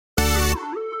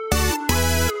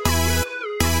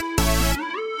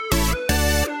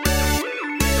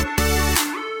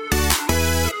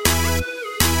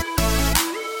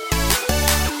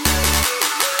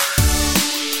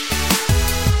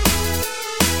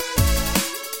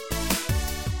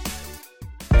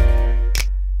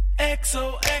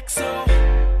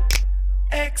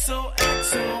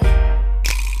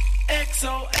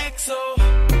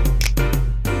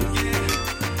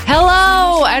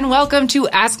Hello, and welcome to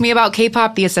Ask Me About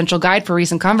K-Pop, the essential guide for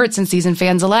recent converts and seasoned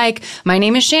fans alike. My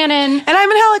name is Shannon. And I'm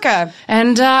Angelica.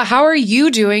 And how are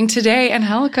you doing today,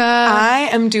 Angelica? I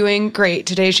am doing great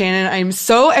today, Shannon. I'm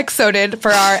so excited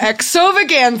for our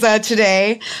Exovaganza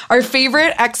today. Our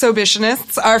favorite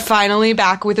exhibitionists are finally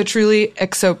back with a truly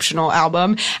exceptional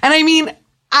album. And I mean,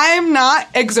 I'm not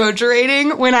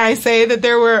exaggerating when I say that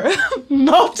there were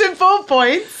multiple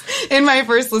points in my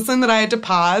first listen that I had to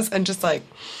pause and just like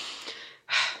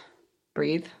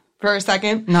breathe for a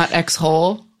second. Not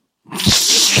X-hole. Yes!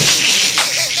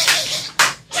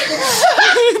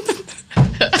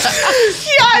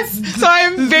 So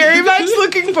I'm very much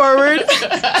looking forward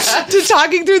to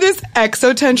talking through this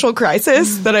existential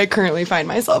crisis that I currently find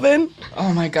myself in.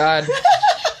 Oh my God.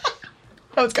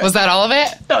 That was good. Was that all of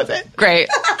it? That was it. Great.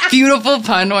 Beautiful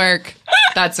pun work.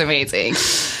 That's amazing.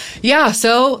 Yeah,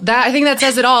 so that I think that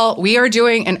says it all. We are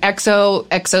doing an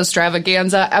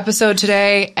extravaganza episode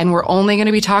today, and we're only going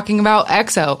to be talking about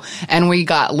EXO. And we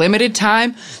got limited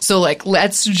time, so like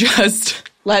let's go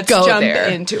jump there.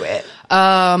 into it.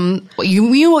 Y'all,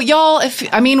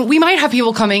 we might have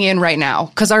people coming in right now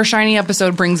because our Shiny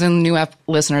episode brings in new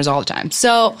listeners all the time.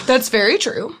 So that's very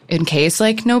true. In case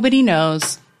like nobody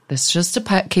knows, this is just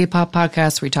a K-pop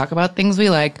podcast. We talk about things we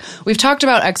like. We've talked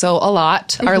about EXO a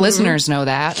lot. Our listeners know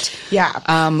that.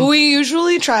 Yeah. We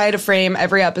usually try to frame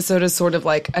every episode as sort of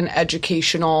like an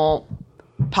educational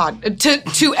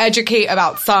to educate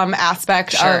about some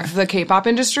aspect of the K-pop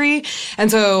industry. And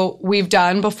so we've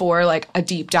done before like a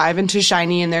deep dive into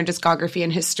Shiny and their discography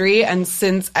and history. And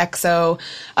since EXO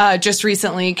just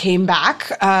recently came back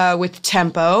with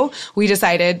Tempo, we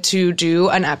decided to do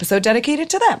an episode dedicated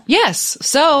to them. Yes.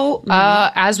 So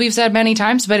as we've said many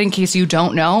times, but in case you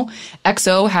don't know,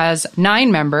 EXO has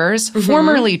 9 members,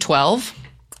 formerly 12.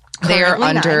 They are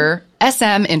under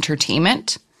SM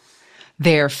Entertainment.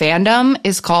 Their fandom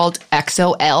is called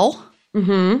EXO-L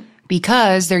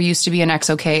because there used to be an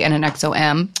EXO-K and an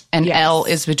EXO-M, and L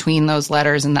is between those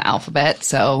letters in the alphabet,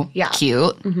 so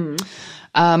cute. And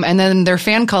then their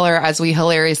fan color, as we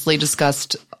hilariously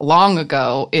discussed long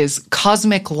ago, is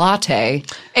Cosmic Latte.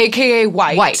 AKA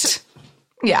white. White.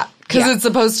 Yeah, because it's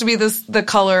supposed to be the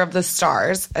color of the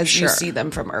stars as you see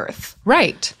them from Earth.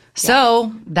 Right.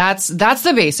 So that's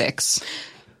the basics.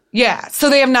 Yeah, so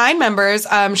they have 9 members.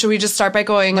 Should we just start by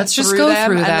going Let's through just go them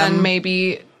through and them. then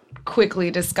maybe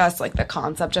quickly discuss like the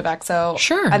concept of EXO?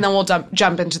 Sure. And then we'll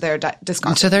jump into their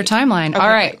discography. To their timeline. Okay, All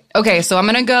right. Okay, so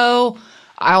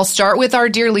I'll start with our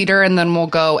dear leader, and then we'll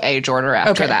go age order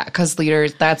after that, because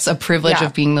leaders, that's a privilege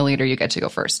of being the leader. You get to go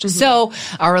first. So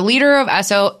our leader of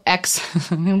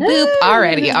boop,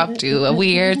 already off to a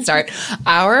weird start.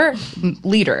 Our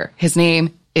leader, his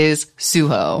name is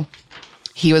Suho.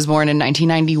 He was born in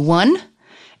 1991,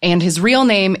 and his real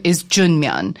name is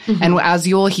Junmyeon. And as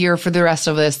you'll hear for the rest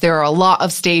of this, there are a lot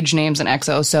of stage names in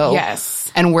EXO. So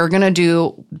and we're going to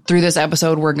do, through this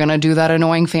episode, we're going to do that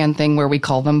annoying fan thing where we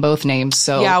call them both names.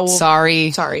 So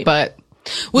sorry, but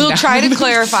we'll try to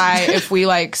clarify if we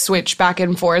like switch back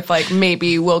and forth. Like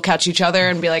maybe we'll catch each other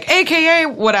and be like, AKA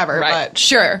whatever. Right. But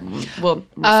sure. We'll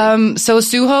so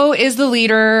Suho is the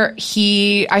leader.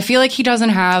 I feel like he doesn't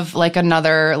have like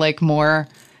another like more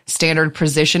standard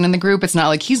position in the group. It's not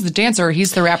like he's the dancer,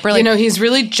 he's the rapper. Like, he's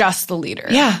really just the leader.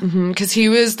 Yeah. Because he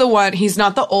was the one, he's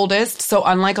not the oldest. So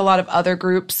unlike a lot of other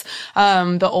groups,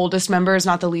 the oldest member is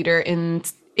not the leader in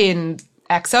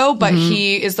EXO, but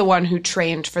he is the one who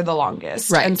trained for the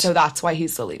longest. Right. And so that's why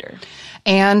he's the leader.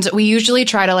 And we usually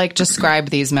try to like describe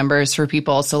these members for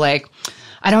people. So like,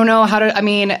 I don't know how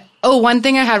to, one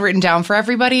thing I had written down for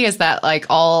everybody is that like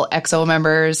all EXO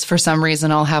members, for some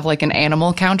reason, all have like an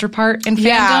animal counterpart in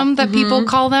fandom that people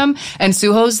call them. And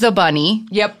Suho's the bunny.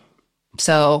 Yep.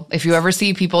 So if you ever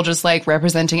see people just like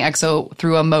representing EXO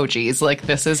through emojis, like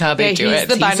this is how they do it.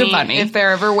 He's the bunny. If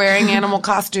they're ever wearing animal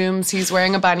costumes, he's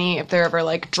wearing a bunny. If they're ever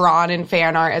like drawn in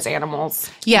fan art as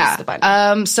animals, he's the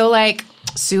bunny. So like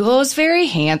Suho's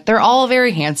they're all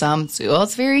very handsome.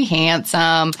 Suho's very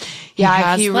handsome.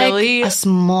 Yeah, he has really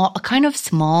a kind of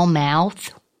small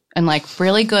mouth. And like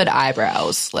really good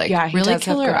eyebrows, like really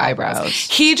killer eyebrows.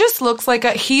 He just looks like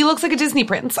a Disney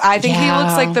prince. I think he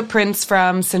looks like the prince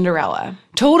from Cinderella.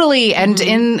 Totally.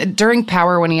 And during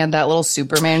Power, when he had that little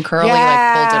Superman curl, he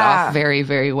like pulled it off very,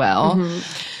 very well.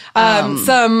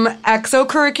 Some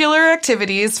extracurricular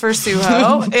activities for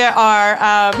Suho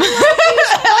are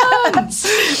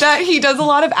that he does a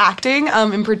lot of acting.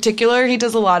 In particular, he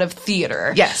does a lot of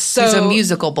theater. Yes, so he's a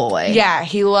musical boy. Yeah,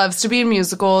 he loves to be in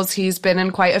musicals. He's been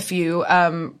in quite a few.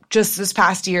 Just this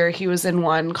past year, he was in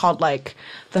one called like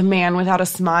The Man Without a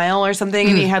Smile or something,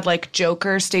 and he had like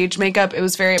Joker stage makeup. It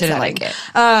was very upsetting. Didn't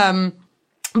like it.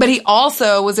 But he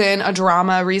also was in a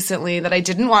drama recently that I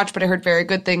didn't watch, but I heard very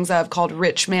good things of, called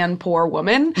Rich Man, Poor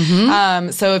Woman.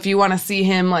 So if you want to see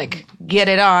him like get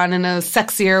it on in a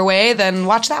sexier way, then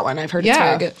watch that one. I've heard it's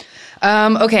very good.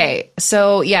 Okay,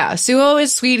 so yeah, Suho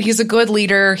is sweet. He's a good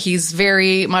leader. He's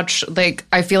very much like,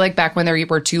 I feel like back when there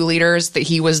were two leaders, that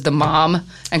he was the mom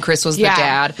and Chris was the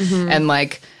dad, and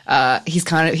like he's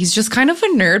just kind of a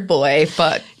nerd boy,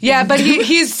 but but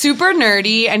he's super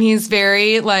nerdy, and he's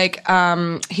very like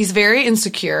he's very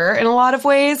insecure in a lot of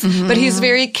ways, but he's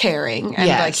very caring, and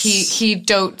like he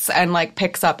dotes and like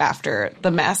picks up after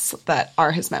the mess that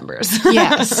are his members.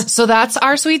 Yes, so that's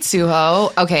our sweet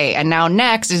Suho. Okay, and now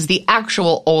next is the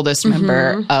actual oldest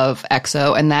member of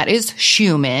EXO, and that is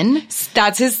Xiumin.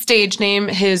 That's his stage name.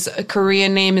 His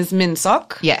Korean name is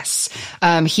Minseok. Yes,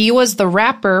 he was the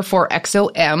rapper for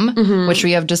EXO-M, which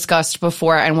we have discussed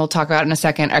before, and we'll talk about in a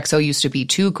second. EXO used to be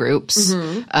two groups,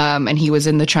 and he was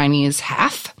in the Chinese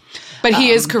half. But he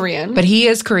is Korean.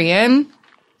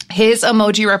 His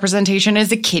emoji representation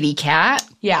is a kitty cat.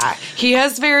 Yeah, he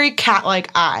has very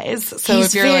cat-like eyes. So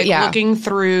if you're looking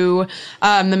through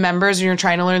the members and you're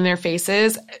trying to learn their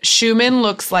faces, Xiumin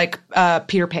looks like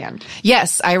Peter Pan.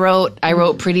 Yes, I wrote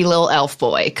Pretty Little Elf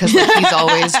Boy because like, he's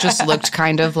always just looked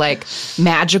kind of like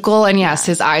magical. And yes,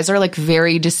 his eyes are like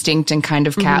very distinct and kind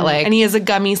of cat-like. And he has a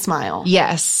gummy smile.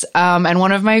 Yes, and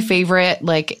one of my favorite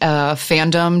like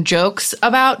fandom jokes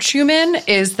about Xiumin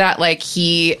is that like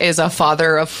he is a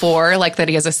father of 4, like that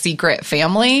he has a secret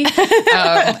family.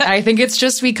 I think it's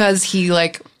just because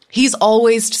he's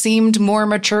always seemed more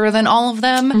mature than all of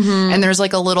them. And there's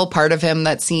like a little part of him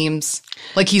that seems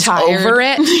like he's tired. Over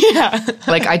it.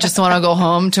 Like, I just want to go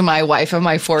home to my wife and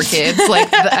my 4 kids. Like,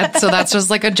 so that's just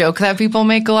like a joke that people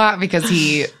make a lot because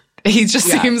he just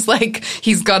seems like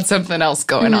he's got something else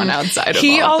going on outside of all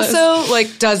He of this. also,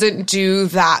 like, doesn't do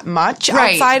that much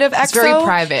outside of EXO. He's very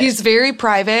private. He's very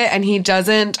private, and he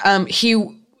doesn't,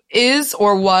 he is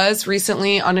or was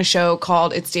recently on a show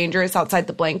called It's Dangerous Outside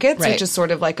the Blankets, which is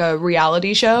sort of like a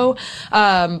reality show.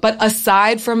 But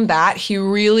aside from that, he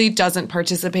really doesn't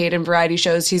participate in variety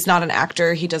shows. He's not an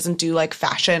actor. He doesn't do, like,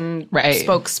 fashion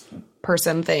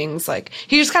spokesperson things. Like,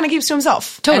 he just kind of keeps to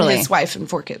himself. Totally. And his wife and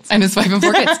 4 kids. And his wife and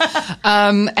 4 kids.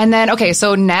 And then, okay,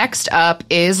 so next up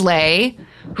is Lay,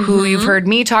 who you've heard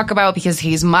me talk about because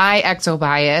he's my EXO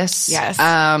bias.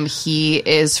 Yes. He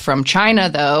is from China,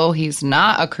 though. He's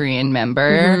not a Korean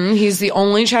member. He's the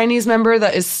only Chinese member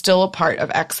that is still a part of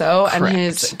EXO. Correct. And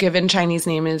his given Chinese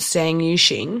name is Sang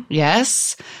Yixing.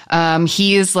 Yes.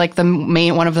 He is like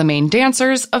one of the main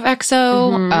dancers of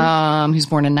EXO. He was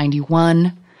born in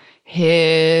 91.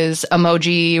 His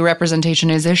emoji representation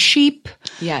is a sheep.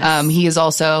 Yes. He is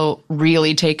also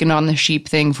really taken on the sheep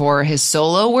thing for his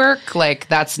solo work. Like,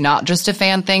 that's not just a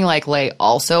fan thing. Like, Lay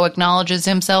also acknowledges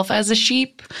himself as a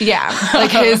sheep. Yeah.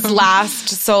 Like, his last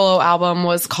solo album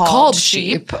was called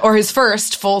Sheep. Or his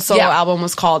first full solo album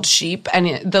was called Sheep.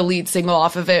 And the lead single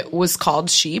off of it was called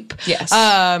Sheep. Yes.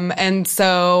 And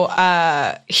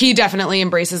so he definitely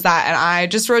embraces that. And I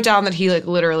just wrote down that he, like,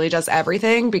 literally does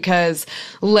everything because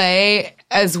Lay,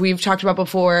 as we've talked about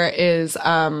before, is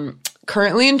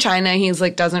currently in China. He's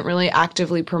like doesn't really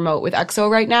actively promote with EXO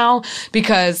right now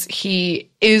because he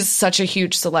is such a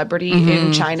huge celebrity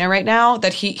in China right now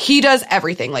that he does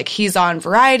everything. Like, he's on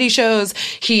variety shows.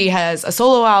 He has a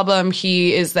solo album.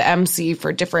 He is the MC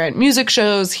for different music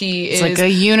shows. He's like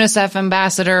a UNICEF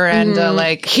ambassador and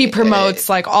like he promotes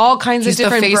like all kinds of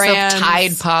different brands. He's the face brands. of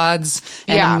Tide Pods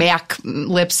and MAC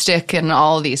lipstick and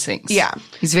all of these things. Yeah.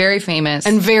 He's very famous.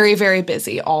 And very, very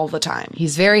busy all the time.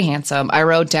 He's very handsome. I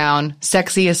wrote down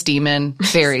sexiest demon,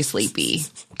 very sleepy.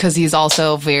 Because he's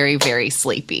also very, very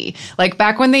sleepy. Like,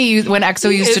 back when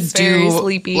EXO used to do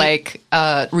sleepy. like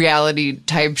reality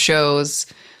type shows,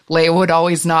 Lay would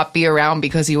always not be around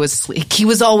because he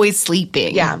was always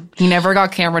sleeping. Yeah. He never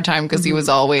got camera time because he was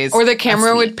always Or the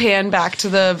camera asleep. would pan back to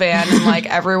the van and like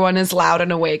everyone is loud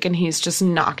and awake and he's just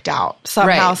knocked out,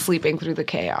 somehow sleeping through the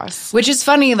chaos. Which is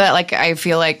funny that like I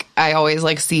feel like I always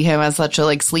like see him as such a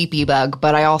like sleepy bug,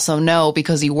 but I also know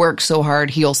because he works so hard,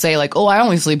 he'll say like, oh, I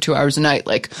only sleep 2 hours a night.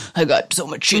 Like, I got so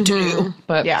much shit to do.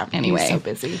 But yeah, anyway. he's so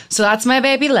busy. So that's my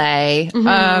baby Lay.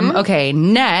 Okay,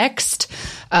 next.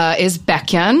 is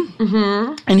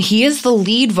Baekhyun. And he is the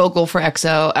lead vocal for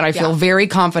EXO. And I feel very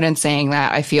confident saying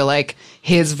that. I feel like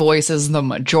his voice is the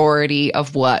majority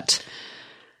of what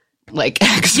like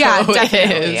EXO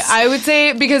definitely. is. I would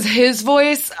say because his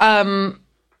voice,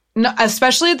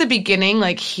 especially at the beginning,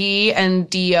 like he and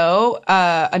Dio,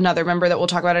 another member that we'll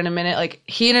talk about in a minute, like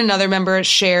he and another member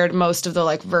shared most of the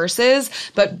like verses,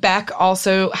 but Beck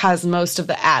also has most of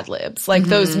the ad libs. Like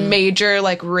those major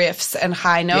like riffs and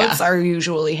high notes are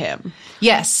usually him.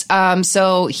 Yes.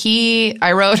 So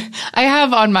I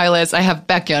have on my list, I have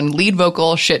Baekhyun, lead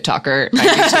vocal, shit talker,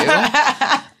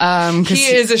 92. He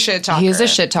is a shit talker. He is a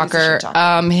shit talker.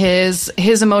 His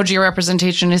emoji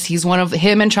representation is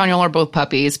him and Chanyeol are both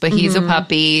puppies, but he's a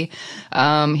puppy.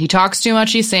 He talks too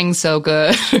much. He sings so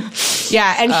good.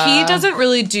 Yeah, and he doesn't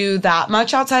really do that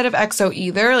much outside of EXO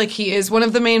either. Like he is one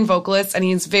of the main vocalists, and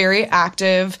he's very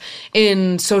active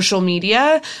in social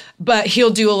media. But he'll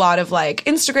do a lot of like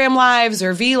Instagram lives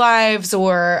or V lives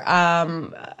or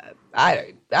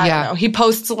I don't know. He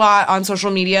posts a lot on social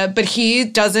media, but he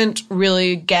doesn't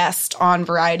really guest on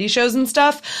variety shows and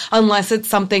stuff unless it's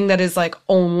something that is like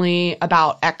only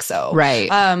about EXO.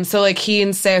 Right. So like he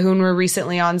and Sehun were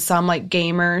recently on some like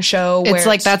gamer show. It's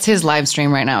like that's his live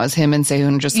stream right now is him and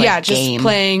Sehun just like just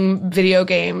playing video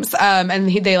games.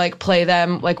 And they like play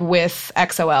them like with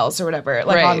XOLs or whatever,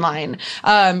 like online.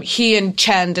 He and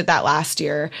Chen did that last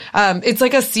year. It's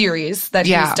like a series that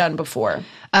he's done before.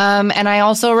 And I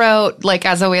also wrote, like,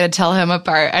 as a way to tell him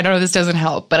apart, I know this doesn't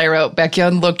help, but I wrote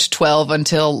Baekhyun looked 12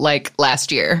 until, like,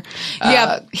 last year.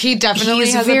 He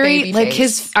definitely has a baby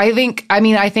face.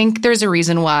 I think there's a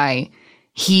reason why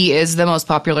he is the most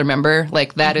popular member.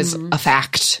 Like, that is a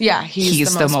fact. Yeah,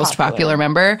 he's the most popular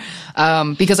member.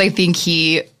 Because I think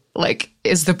he, like,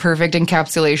 is the perfect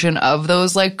encapsulation of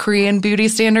those, like, Korean beauty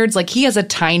standards. Like, he has a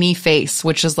tiny face,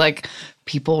 which is, like,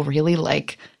 people really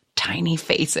like tiny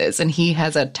faces, and he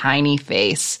has a tiny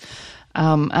face.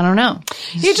 I don't know.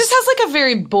 He just has like a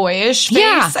very boyish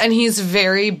face, and he's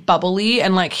very bubbly,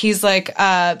 and like he's like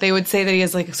they would say that he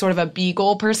has like sort of a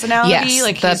beagle personality. Yes,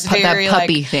 like he's very that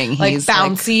puppy like, thing. Like he's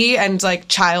bouncy and like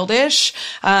childish.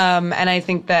 And I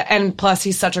think that, and plus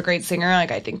he's such a great singer.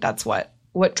 Like I think that's what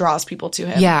draws people to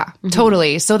him. Yeah,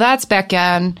 totally. So that's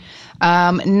Baekhyun.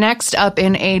 Next up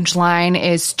in age line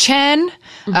is Chen.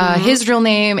 His real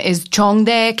name is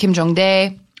Jongdae, Kim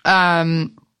Jongdae.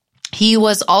 He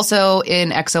was also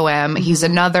in XOM. He's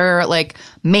another, like,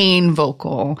 main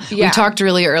vocal. Yeah. We talked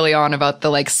really early on about the,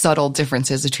 like, subtle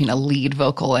differences between a lead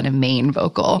vocal and a main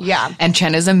vocal. Yeah. And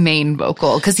Chen is a main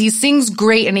vocal because he sings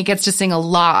great and he gets to sing a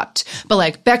lot. But,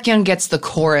 like, Baekhyun gets the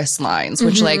chorus lines,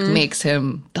 which, like, makes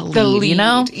him the lead, you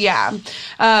know? Yeah.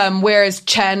 Whereas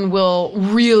Chen will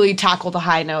really tackle the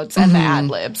high notes and the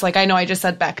ad-libs. Like, I know I just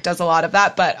said Beck does a lot of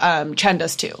that, but Chen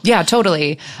does too. Yeah,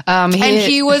 totally. And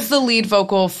he was the lead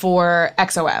vocal for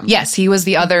XOM. Yes, he was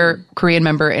the other Korean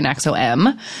member in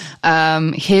XOM.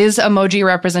 His emoji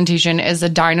representation is a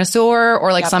dinosaur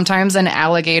or like sometimes an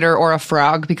alligator or a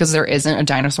frog because there isn't a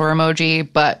dinosaur emoji,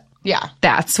 but yeah,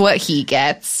 that's what he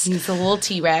gets. He's a little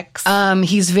T-Rex.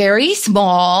 He's very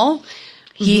small.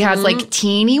 He has like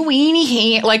teeny weeny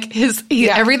hand, like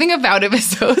everything about him is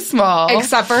so small.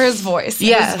 Except for his voice.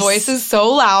 Yes. His voice is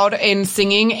so loud in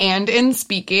singing and in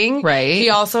speaking. Right.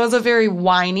 He also has a very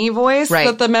whiny voice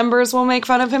that the members will make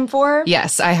fun of him for.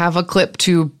 Yes, I have a clip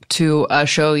to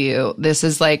show you. This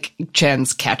is like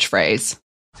Chen's catchphrase.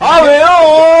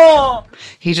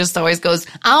 He just always goes,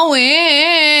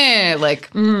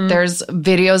 like, there's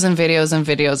videos and videos and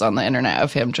videos on the internet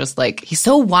of him just like, he's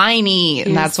so whiny.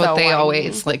 And that's what they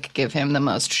always like give him the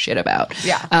most shit about.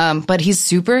 Yeah. But he's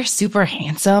super, super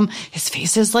handsome. His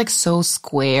face is like so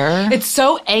square. It's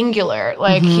so angular.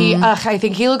 Like I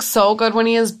think he looks so good when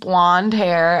he has blonde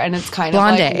hair and it's kind of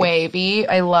like wavy.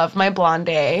 I love my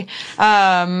blonde.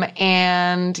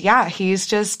 And yeah, he has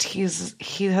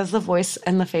the voice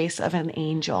and the face of an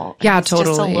angel. Yeah, he's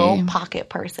totally. Just a little pocket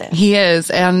person. He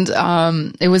is. And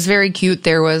it was very cute.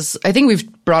 There was, I think we've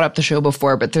brought up the show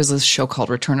before, but there's this show called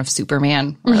Return of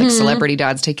Superman where like celebrity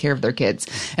dads take care of their kids.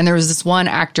 And there was this one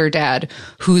actor dad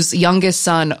whose youngest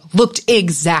son looked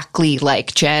exactly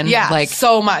like Chen. Yeah, like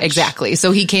so much. Exactly.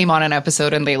 So he came on an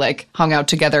episode and they like hung out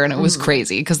together and it was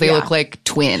crazy because they look like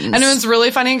twins. And it was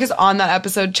really funny because on that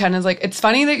episode, Chen is like, it's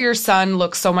funny that your son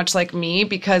looks so much like me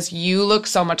because you look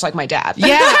so much like my dad.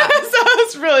 Yeah. So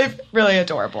it's really, really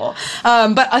adorable.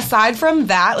 But aside from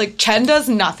that, like Chen does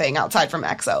nothing outside from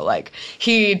EXO. Like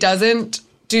he doesn't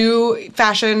do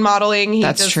fashion modeling. He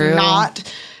does not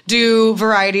do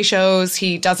variety shows.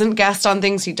 He doesn't guest on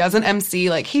things. He doesn't MC.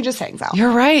 Like, he just hangs out.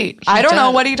 You're right. I don't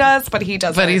know what he does, but he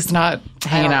does. But he's not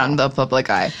hanging out in the public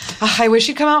eye. I wish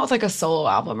he'd come out with like a solo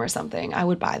album or something. I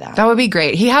would buy that. That would be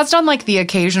great. He has done like the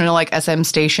occasional like SM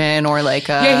station or like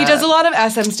yeah, he does a lot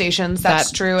of SM stations.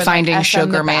 That's true. And Finding like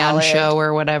Sugar Man show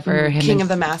or whatever. King of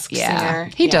the Masked Singer.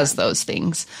 He does those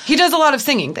things. He does a lot of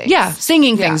singing things. Yeah,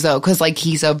 singing things though, because like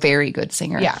he's a very good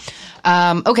singer. Yeah.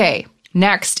 Okay.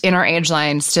 Next in our age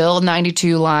line, still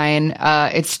 92 line,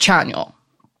 it's Chanyeol,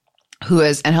 who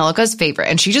is Angelica's favorite.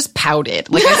 And she just pouted.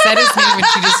 Like I said his name and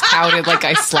she just pouted like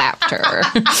I slapped her.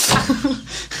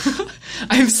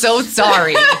 I'm so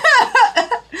sorry.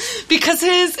 Because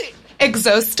his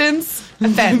existence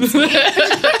offends me.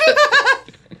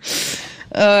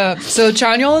 So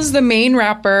Chanyeol is the main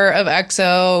rapper of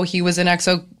EXO. He was in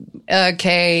EXO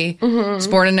K. Was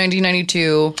born in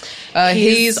 1992.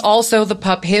 He's also the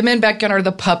pup. Him and Baekhyun are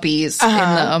the puppies in the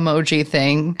emoji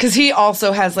thing. Because he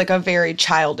also has like a very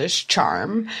childish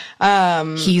charm.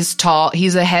 He's tall.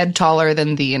 He's a head taller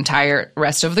than the entire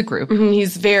rest of the group.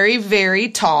 He's very, very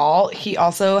tall. He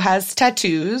also has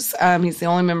tattoos. He's the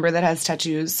only member that has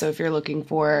tattoos. So if you're looking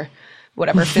for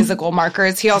whatever physical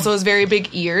markers, he also has very big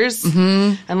ears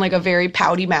and like a very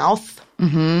pouty mouth.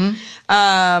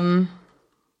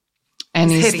 And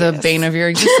he's the bane of your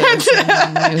existence.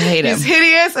 I hate him. He's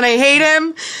hideous, and I hate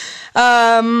him.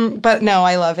 But no,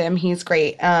 I love him. He's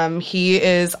great. He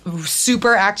is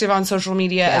super active on social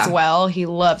media as well. He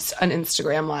loves an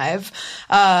Instagram Live.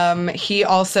 He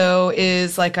also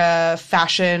is like a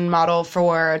fashion model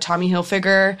for Tommy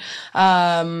Hilfiger.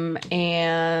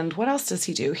 And what else does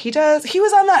he do? He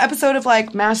was on that episode of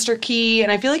like Master Key,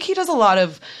 and I feel like he does a lot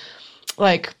of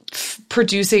like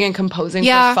producing and composing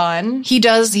for fun. He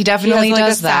does. He definitely he has, like,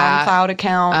 does a that. SoundCloud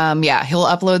account. Yeah, he'll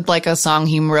upload like a song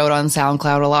he wrote on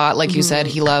SoundCloud a lot. Like you said,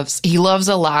 he loves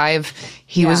Alive.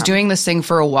 He was doing this thing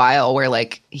for a while where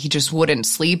like he just wouldn't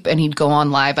sleep and he'd go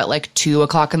on live at like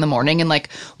 2:00 in the morning and like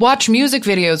watch music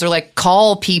videos or like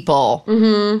call people.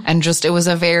 And just, it was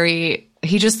he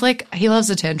just like, he loves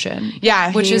attention.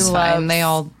 Yeah, which is fine. They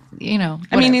all, you know,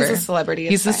 whatever. I mean, he's a celebrity.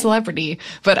 He's a celebrity.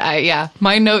 But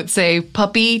my notes say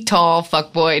puppy, tall,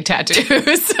 fuckboy,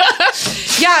 tattoos.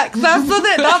 Yeah, that's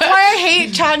why I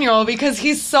hate Chanyeol, because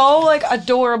he's so like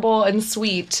adorable and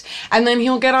sweet. And then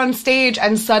he'll get on stage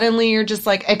and suddenly you're just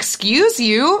like, excuse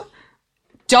you?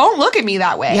 Don't look at me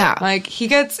that way. Yeah. Like he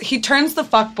turns the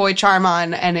fuckboy charm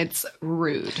on and it's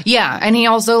rude. Yeah. And he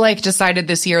also like decided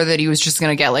this year that he was just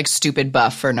going to get like stupid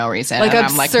buff for no reason. Like and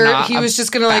absurd. I'm, like, he was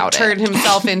just going to like turn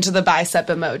himself into the bicep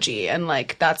emoji. And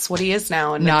like, that's what he is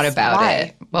now. And not about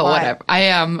it. Well, whatever. I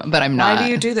am, but I'm not. Why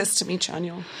do you do this to me,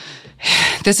 Chanyeol?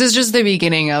 This is just the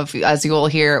beginning of, as you will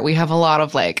hear, we have a lot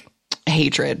of like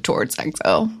hatred towards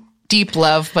EXO. Deep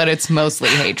love, but it's mostly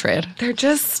hatred. They're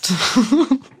just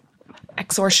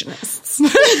extortionists.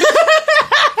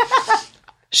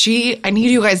 I need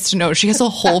you guys to know she has a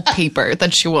whole paper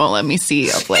that she won't let me see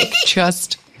of like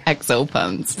just EXO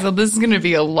puns. So this is going to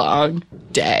be a long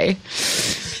day.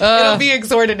 It'll be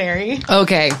extraordinary.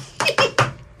 Okay.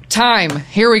 Time.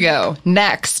 Here we go.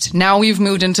 Next. Now we've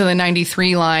moved into the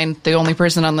 93 line, the only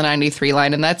person on the 93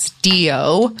 line, and that's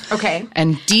Dio. Okay.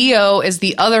 And Dio is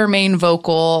the other main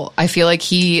vocal. I feel like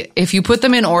if you put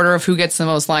them in order of who gets the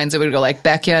most lines, it would go like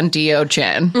Baekhyun, Dio,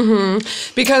 Jin.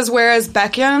 Because whereas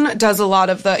Baekhyun does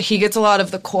he gets a lot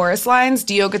of the chorus lines,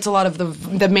 Dio gets a lot of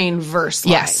the main verse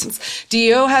lines. Yes.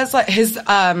 Dio has like his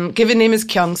given name is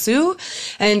Kyungsoo,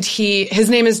 and his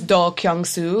name is Do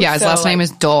Kyungsoo. Yeah, his last name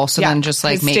is Do, so then just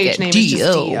like make it name Dio. is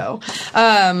just Dio.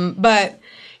 But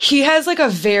he has like a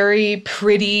very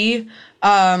pretty,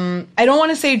 I don't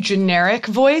want to say generic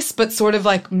voice, but sort of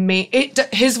like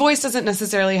his voice doesn't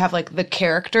necessarily have like the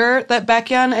character that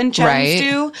Baekhyun and Chen's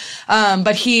do.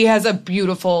 But he has a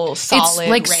beautiful, solid It's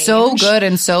like range. so good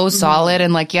and so solid.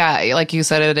 And like, yeah, like you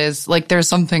said, it is like there's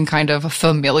something kind of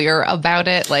familiar about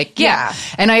it. Like, yeah.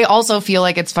 And I also feel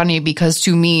like it's funny because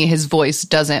to me, his voice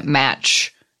doesn't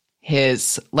match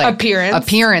his like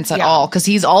appearance at all, because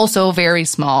he's also very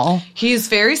small. He's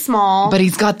very small, but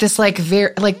he's got this like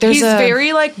he's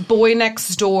very like boy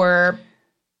next door.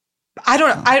 I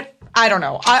don't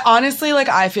know. I honestly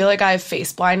I feel like I have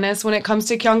face blindness when it comes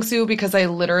to Kyungsoo, because I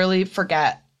literally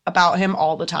forget about him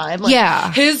all the time.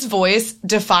 Like, his voice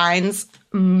defines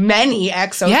many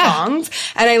EXO songs,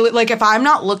 and I like if I'm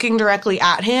not looking directly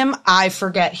at him, I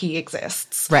forget he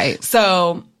exists. Right.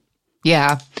 So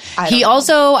Yeah. He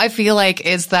also, I feel like,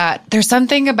 is that there's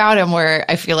something about him where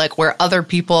I feel like where other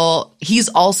people, he's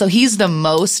the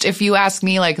most, if you ask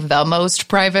me, like the most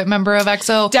private member of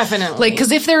EXO. Definitely. Like,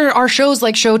 because if there are shows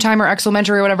like Showtime or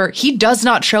EXOmentary or whatever, he does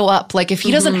not show up. Like, if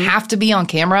he doesn't have to be on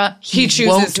camera, he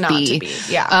chooses not to be.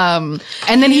 Yeah.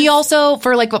 And then he also,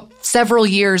 for like several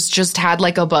years, just had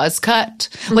like a buzz cut.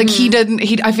 Like,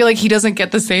 I feel like he doesn't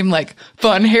get the same like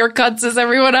fun haircuts as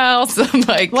everyone else.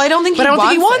 Like, well, I don't think he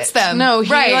wants them. No,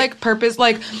 he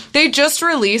they just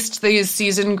released these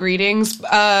season greetings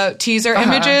teaser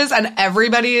images, and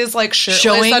everybody is like shirtless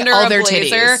showing under all a their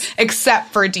blazer, titties.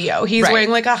 Except for Dio. He's wearing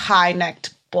like a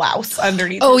high-necked blouse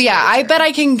underneath. Oh yeah, I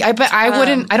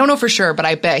don't know for sure, but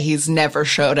I bet he's never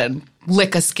showed a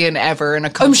lick of skin ever in a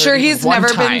concert. I'm sure he's never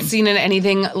time. been seen in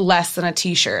anything less than a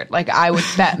t-shirt. Like, I would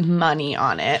bet money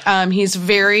on it. He's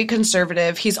very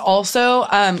conservative. He's also,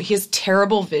 he has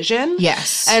terrible vision.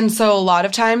 Yes. And so a lot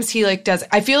of times he like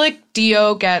I feel like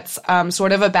Dio gets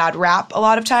sort of a bad rap a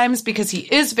lot of times because he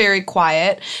is very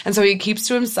quiet, and so he keeps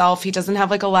to himself. He doesn't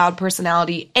have like a loud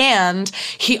personality, and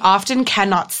he often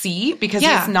cannot see because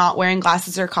he's not wearing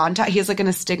glasses or contact. He has like an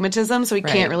astigmatism, so he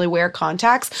can't really wear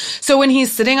contacts. So when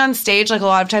he's sitting on stage, like a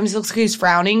lot of times he looks like he's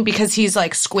frowning because he's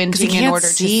like squinting in order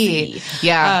to see.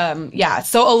 Yeah.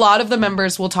 So a lot of the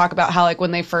members will talk about how like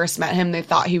when they first met him, they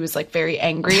thought he was like very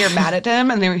angry or mad at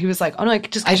them, and he was like, "Oh no, I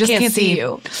just can't see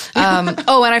you." And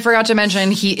I forgot to mention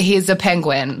he's a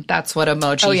penguin. That's what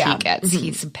emoji he gets.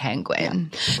 He's a penguin.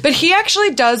 Yeah. But he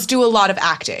actually does do a lot of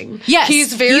acting. Yes.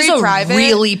 He's very private.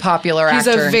 Really popular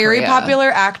actor. He's a very popular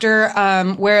actor.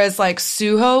 Whereas like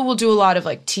Suho will do a lot of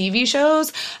like TV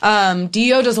shows.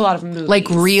 Dio does a lot of movies. Like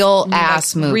real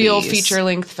ass movies. Real feature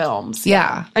length films.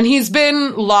 Yeah. And he's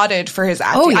been lauded for his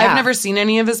acting. Oh, yeah. I've never seen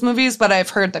any of his movies, but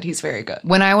I've heard that he's very good.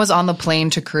 When I was on the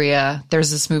plane to Korea, there's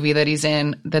this movie that he's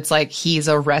in that's like he's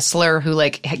a wrestler who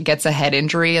like gets a head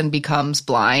injury and becomes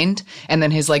blind, and then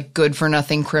his like good for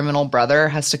nothing criminal brother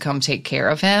has to come take care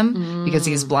of him because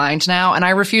he's blind now. And I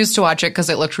refused to watch it because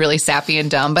it looked really sappy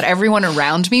and dumb, but everyone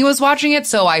around me was watching it,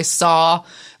 so I saw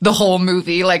the whole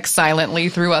movie like silently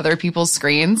through other people's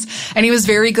screens. And he was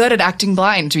very good at acting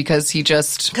blind because he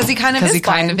kind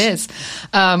of is.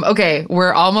 Okay,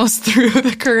 we're almost through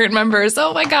the current members.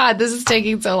 Oh my god, this is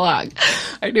taking so long.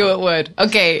 I knew it would.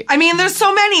 Okay. I mean, there's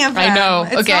so many of them. I know.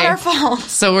 It's not our fault.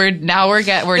 So we're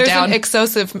there's down an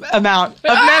excessive amount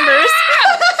of members.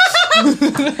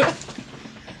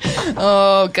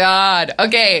 Oh god.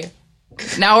 Okay.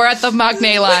 Now we're at the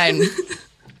maknae line.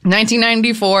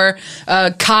 1994,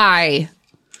 Kai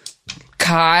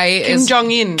Kim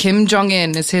Jong-un. Kim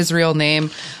Jong-un is his real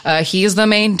name. He's the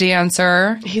main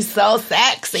dancer. He's so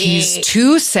sexy. He's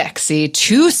too sexy,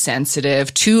 too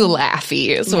sensitive, too laughy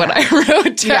is what I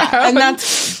wrote down. Yeah, and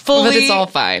that's fully but it's all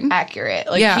fine. Accurate.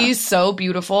 Like, he's so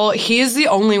beautiful. He is the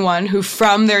only one who,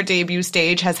 from their debut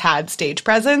stage, has had stage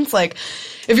presence. Like,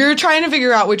 if you're trying to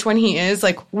figure out which one he is,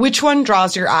 like, which one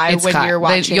draws your eye when you're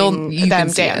watching them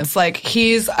dance? Like,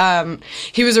 he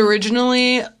was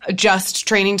originally just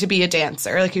training to be a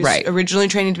dancer. Like, he was originally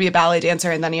training to be a ballet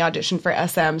dancer, and then he auditioned for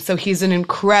SM. So he's an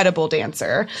incredible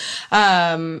dancer.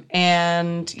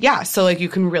 And yeah, so like you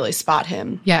can really spot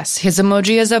him. Yes. His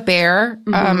emoji is a bear.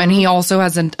 And he also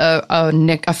has a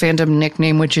fandom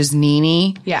nickname, which is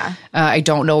Nini. Yeah. I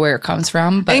don't know where it comes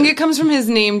from, but I think it comes from his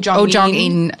name, Jong-in. Oh,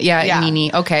 Jong-in. Yeah.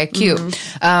 Nini. Okay, cute.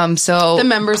 So the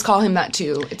members call him that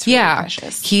too. It's really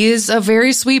precious. He's a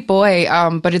very sweet boy.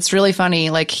 But it's really funny.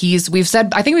 Like I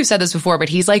think we've said this before, but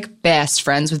he's like best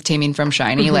friends with Taemin from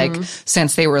SHINee, like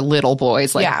since they were little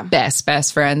boys, like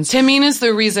best friends. Taemin is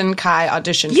the reason Kai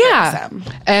auditioned for SM.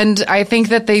 And I think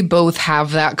that they both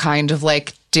have that kind of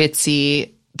like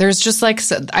ditzy. There's just like,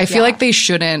 I feel like they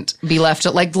shouldn't be left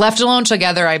alone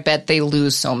together. I bet they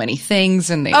lose so many things.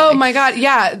 And they, my God.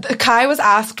 Yeah. Kai was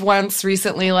asked once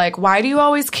recently, like, why do you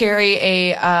always carry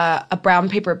a brown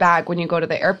paper bag when you go to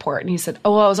the airport? And he said,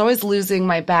 oh, well, I was always losing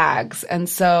my bags. And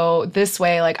so this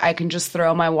way, like, I can just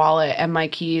throw my wallet and my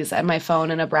keys and my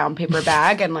phone in a brown paper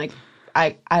bag. And like,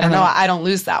 I don't know. I don't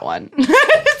lose that one.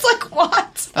 It's like, what?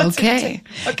 Okay.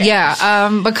 Yeah.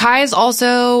 But Kai is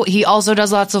he also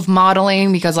does lots of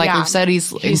modeling because like we've said,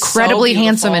 he's incredibly so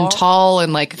handsome and tall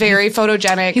and like very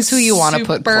photogenic. He's who you want to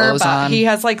put clothes on. He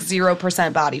has like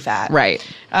 0% body fat. Right.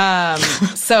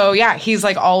 So yeah, he's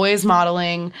like always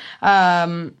modeling.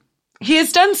 He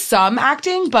has done some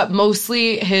acting, but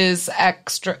mostly his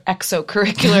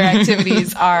extracurricular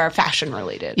activities are fashion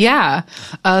related. Yeah.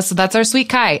 So that's our sweet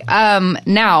Kai.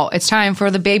 Now it's time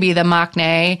for the baby, the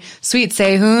maknae, sweet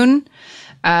Sehun.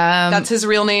 That's his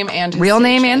real name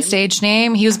and stage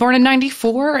name. He was born in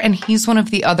 94, and he's one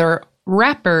of the other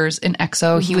rappers in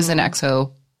EXO. He was in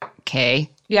EXO K.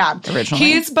 Yeah. Originally.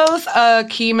 He's both a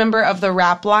key member of the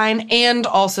rap line and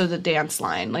also the dance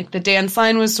line. Like, the dance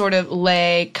line was sort of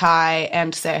Lay, Kai,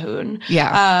 and Sehun.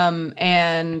 Yeah.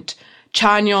 And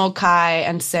Chanyeol, Kai,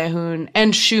 and Sehun,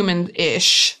 and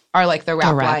Schumann-ish are like the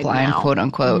rap line now. Quote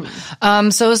unquote.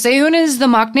 So Sehun is the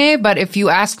maknae, but if you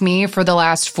ask me, for the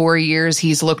last 4 years,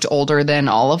 he's looked older than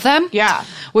all of them. Yeah.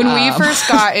 When we first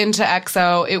got into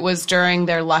EXO, it was during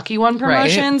their Lucky One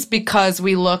promotions, because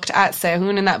we looked at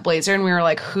Sehun in that blazer and we were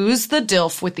like, who's the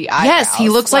DILF with the eyebrows? Yes, he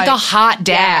looks like a hot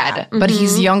dad, but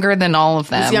he's younger than all of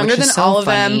them. He's younger than all of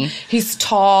them. He's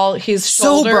tall. His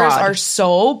shoulders are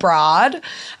so broad.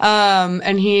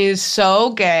 And he's so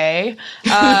gay.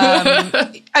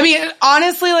 I mean,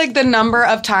 honestly, like, the number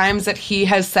of times that he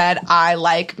has said, I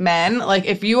like men, like,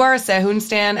 if you are a Sehun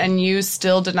stan and you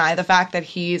still deny the fact that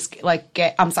he's, like,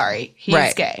 gay, I'm sorry,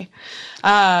 he's gay.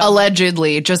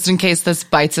 Allegedly, just in case this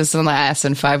bites us in the ass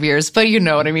in 5 years. But you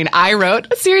know what I mean. I wrote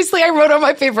on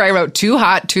my paper, I wrote, too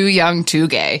hot, too young, too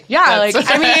gay. Yeah,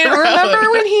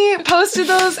 remember when he posted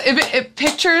those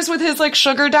pictures with his, like,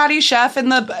 sugar daddy chef in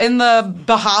the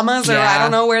Bahamas, or I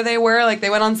don't know where they were. Like, they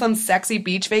went on some sexy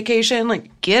beach vacation.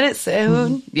 Like, get it,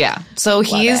 Sehun. Yeah. So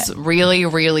he's really,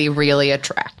 really, really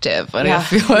attractive. And I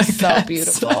feel like so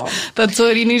beautiful. That's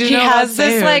what you need to know. He has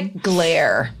this, like,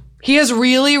 glare. He has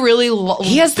really, really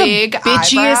he has big the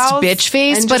bitchiest bitch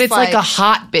face, but it's like a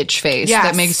hot bitch face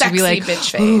that makes you be like,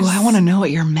 ooh, I want to know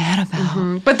what you're mad about.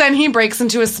 Mm-hmm. But then he breaks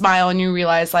into a smile and you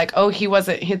realize, like, oh,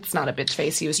 it's not a bitch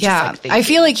face. He was just like thinking. I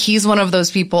feel like he's one of those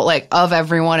people, like, of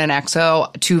everyone in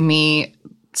EXO, to me,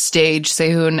 stage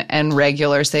Sehun and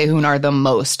regular Sehun are the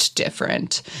most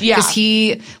different. Yeah. Because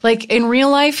he, like, in real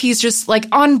life, he's just, like,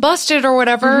 on Busted or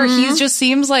whatever. He just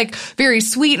seems, like, very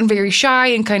sweet and very shy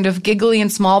and kind of giggly and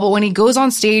small. But when he goes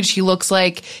on stage, he looks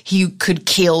like he could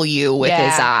kill you with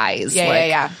his eyes.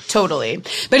 Yeah. Totally.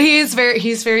 But he's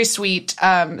very sweet.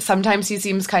 Sometimes he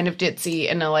seems kind of ditzy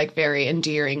in a, like, very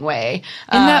endearing way.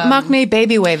 In that maknae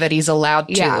baby way that he's allowed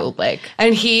to. Yeah. Like.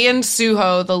 And he and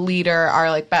Suho, the leader, are,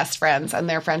 like, best friends, and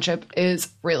their friendship is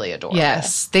really adorable.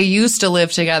 Yes. They used to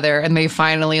live together and they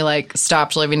finally, like,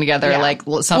 stopped living together like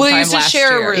sometime they used to last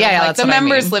share year. A room. Yeah, like, that's the what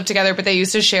members I mean. lived together, but they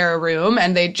used to share a room,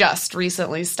 and they just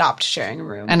recently stopped sharing a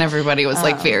room. And everybody was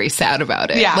like very sad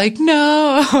about it. Yeah. Like,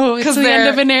 no, it's the end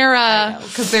of an era.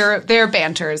 Because their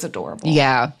banter is adorable.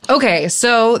 Yeah. Okay,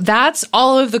 so that's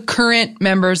all of the current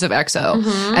members of EXO.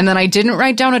 And then I didn't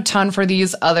write down a ton for the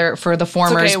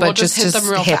formers, but we'll just hit them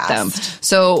real fast. them.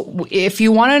 So if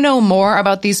you want to know more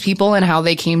about these people and how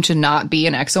they came to not be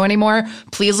in EXO anymore,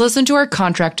 please listen to our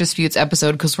contract disputes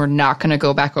episode, because we're not going to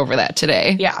go back over that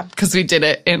today. Yeah. Because we did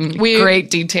it in great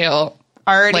detail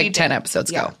already like 10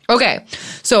 episodes ago. Okay.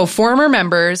 So former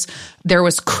members, there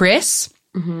was Chris,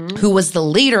 who was the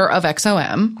leader of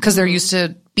XOM, because there used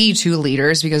to be two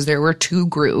leaders because there were two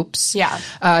groups.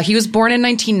 Yeah. He was born in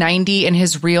 1990 and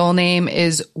his real name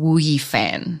is Wu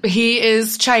Yifan. He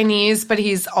is Chinese, but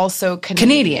he's also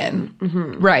Canadian.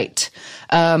 Right.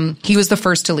 He was the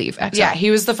first to leave EXO. Yeah, he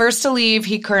was the first to leave.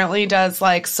 He currently does,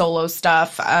 like, solo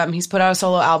stuff. He's put out a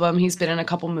solo album. He's been in a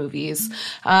couple movies.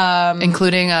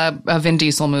 Including a Vin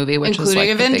Diesel movie, which was, like,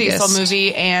 including a Vin biggest. Diesel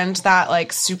movie and that,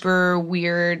 like, super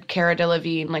weird Cara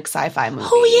Delevingne, like, sci-fi movie.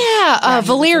 Oh, yeah.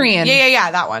 Valerian.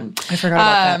 Yeah, that one. I forgot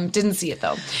about that. Didn't see it,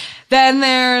 though. Then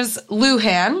there's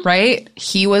Luhan. Right?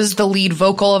 He was the lead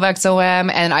vocal of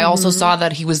XOM, and I also saw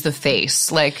that he was the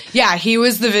face. Like, yeah, he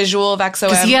was the visual of XOM.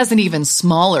 Because he has an even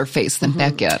smaller face than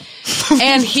Baekhyun.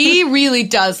 And he really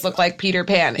does look like Peter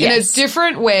Pan in a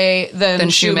different way than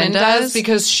Schumann does,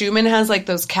 because Schumann has, like,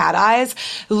 those cat eyes.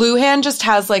 Luhan just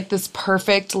has, like, this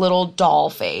perfect little doll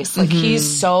face. Like,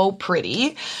 he's so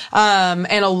pretty. And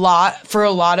for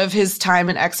a lot of his time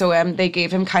in XOM, they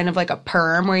gave him kind of like a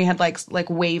perm where he had like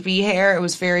wavy hair. It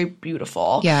was very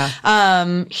beautiful. Yeah.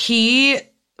 He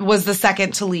was the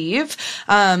second to leave.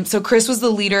 So Chris was the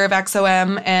leader of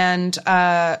XOM and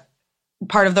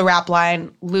part of the rap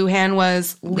line. Luhan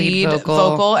was lead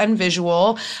vocal and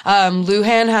visual.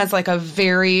 Luhan has, like, a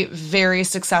very, very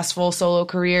successful solo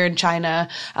career in China.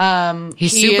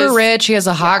 He's super rich. He has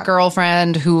a hot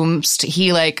girlfriend whom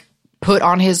he, like, put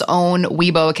on his own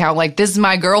Weibo account, like, this is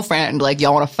my girlfriend. Like,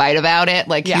 y'all want to fight about it?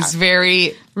 Like, he's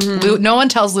very No one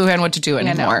tells Luhan what to do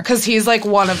anymore. Because he's like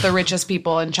one of the richest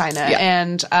people in China. Yeah.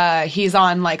 And he's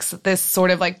on like this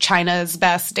sort of like China's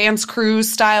Best Dance Crew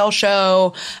style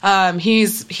show.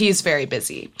 He's very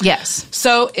busy. Yes.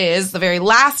 So is the very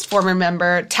last former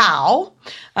member, Tao.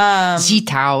 Ji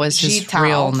Tao is his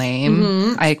real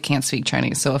name. I can't speak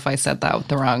Chinese, so if I said that with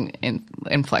the wrong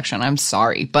inflection, I'm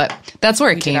sorry. But that's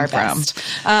where it came from.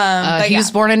 He was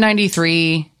born in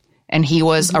 93. And he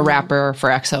was a rapper for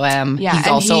XOM. Yeah, he's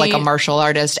also like a martial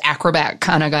artist, acrobat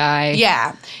kind of guy.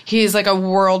 Yeah. He's like a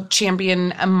world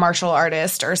champion martial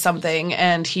artist or something.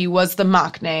 And he was the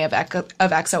maknae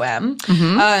of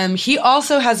XOM. He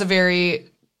also has a very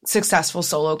successful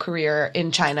solo career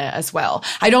in China as well.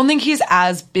 I don't think he's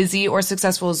as busy or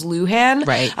successful as Luhan.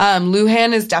 Right.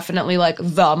 Luhan is definitely like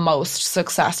the most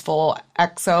successful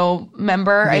EXO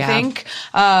member, I think.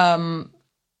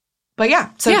 But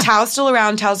yeah, so Tao's still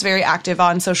around. Tao's very active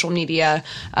on social media.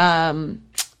 And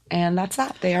that's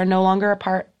that. They are no longer a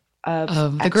part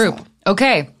of the group.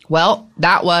 Okay. Well,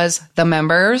 that was the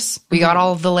members. We got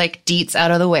all of the like deets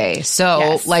out of the way.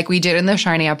 So like we did in the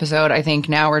Shiny episode, I think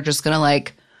now we're just going to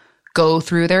like go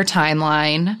through their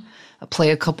timeline, play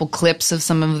a couple clips of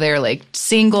some of their like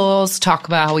singles, talk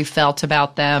about how we felt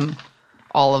about them,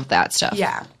 all of that stuff.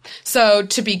 Yeah. So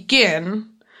to begin,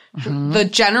 the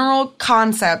general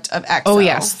concept of EXO. Oh,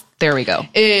 yes. There we go.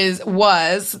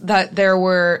 Was that there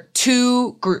were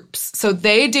two groups. So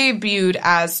they debuted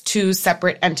as two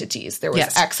separate entities. There was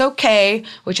EXO-K,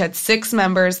 which had 6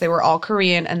 members. They were all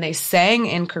Korean, and they sang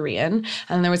in Korean.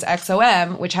 And there was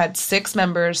XOM, which had 6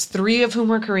 members, 3 of whom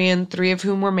were Korean, 3 of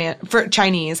whom were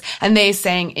Chinese, and they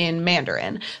sang in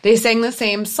Mandarin. They sang the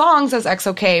same songs as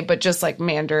EXO-K, but just like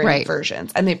Mandarin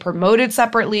versions. And they promoted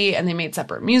separately, and they made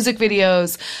separate music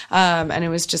videos. And it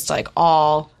was just like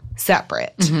all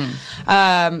separate.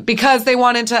 Because they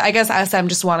wanted to, I guess SM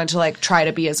just wanted to like try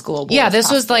to be as global as this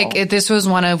possible. was like, this was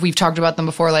one of, we've talked about them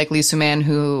before, like Lee Soo-man,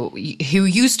 who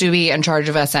used to be in charge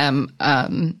of SM.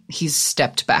 He's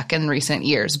stepped back in recent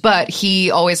years, but he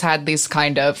always had these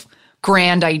kind of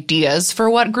grand ideas for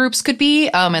what groups could be.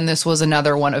 And this was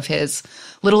another one of his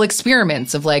little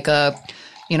experiments of like a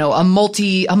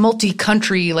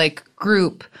multi-country like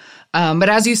group. But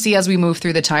as you see, as we move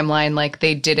through the timeline, like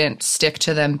they didn't stick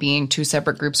to them being 2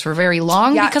 separate groups for very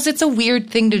long because it's a weird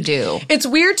thing to do. It's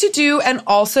weird to do. And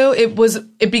also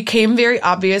it became very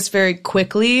obvious very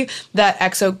quickly that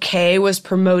EXO-K was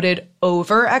promoted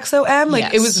over XOM.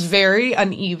 Like it was very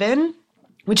uneven,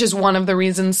 which is one of the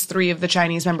reasons 3 of the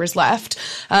Chinese members left,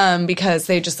 because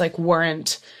they just like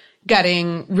weren't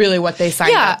getting really what they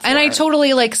signed up for. And I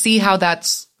totally like see how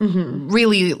that's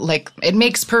really like, it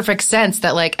makes perfect sense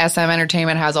that like SM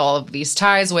Entertainment has all of these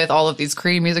ties with all of these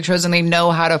Korean music shows and they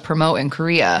know how to promote in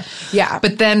Korea. Yeah.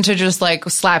 But then to just like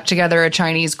slap together a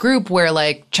Chinese group where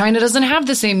like China doesn't have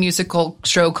the same music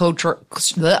show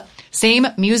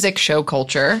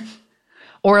culture.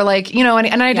 Or like, you know,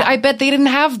 and I bet they didn't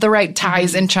have the right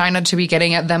ties in China to be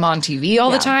getting at them on TV all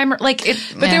the time. Like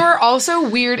But there were also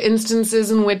weird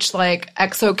instances in which like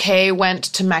EXO-K went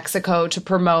to Mexico to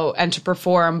promote and to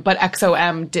perform, but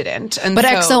XOM didn't. But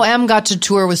XOM got to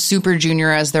tour with Super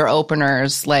Junior as their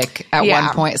openers, like at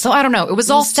one point. So I don't know. It was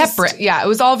all separate. It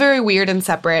was all very weird and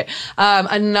separate.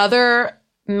 Another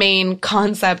main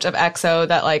concept of EXO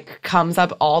that like comes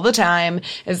up all the time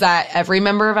is that every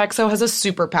member of EXO has a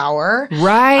superpower.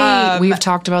 Right. We've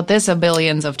talked about this a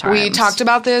billions of times. We talked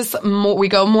about this. We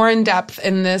go more in depth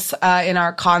in this in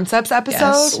our concepts episode.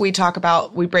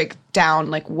 Yes. We break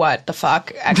down like what the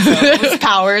fuck EXO's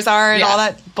powers are and all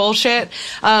that bullshit.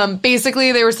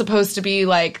 Basically, they were supposed to be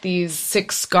like these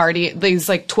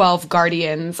 12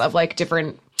 guardians of like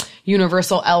different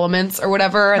universal elements or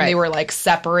whatever, and they were like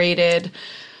separated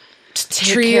to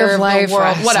take Tree care of life, the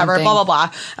world, whatever, something. blah blah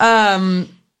blah.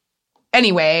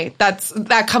 Anyway,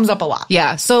 that comes up a lot.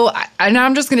 Yeah. So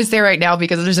I'm just going to say right now,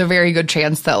 because there's a very good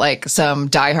chance that like some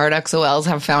diehard XOLs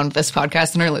have found this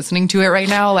podcast and are listening to it right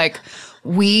now. Like,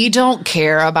 we don't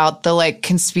care about the like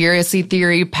conspiracy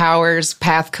theory powers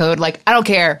path code. Like, I don't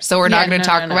care. So we're not going to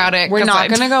talk about it. We're not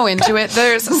going to go into it.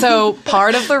 So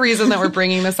part of the reason that we're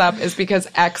bringing this up is because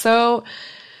EXO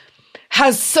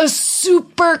has a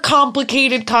super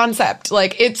complicated concept.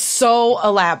 Like, it's so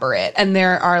elaborate. And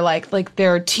there are like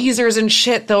there are teasers and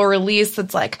shit they'll release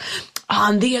that's like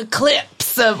on the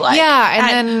eclipse of like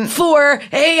and then 4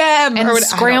 a.m. and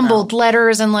scrambled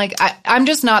letters and like I'm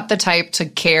just not the type to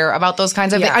care about those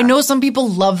kinds of things. I know some people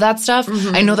love that stuff.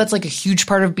 I know that's like a huge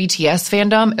part of BTS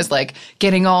fandom is like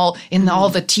getting all in all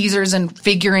the teasers and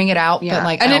figuring it out. But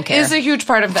like, and I don't care. Is a huge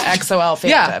part of the XOL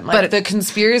fandom. Like, but the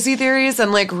conspiracy theories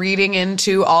and like reading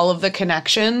into all of the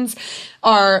connections.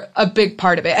 are a big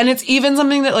part of it. And it's even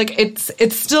something that like it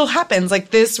still happens. Like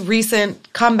this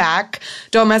recent comeback,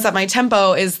 Don't Mess Up My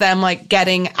Tempo, is them like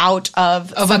getting out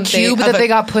of a cube that they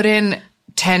got put in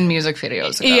 10 music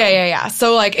videos ago. Yeah.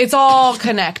 So like it's all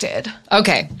connected.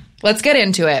 Okay, let's get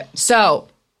into it. So,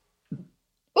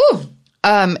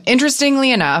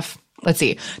 interestingly enough, let's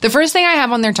see. The first thing I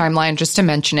have on their timeline, just to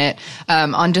mention it,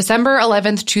 on December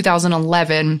 11th,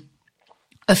 2011,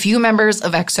 a few members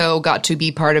of EXO got to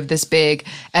be part of this big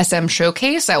SM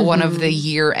showcase at one of the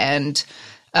year-end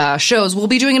shows. We'll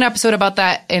be doing an episode about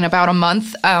that in about a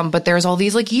month, but there's all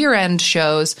these like year-end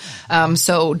shows.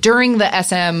 So during the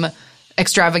SM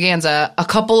extravaganza, a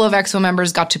couple of EXO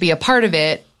members got to be a part of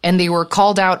it, and they were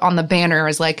called out on the banner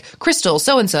as like Crystal,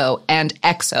 so-and-so, and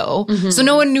EXO. So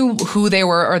no one knew who they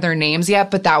were or their names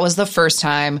yet, but that was the first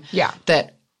time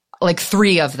that like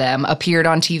 3 of them appeared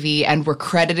on TV and were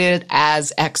credited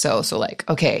as EXO. So like,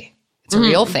 okay, it's a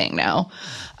real thing now.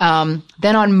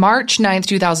 Then on March 9th,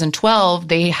 2012,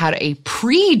 they had a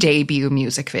pre-debut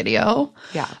music video.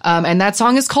 Yeah. And that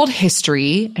song is called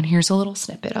History. And here's a little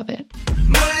snippet of it.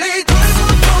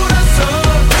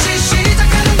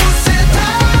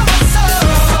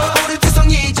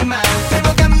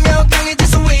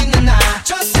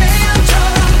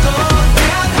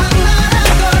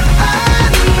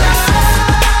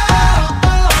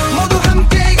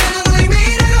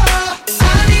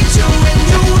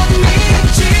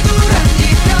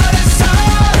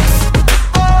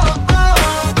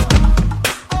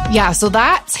 Yeah, so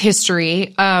that's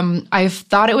History. I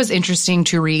thought it was interesting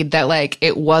to read that, like,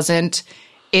 it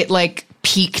like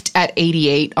peaked at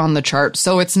 88 on the chart.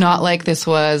 So it's not like this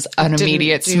was an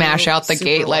immediate smash out the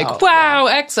gate, like, wow,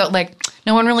 EXO. Like,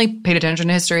 no one really paid attention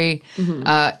to History.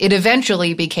 It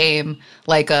eventually became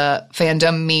like a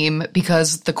fandom meme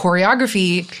because the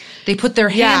choreography, they put their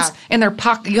hands in their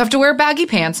pocket. You have to wear baggy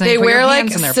pants. And they wear like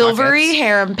silvery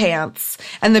harem pants.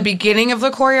 And the beginning of the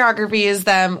choreography is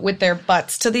them with their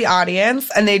butts to the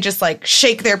audience, and they just like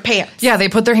shake their pants. Yeah, they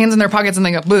put their hands in their pockets and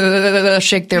they go, blah, blah, blah, blah,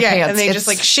 shake their pants. And they just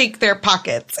like shake their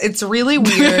pockets. It's really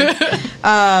weird.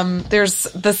 There's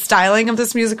the styling of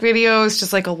this music video is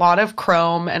just like a lot of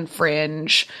chrome and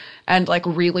fringe and like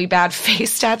really bad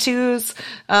face tattoos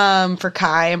for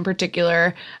Kai in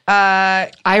particular.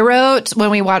 I wrote when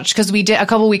we watched, because we did a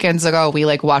couple weekends ago, we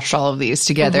like watched all of these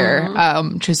together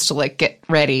just to like get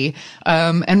ready.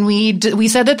 And we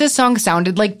said that this song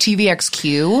sounded like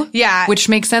TVXQ. Yeah. Which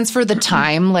makes sense for the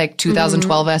time, like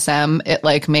 2012 SM. It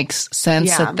like makes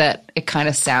sense that it kind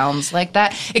of sounds like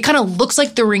that. It kind of looks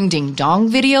like the Ring Ding Dong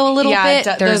video a little bit.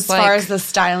 As far as the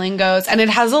styling goes. And it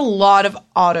has a lot of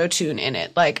auto-tune in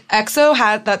it. Like EXO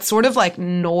had that sort of like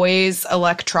noise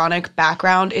electronic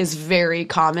background is very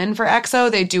common for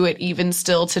EXO. They do it even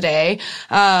still today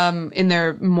in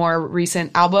their more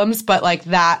recent albums. But like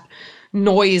that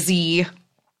noisy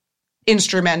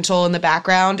instrumental in the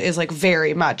background is like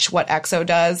very much what EXO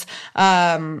does.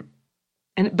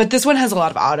 But this one has a lot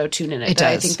of auto-tune in it.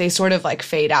 I think they sort of like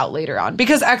fade out later on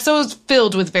because EXO is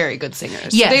filled with very good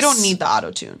singers. Yes. So they don't need the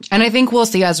auto-tune. And I think we'll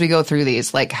see as we go through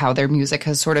these, like how their music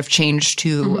has sort of changed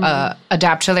to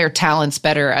adapt to their talents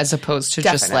better as opposed to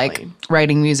just like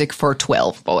writing music for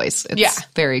 12 boys. It's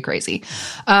very crazy.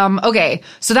 Okay,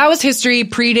 so that was History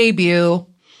pre-debut.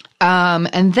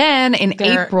 And then in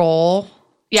April,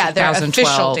 their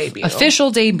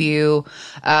official debut.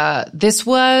 This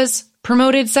was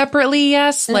promoted separately,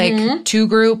 like 2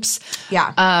 groups.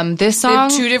 Yeah. This song, they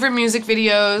have 2 different music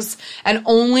videos, and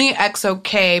only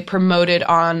EXO-K promoted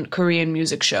on Korean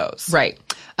music shows. Right.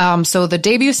 So the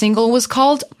debut single was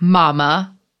called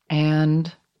Mama,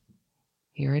 and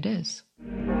here it is.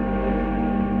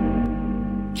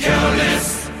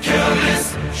 Careless,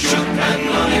 shook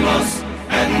anonymous,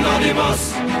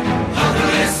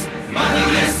 heartless,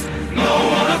 mannerless, no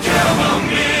one will care about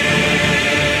me.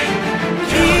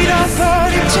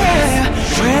 잃어버린 채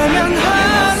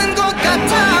외면하는 것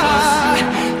같아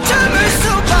참을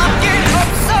수밖에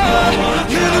없어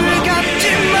눈을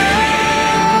감지만.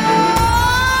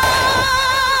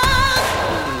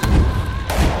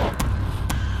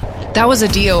 That was a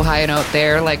Dio high note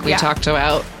there, like we talked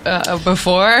about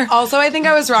before. Also, I think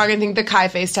I was wrong. I think the Kai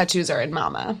face tattoos are in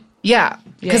Mama. Yeah,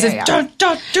 because it's yeah.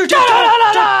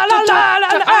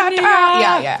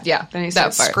 Then he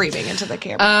starts screaming into the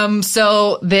camera.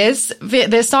 So this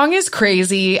song is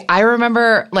crazy. I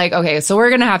remember, like, okay, so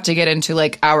we're gonna have to get into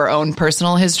like our own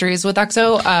personal histories with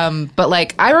EXO. But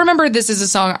like, I remember this is a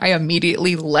song I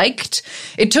immediately liked.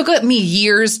 It took me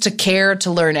years to care to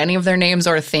learn any of their names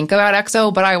or think about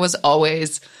EXO, but I was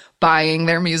always buying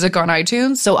their music on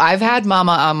iTunes. So I've had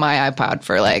Mama on my iPod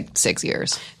for like 6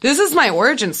 years. This is my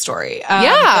origin story.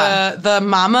 The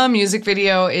Mama music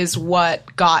video is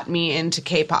what got me into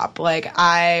K-pop. Like,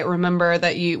 I remember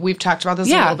that we've talked about this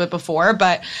a little bit before,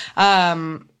 but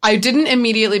I didn't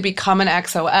immediately become an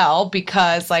XOL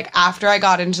because, like, after I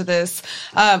got into this,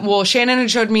 Shannon had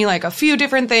showed me, like, a few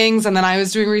different things, and then I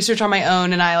was doing research on my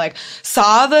own, and I, like,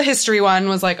 saw the history one,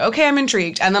 was like, okay, I'm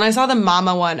intrigued. And then I saw the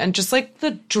Mama one, and just, like,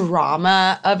 the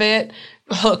drama of it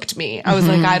hooked me. I was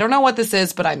like, I don't know what this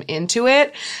is, but I'm into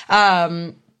it.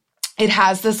 It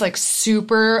has this, like,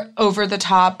 super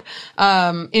over-the-top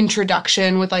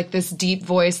introduction with, like, this deep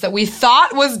voice that we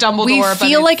thought was Dumbledore. We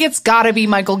feel like it's gotta be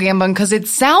Michael Gambon because it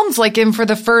sounds like him for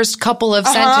the first couple of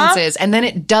sentences, and then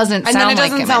it doesn't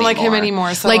sound like him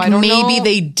anymore. So like, I don't maybe know.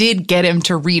 they did get him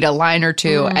to read a line or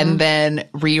two and then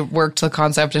reworked the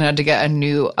concept and had to get a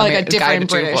new a different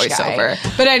British voiceover.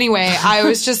 Guy. But anyway, I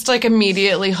was just, like,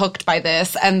 immediately hooked by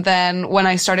this. And then when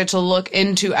I started to look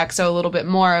into EXO a little bit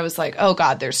more, I was like, oh,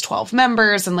 God, there's 12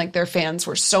 members, and, like, their fans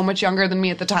were so much younger than me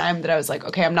at the time that I was like,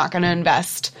 okay, I'm not going to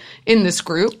invest in this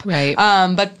group. Right.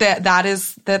 But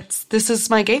this is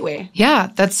my gateway. Yeah,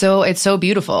 it's so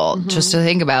beautiful just to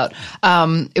think about.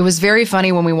 It was very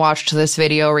funny when we watched this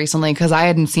video recently because I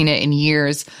hadn't seen it in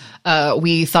years.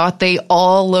 We thought they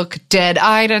all look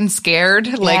dead-eyed and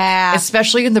scared, like,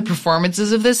 especially in the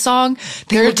performances of this song.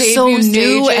 They look so new,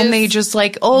 stages. And they just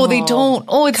like, they don't.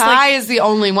 Oh, it's Kai is the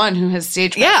only one who has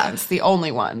stage presence, the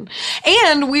only one.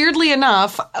 And weirdly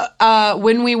enough,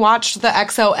 when we watched the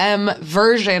XOM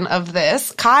version of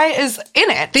this, Kai is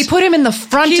in it. They put him in the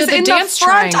front of the dance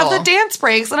triangle. Of the dance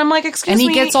breaks, and I'm like, excuse me,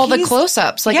 and he gets all the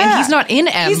close-ups, like, and he's not in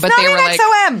M, but they were like,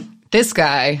 XOM. This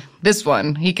guy, this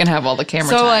one, he can have all the camera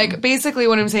time. So, like, basically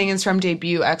what I'm saying is from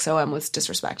debut, XOM was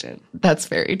disrespected. That's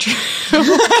very true.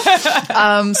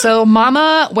 So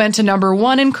Mama went to number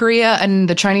 1 in Korea, and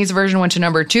the Chinese version went to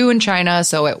number 2 in China,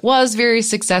 so it was very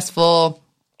successful.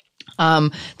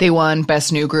 They won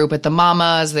Best New Group at the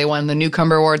Mamas. They won the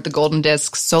Newcomer Award, the Golden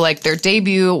Discs. So, like, their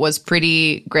debut was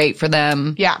pretty great for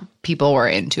them. Yeah. People were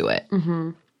into it.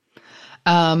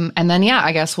 And then,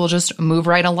 I guess we'll just move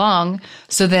right along.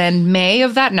 So then May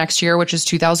of that next year, which is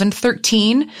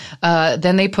 2013,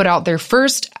 then they put out their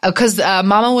first, because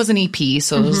Mama was an EP,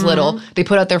 so it was little. They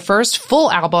put out their first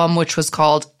full album, which was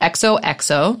called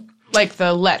XOXO. Like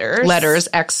the letters. Letters,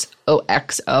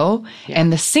 XOXO. Yeah.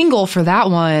 And the single for that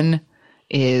one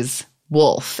is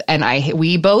Wolf. And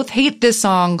we both hate this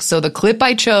song, so the clip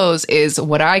I chose is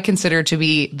what I consider to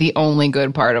be the only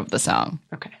good part of the song.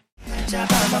 Okay.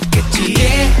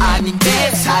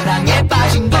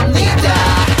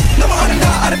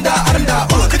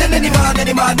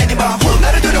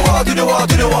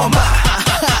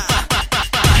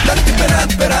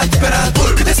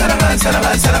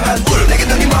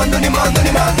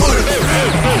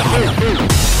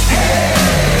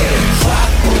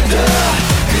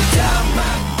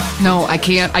 No, I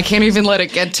can't even let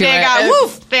it get to they it. Got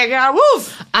woof. They got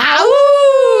woof.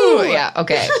 Ow! Yeah,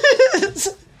 okay.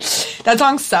 That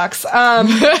song sucks.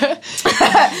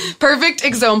 Perfect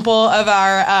example of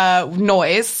our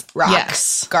noise rock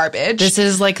garbage. This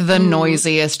is like the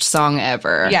noisiest song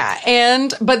ever. Yeah,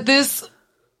 but this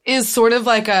is sort of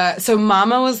like so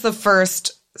Mama was the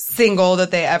first single that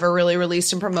they ever really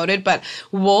released and promoted, but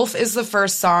Wolf is the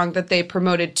first song that they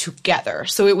promoted together.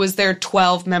 So it was their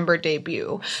 12-member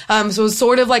debut. So it was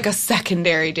sort of like a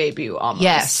secondary debut almost.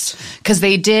 Yes, because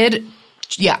they did,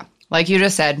 like you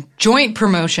just said, joint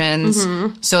promotions.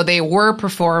 So they were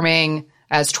performing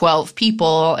as 12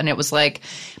 people, and it was like,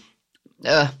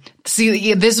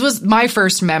 this was my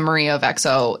first memory of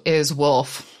EXO is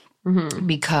Wolf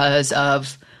because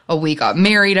of a We Got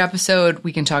Married episode.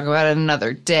 We can talk about it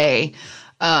another day.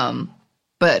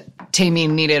 But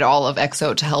Taemin needed all of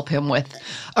EXO to help him with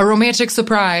a romantic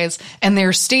surprise, and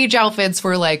their stage outfits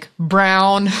were like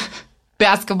brown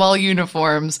basketball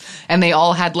uniforms, and they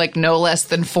all had like no less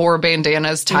than 4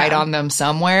 bandanas tied on them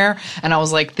somewhere. And I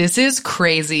was like, this is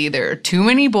crazy. There are too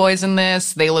many boys in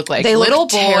this. They look like little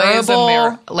boys.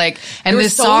 Terrible. And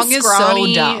this song is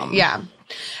so dumb. Yeah.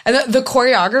 And the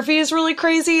choreography is really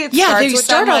crazy. It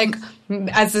starts like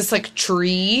as this like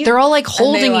tree. They're all like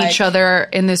holding each other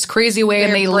in this crazy way,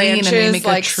 and they lean and they make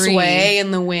like a tree sway in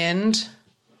the wind.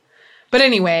 But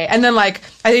anyway, and then like,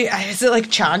 is it like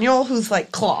Chanyeol whose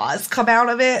like claws come out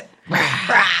of it?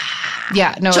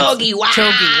 Yeah, no, Chogi wah.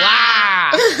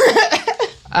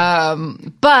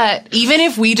 But even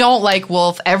if we don't like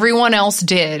Wolf, everyone else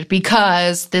did,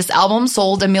 because this album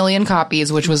sold 1 million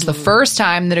copies, which was the first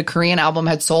time that a Korean album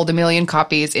had sold 1 million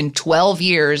copies in 12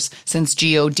 years since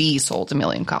G.O.D. sold 1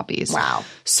 million copies. Wow.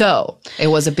 So it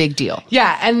was a big deal.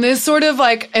 Yeah, and this sort of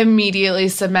like immediately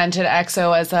cemented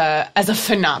EXO as a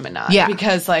phenomenon. Yeah.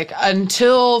 Because like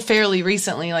until fairly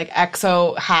recently, like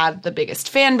EXO had the biggest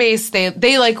fan base.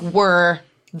 They like were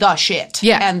the shit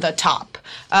and the top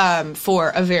for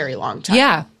a very long time.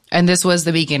 Yeah, and this was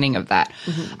the beginning of that.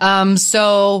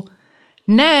 So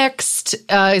next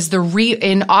is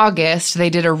in August, they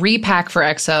did a repack for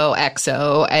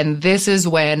EXO, and this is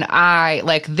when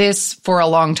this for a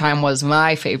long time was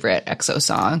my favorite EXO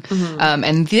song.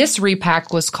 And this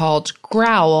repack was called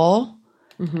Growl,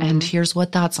 and here's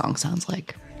what that song sounds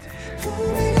like.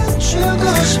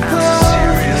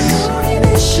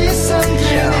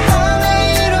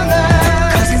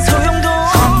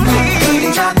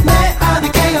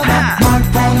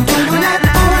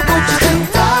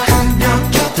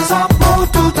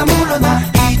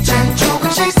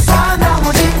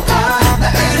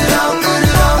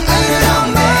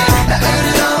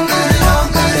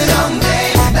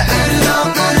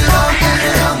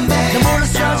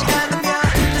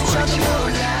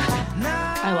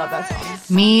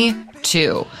 Me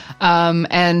too.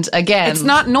 And again, it's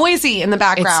not noisy in the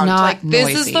background. It's not like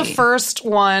this noisy. is the first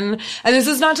one, and this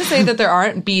is not to say that there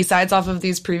aren't B-sides off of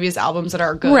these previous albums that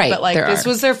are good, right, but like this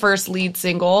was their first lead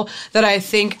single that I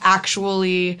think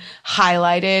actually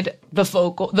highlighted the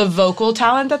vocal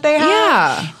talent that they have.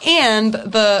 Yeah. And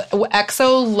the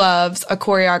EXO loves a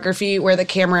choreography where the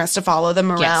camera has to follow them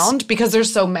around because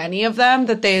there's so many of them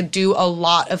that they do a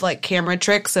lot of like camera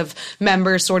tricks of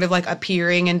members sort of like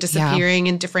appearing and disappearing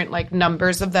in different like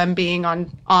numbers of them being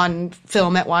on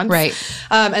film at once. Right.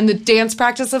 And the dance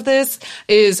practice of this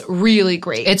is really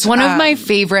great. It's one of my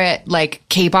favorite like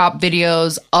K-pop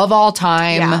videos of all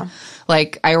time. Yeah.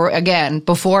 Like,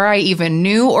 before I even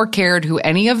knew or cared who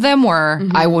any of them were,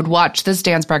 I would watch this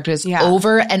dance practice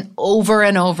over and over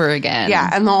and over again. Yeah,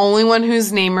 and the only one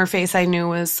whose name or face I knew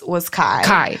was Kai.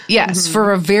 Kai, yes,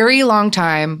 for a very long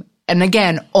time. And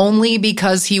again, only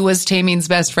because he was Taemin's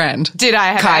best friend. Did I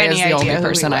have Kai any is the idea only who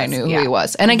person he I was. knew who he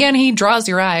was. And again, he draws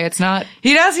your eye. It's not...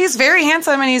 He does. He's very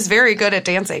handsome and he's very good at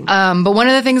dancing. But one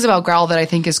of the things about Growl that I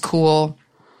think is cool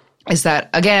is that,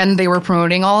 again, they were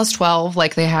promoting All Is 12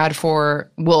 like they had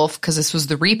for Wolf because this was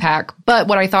the repack. But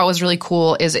what I thought was really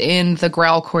cool is in the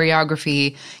Growl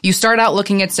choreography, you start out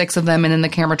looking at 6 of them and then the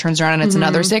camera turns around and it's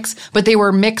another 6. But they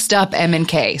were mixed up M and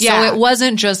K. Yeah. So it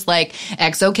wasn't just like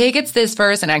XOK gets this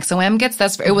first and XOM gets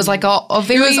this. It was like a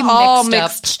very it was all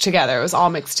mixed together. It was all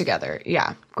mixed together.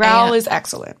 Yeah. Growl is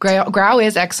excellent. Growl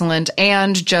is excellent.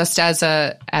 And just as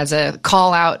a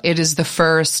call out, it is the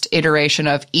first iteration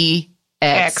of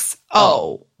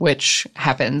EXO, which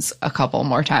happens a couple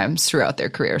more times throughout their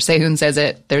career. Sehun says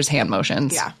it. There's hand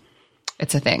motions. Yeah.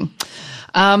 It's a thing.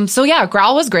 So yeah,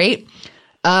 Growl was great.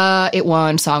 It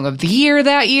won Song of the Year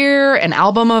that year, and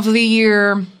Album of the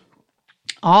Year,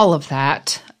 all of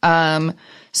that.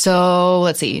 So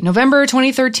let's see, November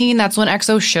 2013, that's when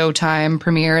EXO Showtime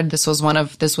premiered. This was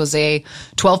a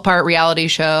 12-part reality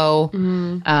show.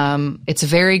 It's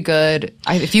very good.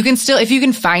 If you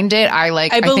can find it,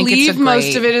 I believe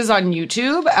most of it is on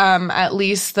YouTube. At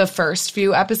least the first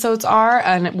few episodes are,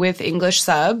 and with English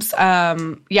subs.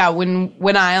 When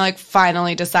I like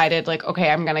finally decided like, okay,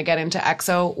 I'm gonna get into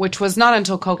EXO, which was not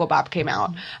until Coco Bop came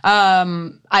out.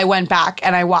 I went back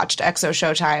and I watched EXO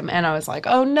Showtime, and I was like,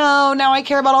 oh no, now I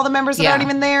care about all the members that aren't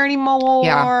even there anymore.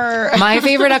 Yeah. My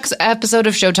favorite episode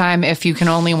of Showtime, if you can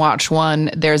only watch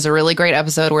one, there's a really great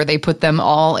episode where they put them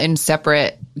all in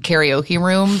separate karaoke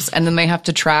rooms and then they have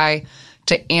to try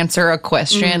to answer a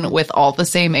question with all the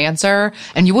same answer,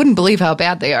 and you wouldn't believe how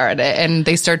bad they are at it, and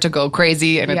they start to go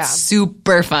crazy, and it's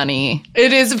super funny.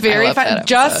 It is very fun.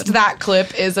 Just that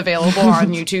clip is available on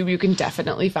YouTube. You can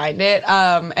definitely find it.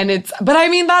 But I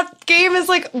mean, that game is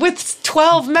like with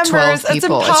 12 members. 12 people. It's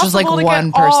impossible It's just like to one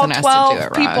get all person has 12 to do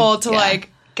it wrong. people to like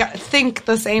think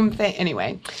the same thing.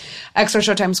 Anyway, EXO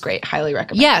Showtime's great. Highly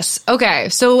recommend. Yes. Okay.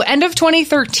 So end of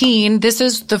 2013, this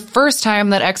is the first time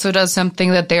that EXO does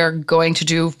something that they're going to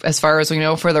do, as far as we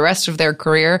know, for the rest of their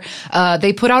career.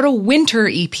 They put out a winter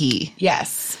EP.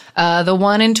 Yes. The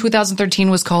one in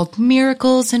 2013 was called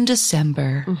Miracles in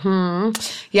December.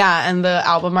 Yeah, and the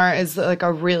album art is like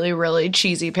a really, really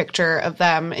cheesy picture of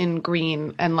them in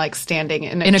green and like standing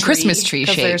in a Christmas tree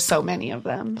shape. Because there's so many of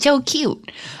them. So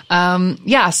cute.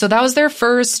 So that was their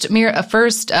first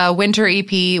winter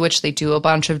EP, which they do a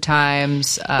bunch of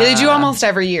times. They do almost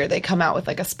every year. They come out with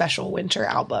like a special winter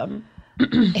album.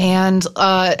 And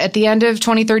at the end of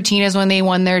 2013 is when they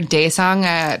won their Daesang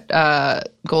at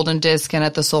Golden Disc and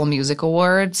at the Seoul Music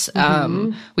Awards.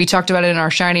 We talked about it in our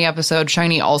SHINee episode.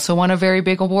 SHINee also won a very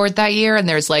big award that year, and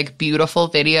there's like beautiful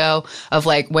video of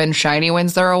like when SHINee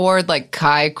wins their award, like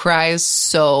Kai cries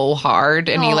so hard,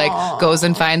 and he like goes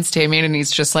and finds Taemin, and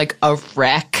he's just like a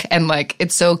wreck, and like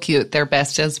it's so cute. They're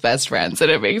best friends,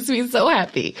 and it makes me so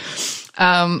happy.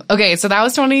 Okay, so that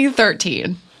was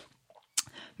 2013.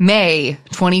 May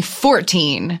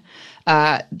 2014,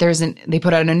 they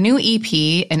put out a new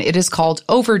EP, and it is called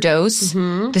Overdose.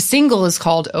 The single is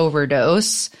called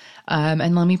Overdose.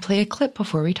 And let me play a clip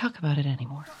before we talk about it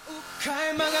anymore.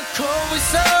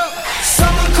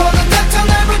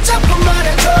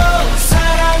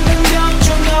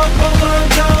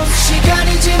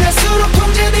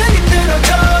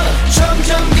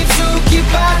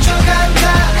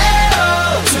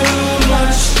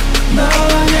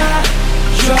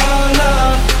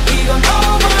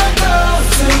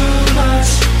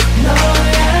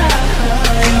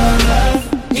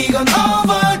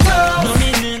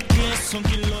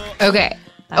 Okay.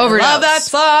 Overdose. I love that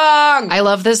song. I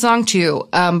love this song too.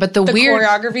 But the weird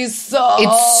choreography is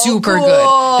it's super cool.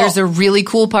 good. There's a really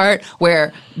cool part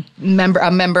where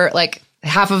a member like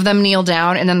half of them kneel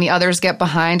down and then the others get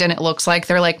behind and it looks like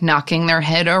they're like knocking their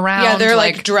head around. Yeah, they're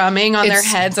like drumming on their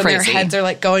heads crazy. And their heads are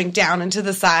like going down into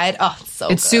the side. Oh, it's so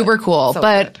it's good. super cool. So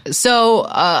but good.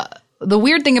 so the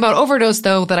weird thing about Overdose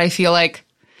though that I feel like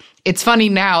it's funny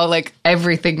now, like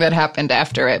everything that happened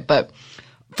after it, but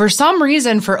for some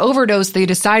reason, for Overdose, they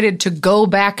decided to go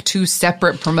back to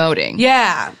separate promoting.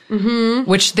 Yeah.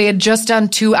 Which they had just done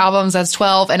 2 albums as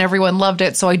 12, and everyone loved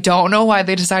it, so I don't know why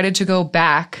they decided to go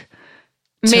back.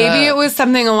 Maybe it was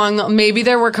something maybe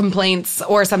there were complaints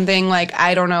or something like,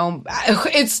 I don't know.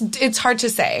 It's hard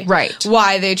to say. Right.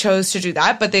 Why they chose to do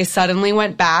that, but they suddenly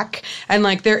went back and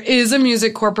like there is a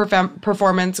Music Core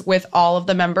performance with all of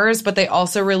the members, but they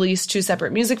also released 2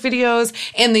 separate music videos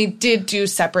and they did do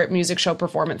separate music show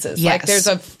performances. Yes.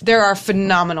 Like there are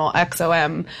phenomenal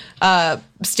XOM,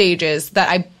 stages that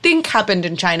I think happened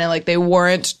in China. Like they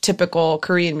weren't typical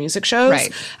Korean music shows.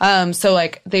 Right. So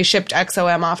like they shipped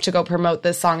XOM off to go promote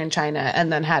this song in China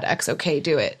and then had XOK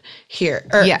do it here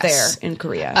or there in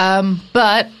Korea.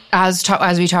 But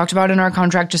as we talked about in our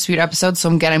contract dispute episode, so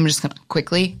I'm just going to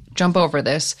quickly jump over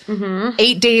this.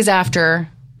 8 days after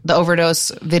the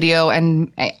Overdose video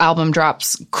and album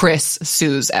drops, Chris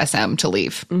sues SM to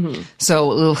leave.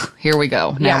 So here we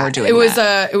go. Now we're doing it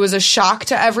was a shock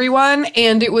to everyone,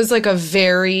 and it was like a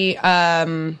very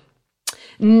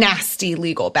nasty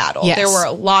legal battle. Yes. There were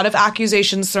a lot of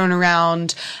accusations thrown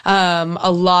around,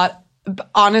 honestly,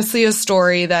 a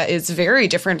story that is very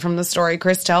different from the story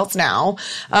Chris tells now.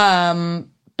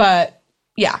 But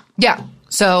yeah. Yeah.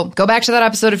 So go back to that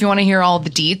episode if you want to hear all the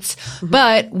deets.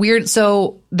 But weird.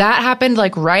 So that happened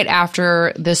like right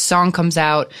after this song comes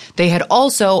out. They had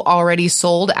also already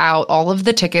sold out all of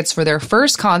the tickets for their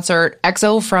first concert.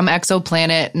 EXO from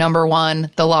Exoplanet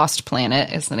 #1, The Lost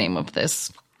Planet is the name of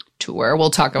this tour. We'll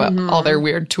talk about all their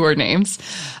weird tour names.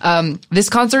 This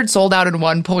concert sold out in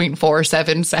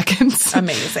 1.47 seconds.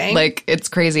 Amazing. Like it's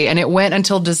crazy. And it went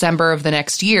until December of the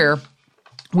next year,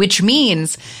 which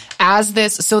means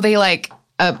so they like,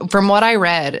 from what I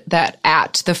read, that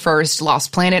at the first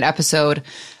Lost Planet episode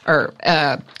or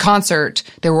concert,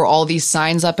 there were all these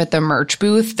signs up at the merch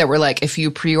booth that were like, if you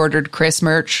pre-ordered Chris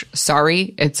merch,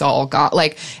 sorry, it's all gone.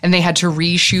 Like, and they had to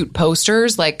reshoot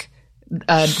posters like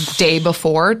a day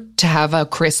before to have a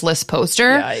Chris-less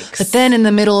poster. Yikes. But then in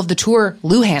the middle of the tour,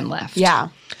 Luhan left. Yeah.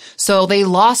 So they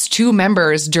lost 2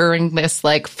 members during this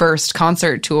like first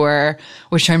concert tour,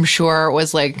 which I'm sure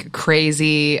was like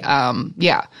crazy.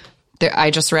 Yeah.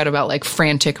 I just read about like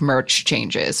frantic merch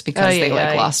changes because they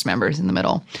lost members in the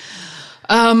middle.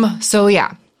 So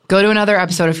yeah, go to another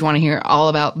episode if you want to hear all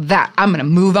about that. I'm going to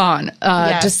move on.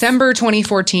 Yes. December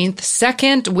 2014,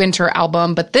 second winter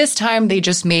album, but this time they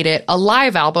just made it a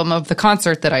live album of the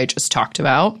concert that I just talked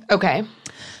about. Okay.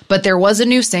 But there was a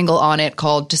new single on it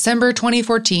called December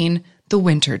 2014, The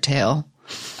Winter Tale.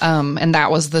 And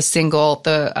that was the single,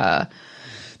 the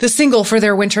single for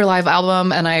their winter live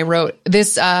album. And I wrote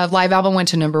this live album went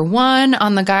to #1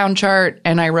 on the Gaon chart.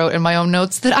 And I wrote in my own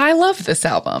notes that I love this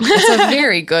album. It's a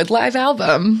very good live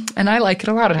album. And I like it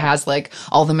a lot. It has like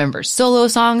all the members' solo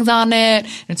songs on it.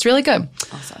 It's really good.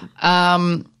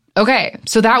 Awesome. Okay.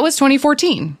 So that was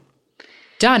 2014.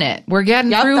 Done it. We're getting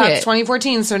through that's it.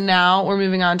 2014. So now we're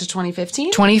moving on to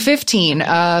 2015. 2015.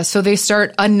 So they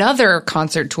start another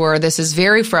concert tour. This is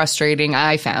very frustrating,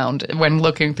 I found, when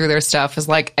looking through their stuff. Is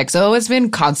like EXO has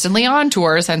been constantly on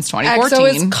tour since 2014.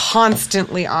 EXO is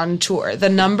constantly on tour.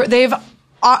 They've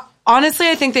honestly,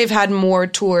 I think they've had more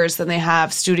tours than they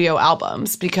have studio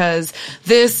albums, because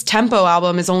this Tempo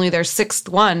album is only their 6th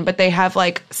one, but they have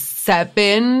like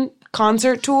 7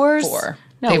 concert tours. 4.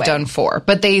 They've done 4,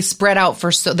 but they spread out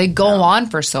they go on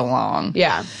for so long.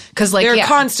 Yeah. Cause like, they're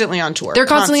constantly on tour. They're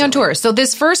constantly on tour. So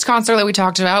this first concert that we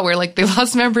talked about where like they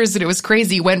lost members and it was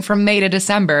crazy went from May to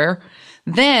December.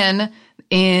 Then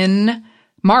in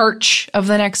March of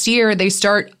the next year, they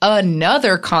start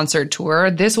another concert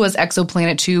tour. This was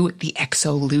Exoplanet 2, the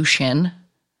Exolution.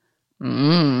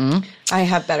 I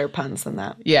have better puns than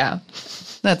that. Yeah,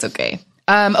 that's okay.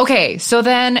 Okay, so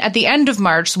then at the end of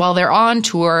March, while they're on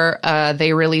tour,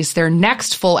 they release their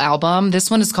next full album.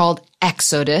 This one is called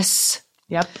Exodus.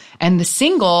 Yep. And the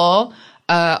single,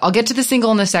 I'll get to the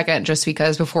single in a second just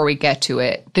because before we get to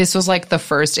it, this was like the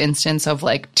first instance of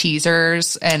like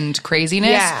teasers and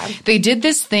craziness. Yeah. They did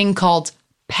this thing called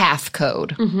Path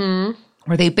Code.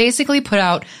 Where they basically put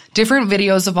out different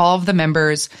videos of all of the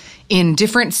members in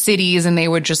different cities, and they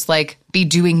would just like be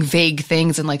doing vague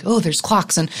things and like, oh, there's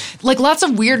clocks and like lots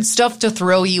of weird stuff to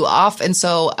throw you off. And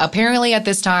so apparently at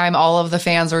this time, all of the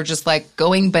fans were just like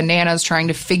going bananas trying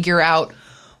to figure out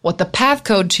what the Path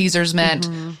Code teasers meant.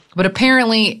 But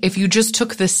apparently if you just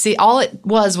took all it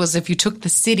was if you took the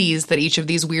cities that each of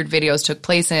these weird videos took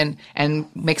place in and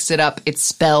mixed it up, it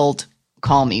spelled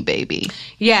Call Me Baby.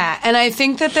 Yeah, and I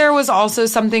think that there was also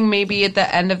something maybe at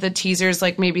the end of the teasers,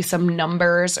 like maybe some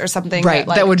numbers or something right,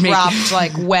 that would dropped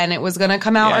like when it was going to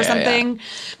come out or something. Yeah.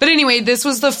 But anyway, this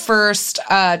was the first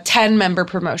 10-member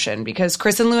promotion because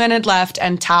Chris and Luann had left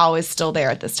and Tao is still there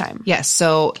at this time. Yes,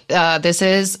 so this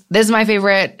is my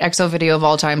favorite EXO video of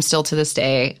all time, still to this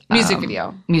day. Music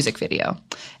video.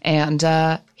 And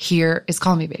here is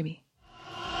Call Me Baby.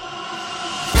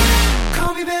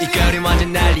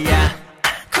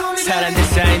 사람들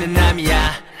사이는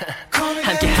남이야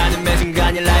함께하는 매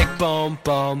순간이 like boom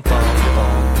boom boom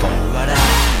boom boom what up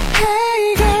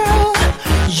Hey girl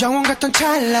영원 같던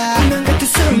찰나 운명 같은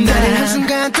순간 나를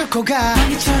한순간 뚫고 가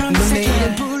넌 내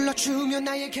이름 불러주면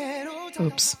나에게로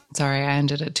Oops, sorry, I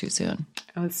ended it too soon.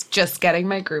 I was just getting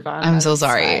my groove on. I'm so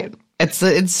sorry. It's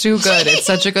too good. It's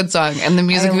such a good song. And the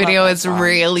music video is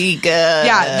really good.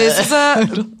 Yeah, this is a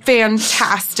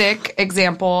fantastic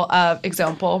example of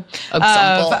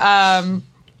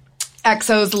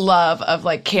EXO's love of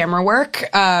like camera work.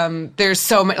 There's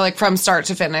so many, like from start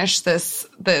to finish, this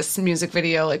music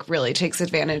video like really takes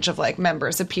advantage of like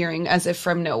members appearing as if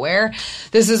from nowhere.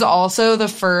 This is also the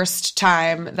first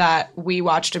time that we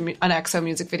watched an EXO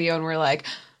music video and we're like,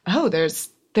 oh, there's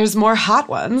more hot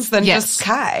ones than just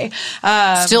Kai.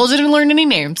 Still didn't learn any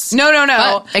names. No.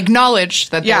 But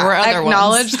acknowledged that there were other ones.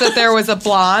 Acknowledged that there was a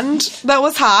blonde that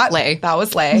was hot. Lay. That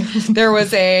was Lay. There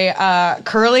was a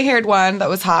curly-haired one that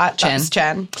was hot. Chen. That was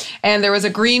Chen. And there was a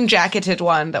green-jacketed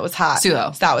one that was hot.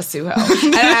 Suho. That was Suho.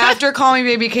 And after Call Me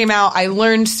Baby came out, I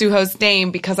learned Suho's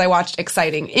name because I watched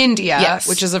Exciting India,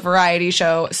 which is a variety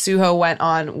show Suho went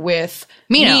on with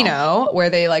Mino, where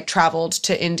they like traveled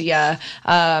to India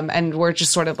and were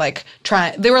just sort of like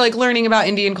they were like learning about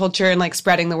Indian culture and like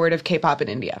spreading the word of K-pop in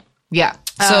India. Yeah.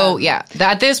 So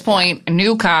at this point, I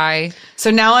knew Kai.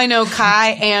 So now I know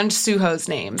Kai and Suho's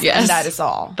names. Yes. And that is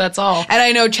all. That's all. And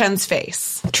I know Chen's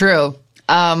face. True.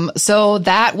 So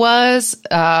that was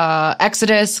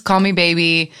Exodus, Call Me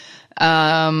Baby.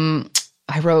 I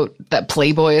wrote that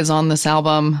Playboy is on this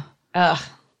album.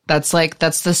 That's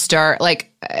the start. Like,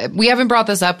 we haven't brought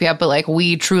this up yet, but like,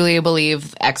 we truly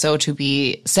believe EXO to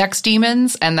be sex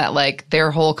demons and that like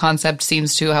their whole concept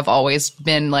seems to have always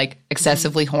been like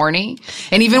excessively horny.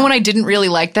 And even when I didn't really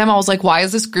like them, I was like, why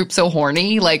is this group so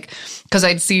horny? Like, cause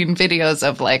I'd seen videos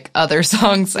of like other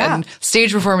songs and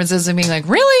stage performances and being like,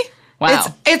 really? Wow.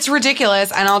 It's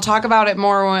ridiculous, and I'll talk about it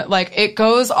more. Like, it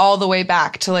goes all the way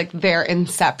back to like their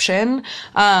inception.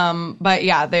 But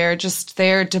yeah, they're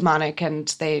demonic,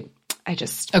 and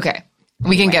okay.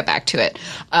 We can get back to it.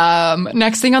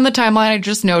 Next thing on the timeline, I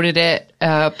just noted it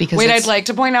because I'd like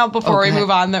to point out before we move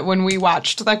on that when we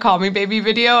watched the Call Me Baby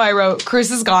video, I wrote,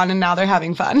 Chris is gone and now they're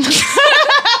having fun.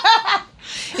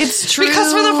 It's true.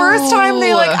 Because for the first time,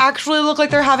 they like actually look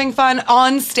like they're having fun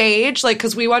on stage. Like,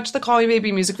 because we watched the Call Me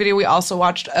Baby music video, we also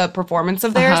watched a performance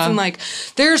of theirs. And like,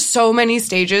 there's so many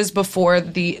stages before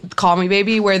the Call Me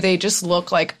Baby where they just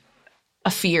look like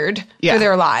afeared for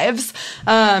their lives.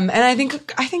 And I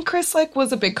think Chris like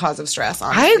was a big cause of stress,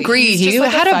 honestly. I agree. He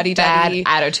like had a bad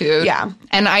attitude. Yeah.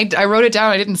 And I wrote it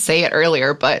down. I didn't say it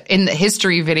earlier, but in the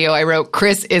history video, I wrote,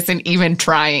 Chris isn't even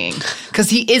trying. Because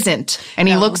he isn't. And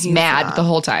he looks mad the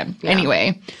whole time. Yeah.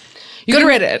 Anyway. Good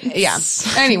riddance. Yeah.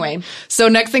 Anyway. So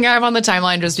next thing I have on the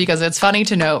timeline, just because it's funny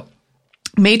to note,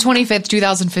 May 25th,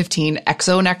 2015,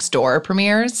 EXO Next Door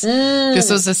premieres. This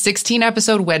was a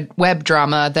 16-episode web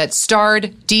drama that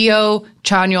starred Dio,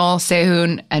 Chanyeol,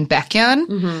 Sehun, and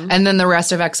Baekhyun. And then the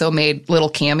rest of EXO made little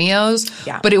cameos.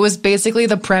 Yeah. But it was basically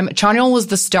the Chanyeol was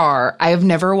the star. I have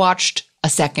never watched a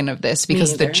second of this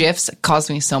because the GIFs caused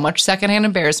me so much secondhand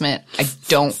embarrassment. I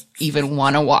don't even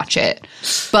want to watch it.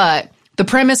 But the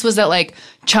premise was that, like,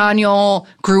 Chanyeol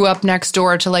grew up next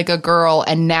door to, like, a girl,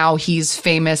 and now he's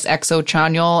famous EXO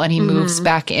Chanyeol, and he moves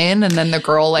back in, and then the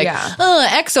girl, like,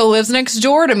 EXO lives next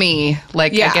door to me.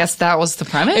 Like, I guess that was the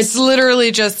premise? It's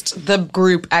literally just the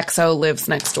group EXO lives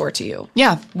next door to you.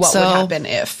 Yeah. What would happen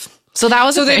if... So that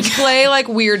was so they play like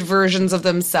weird versions of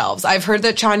themselves. I've heard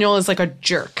that Chanyeol is like a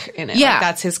jerk in it. Yeah. Like,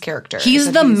 that's his character.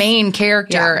 He's the main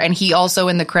character, and he also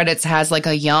in the credits has like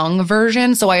a young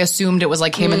version. So I assumed it was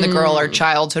like him and the girl are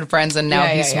childhood friends, and now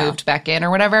he's moved back in or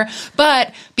whatever.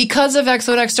 But because of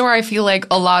EXO Next Door, I feel like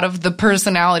a lot of the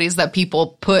personalities that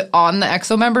people put on the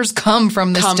EXO members come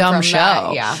from this dumb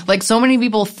show. Like so many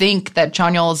people think that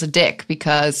Chanyeol is a dick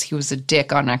because he was a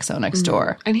dick on EXO Next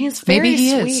Door, and he's very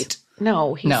sweet. Is.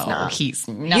 No, he's not. He's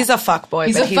not. He's a fuckboy.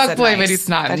 He's a fuckboy, but he's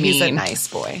not mean. He's a nice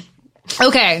boy.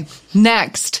 Okay,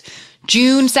 next.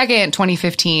 June 2nd,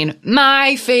 2015.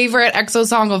 My favorite EXO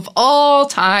song of all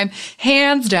time.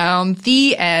 Hands down,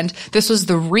 The End. This was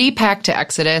the repack to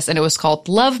Exodus, and it was called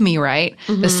Love Me Right.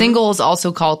 The single is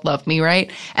also called Love Me Right.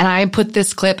 And I put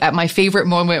this clip at my favorite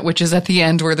moment, which is at the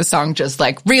end where the song just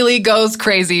like really goes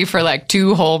crazy for like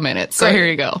 2 whole minutes. So here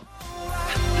you go.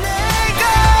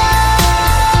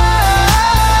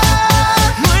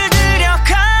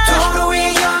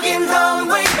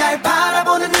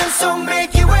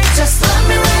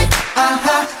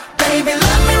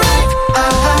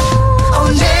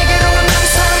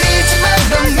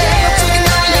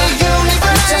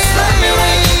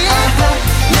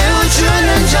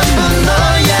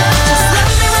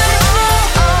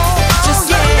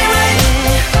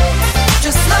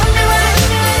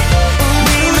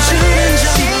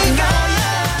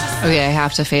 Okay, I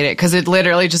have to fade it because it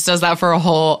literally just does that for a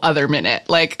whole other minute.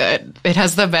 Like, it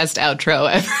has the best outro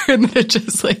ever, and it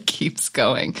just, like, keeps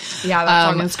going. Yeah,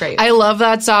 that song is great. I love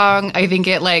that song. I think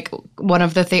it, like, one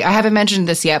of the things... I haven't mentioned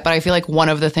this yet, but I feel like one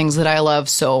of the things that I love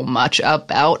so much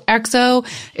about EXO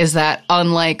is that,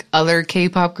 unlike other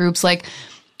K-pop groups, like...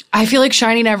 I feel like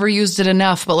SHINee never used it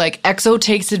enough, but like EXO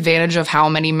takes advantage of how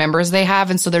many members they have,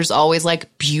 and so there's always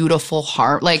like beautiful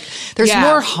there's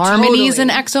more harmonies in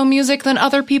EXO music than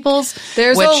other people's.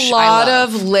 There's a lot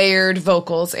of layered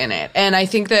vocals in it, and I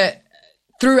think that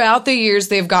throughout the years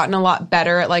they've gotten a lot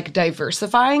better at like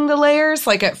diversifying the layers.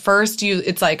 Like at first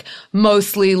it's like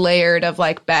mostly layered of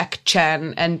like Baek,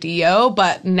 Chen, and Dio,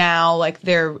 but now like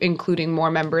they're including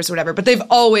more members or whatever. But they've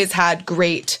always had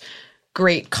great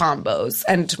combos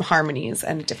and harmonies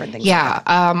and different things. Yeah. Like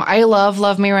that. I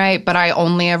love Me Right, but I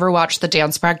only ever watched the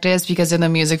dance practice because in the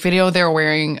music video they're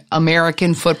wearing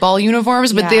American football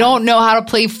uniforms, but they don't know how to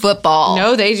play football.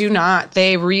 No, they do not.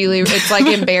 They really, it's like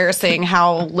embarrassing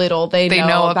how little they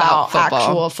know about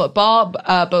actual football.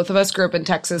 Both of us grew up in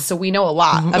Texas, so we know a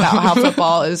lot about how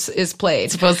football is played.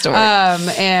 It's supposed to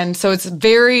work. And so it's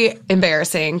very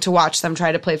embarrassing to watch them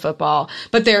try to play football.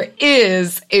 But there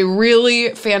is a really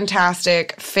fantastic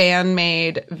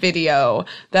fan-made video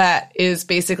that is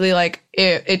basically like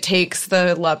it takes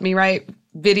the Love Me Right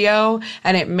video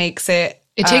and it makes it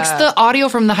takes the audio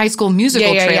from the High School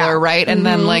Musical trailer, right? And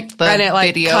then like the and it,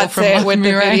 like, video cuts from it Love with Me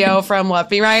the Right. video from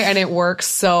Love Me Right, and it works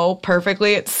so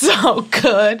perfectly. It's so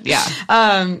good. Yeah.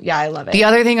 I love it. The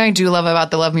other thing I do love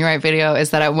about the Love Me Right video is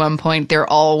that at one point they're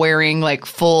all wearing like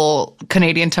full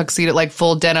Canadian tuxedo, like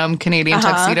full denim Canadian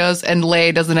tuxedos, and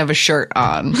Lay doesn't have a shirt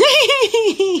on.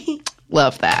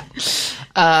 Love that.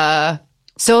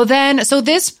 So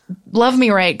this Love Me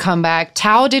Right comeback,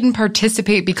 Tao didn't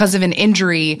participate because of an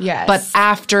injury. Yes. But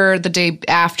after the day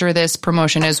after this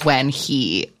promotion is when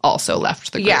he also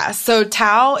left the group. Yeah. So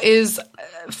Tao is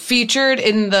featured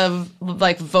in the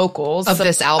like vocals of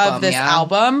this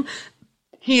album.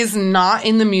 He's not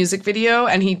in the music video,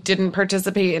 and he didn't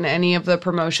participate in any of the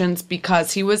promotions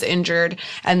because he was injured.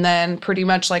 And then pretty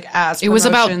much like as it was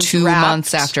about 2 wrapped,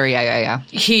 months after. Yeah.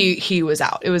 He was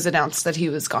out. It was announced that he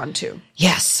was gone too.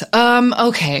 Yes.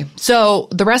 Okay. So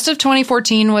the rest of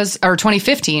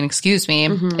 2015, excuse me,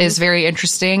 is very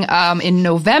interesting. In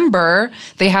November,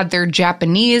 they had their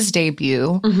Japanese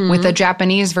debut with a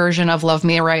Japanese version of Love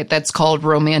Me Right that's called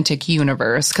Romantic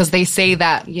Universe, because they say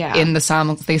that in the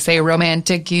song, they say romantic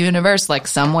romantic universe, like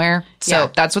somewhere.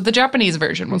 So that's what the Japanese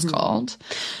version was called.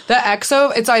 The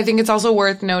EXO, I think it's also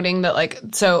worth noting that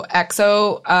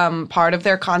EXO, part of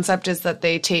their concept is that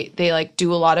they like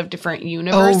do a lot of different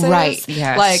universes. Oh, right.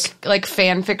 Yes. Like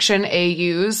fan fiction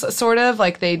AUs, sort of.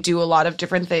 Like they do a lot of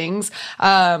different things.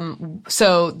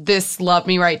 So this Love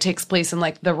Me Right takes place in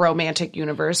like the romantic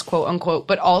universe, quote unquote,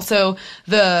 but also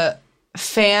the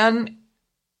fandom,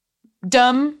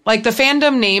 like the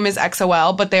fandom name is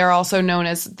EXO-L, but they are also known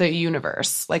as the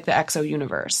universe, like the EXO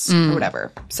universe or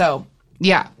whatever. So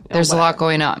yeah, there's a lot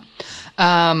going on.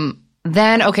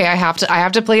 Then, okay, I have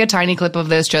to play a tiny clip of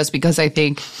this just because I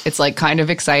think it's like kind of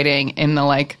exciting in the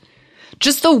like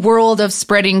just the world of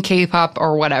spreading K-pop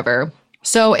or whatever.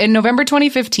 So in November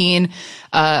 2015,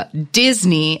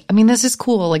 Disney, I mean, this is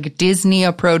cool. Like Disney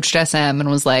approached SM and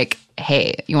was like,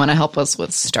 hey, you want to help us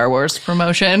with Star Wars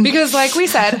promotion? Because like we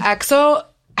said, EXO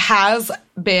has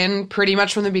been pretty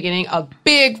much from the beginning a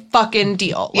big fucking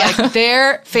deal. Yeah. Like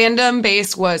their fandom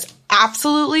base was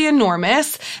absolutely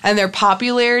enormous and their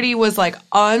popularity was like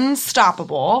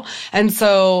unstoppable. And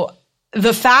so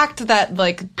the fact that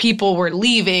like people were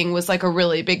leaving was like a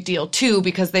really big deal too,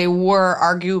 because they were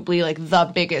arguably like the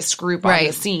biggest group on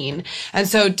the scene. And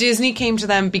so Disney came to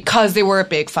them because they were a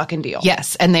big fucking deal.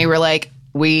 Yes. And they were like,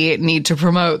 we need to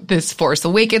promote this Force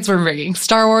Awakens. We're bringing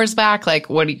Star Wars back. Like,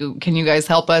 can you guys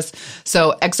help us?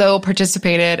 So EXO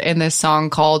participated in this song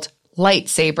called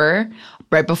Lightsaber.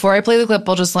 Right before I play the clip,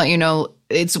 I'll just let you know,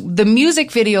 the music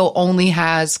video only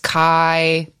has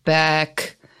Kai,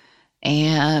 Beck,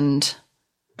 and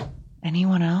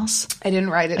anyone else? I didn't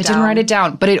write it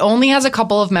down, but it only has a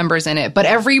couple of members in it. But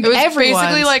everyone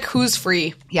basically like who's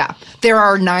free. Yeah. There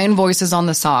are 9 voices on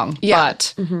the song,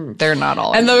 but they're not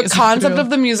all. And the concept of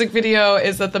the music video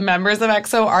is that the members of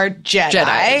EXO are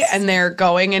Jedi and they're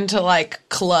going into like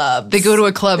clubs. They go to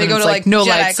a club and it's like no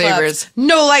Jedi lightsabers. Clubs.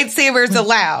 No lightsabers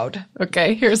allowed.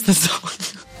 Okay, here's the song.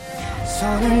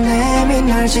 손을 내민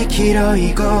널 지키러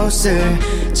이곳을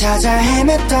찾아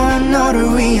헤맸던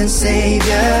너를 위한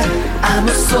savior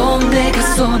아무 손 내가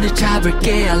손을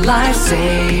잡을게 a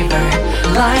lifesaver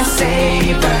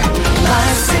lifesaver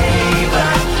lifesaver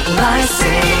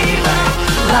lifesaver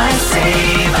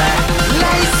lifesaver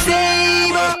lifesaver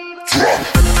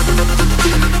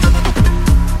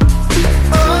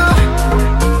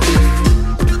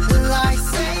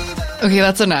Okay,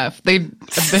 that's enough. They're going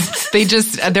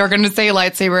to say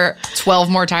lightsaber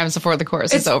 12 more times before the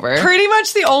chorus is over. Pretty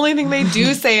much the only thing they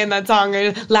do say in that song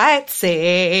is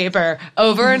lightsaber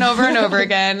over and over and over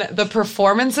again. The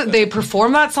performance, they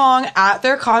perform that song at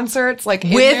their concerts, like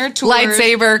in with their tours.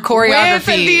 Lightsaber choreography.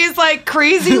 With these like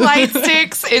crazy light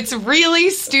sticks. It's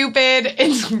really stupid.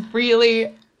 It's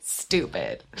really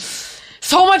stupid.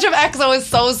 So much of EXO is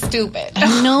so stupid.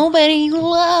 Nobody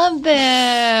loved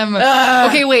them.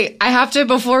 Okay, wait. I have to,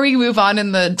 before we move on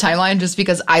in the timeline, just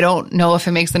because I don't know if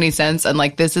it makes any sense, and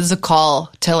like this is a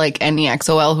call to like any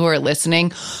EXO-L who are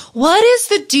listening. What is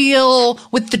the deal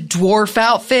with the dwarf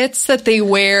outfits that they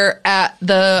wear at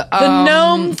the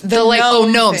gnomes?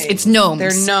 Gnomes. It's gnomes.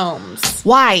 They're gnomes.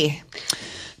 Why?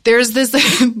 There's this,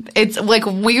 it's like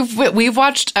we've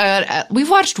watched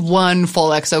one full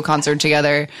EXO concert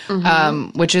together,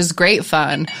 which is great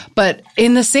fun. But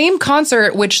in the same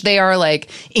concert, which they are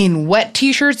like in wet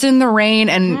t-shirts in the rain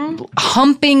and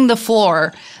humping the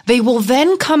floor, they will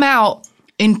then come out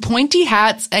in pointy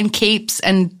hats and capes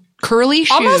and curly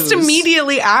shoes. Almost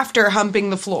immediately after humping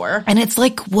the floor. And it's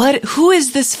like, who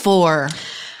is this for?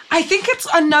 I think it's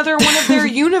another one of their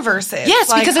universes. Yes,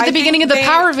 like, because at the beginning of the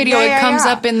Power video, it comes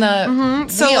up in the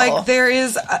So, like, there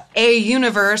is a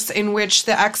universe in which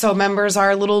the EXO members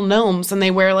are little gnomes, and they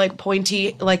wear, like,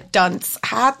 pointy, like, dunce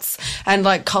hats and,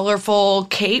 like, colorful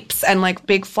capes and, like,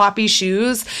 big floppy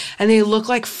shoes, and they look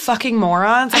like fucking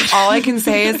morons. And all I can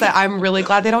say is that I'm really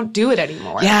glad they don't do it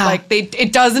anymore. Yeah. Like,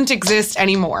 it doesn't exist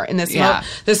anymore in this,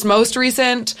 this most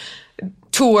recent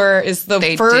tour is the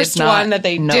first one that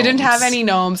they didn't have any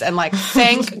gnomes, and like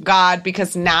thank God,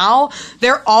 because now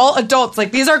they're all adults.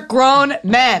 Like these are grown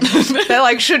men that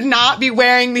like should not be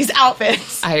wearing these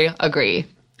outfits. I agree.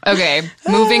 Okay,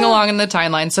 moving along in the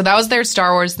timeline. So that was their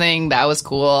Star Wars thing. That was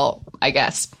cool, I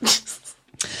guess.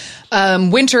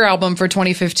 Winter album for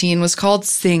 2015 was called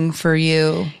Sing For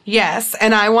You. Yes,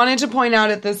 and I wanted to point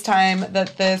out at this time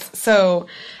that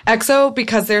EXO,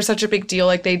 because they're such a big deal,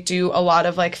 like they do a lot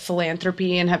of like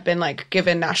philanthropy and have been like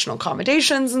given national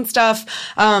accommodations and stuff,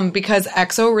 because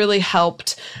EXO really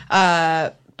helped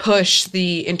push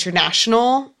the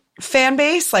international fan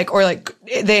base, like, or like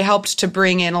they helped to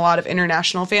bring in a lot of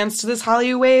international fans to this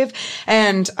Hallyu wave.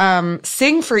 And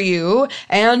Sing for You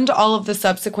and all of the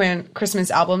subsequent Christmas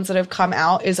albums that have come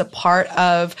out is a part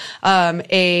of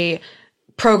a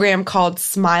program called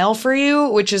Smile for You,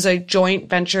 which is a joint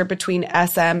venture between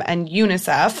SM and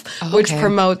UNICEF, which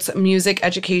promotes music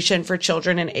education for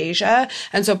children in Asia.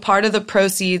 And so part of the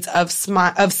proceeds of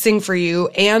Sing for You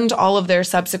and all of their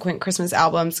subsequent Christmas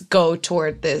albums go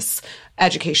toward this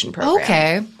education program.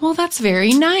 Okay. Well, that's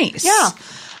very nice. Yeah.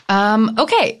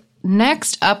 Okay.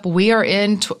 Next up, we are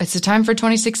in, it's the time for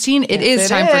 2016. It is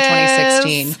time for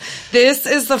 2016. This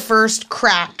is the first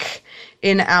crack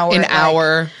in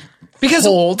our because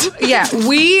hold. Yeah,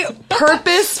 we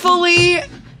purposefully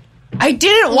I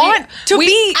didn't want to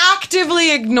we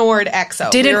actively ignored EXO.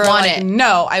 Didn't we want like, it.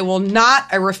 No, I will not.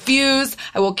 I refuse.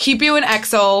 I will keep you in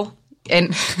EXO.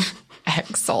 And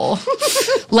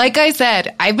EXO. Like I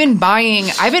said, I've been buying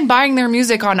their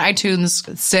music on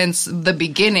iTunes since the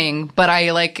beginning, but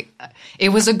it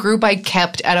was a group I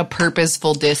kept at a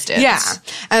purposeful distance. Yeah.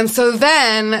 And so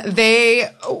then they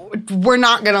were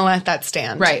not going to let that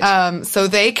stand. Right. So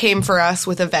they came for us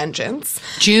with a vengeance.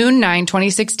 June 9,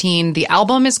 2016. The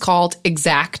album is called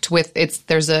Exact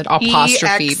there's an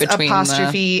apostrophe between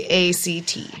apostrophe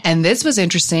ACT. And this was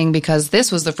interesting because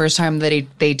this was the first time that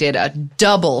they did a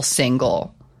double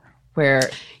single where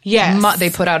they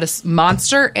put out a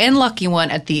Monster and Lucky One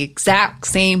at the exact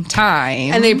same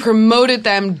time. And they promoted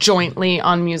them jointly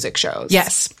on music shows.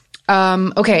 Yes.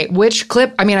 Okay, which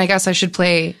clip? I mean, I guess I should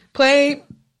play. Start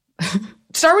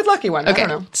with Lucky One. Okay. I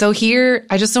don't know. So here,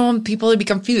 I just don't want people to be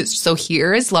confused. So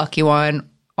here is Lucky One,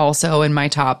 also in my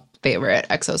top favorite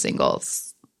EXO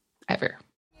singles ever.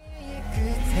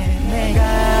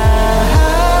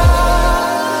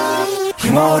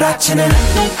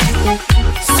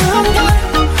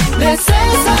 내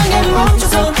세상에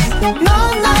멈춰서 넌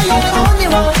나의 only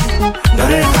one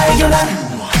너를 발견한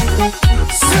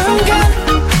순간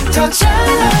더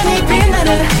찬란히 빛나는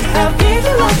I'll be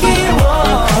the lucky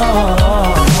one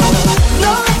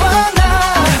너와 나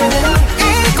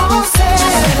이곳에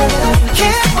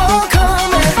keep on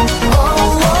coming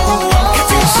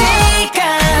같은 시간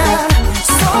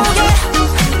속에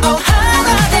하나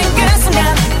된 그 순간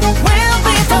We'll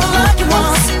be the lucky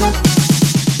ones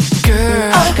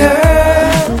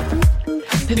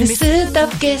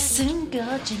미스답게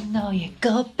숨겨진 너의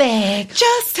고백.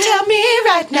 Just tell me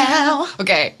right now.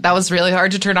 Okay, that was really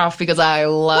hard to turn off because I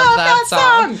love that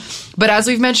song. But as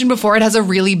we've mentioned before, it has a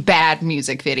really bad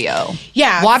music video.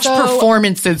 Yeah. Watch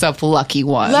performances of Lucky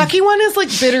One. Lucky One is like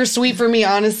bittersweet for me,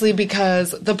 honestly,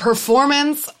 because the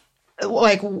performance,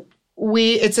 like,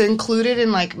 it's included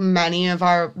in like many of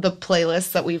the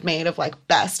playlists that we've made of like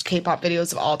best K-pop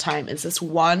videos of all time is this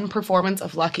one performance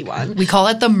of Lucky One. We call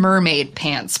it the mermaid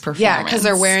pants performance. Yeah, because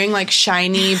they're wearing like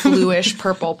shiny bluish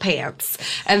purple pants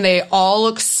and they all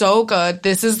look so good.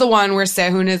 This is the one where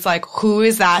Sehun is like, who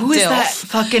is that Who is that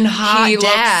fucking hot he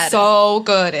dad? Looks so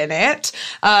good in it.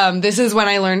 This is when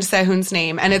I learned Sehun's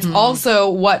name, and it's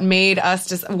also what made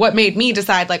me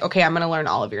decide like, okay, I'm going to learn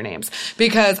all of your names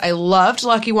because I loved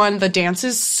Lucky One. The dance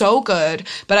is so good,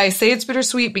 but I say it's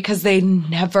bittersweet because they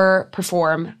never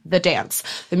perform the dance.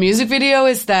 The music video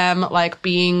is them like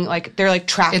being like they're like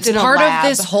trapped in a lab. It's part of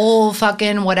this whole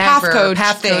fucking whatever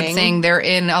path code thing. They're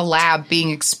in a lab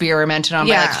being experimented on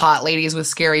by like hot ladies with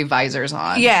scary visors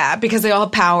on. Yeah, because they all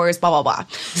have powers, blah blah blah.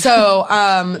 So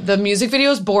the music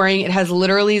video is boring. It has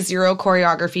literally zero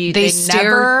choreography. They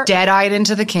stare dead-eyed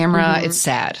into the camera. It's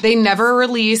sad. They never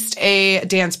released a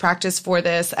dance practice for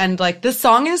this, and like this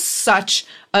song is such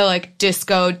a like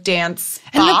disco dance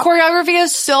bop. And the choreography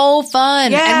is so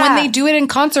fun. Yeah. And when they do it in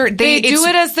concert, they do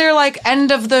it as their like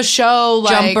end of the show,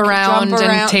 like jump around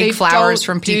and take flowers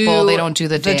from people. They don't do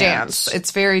the dance.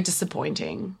 It's very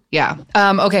disappointing. Yeah.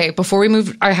 Okay. Before we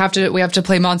move, we have to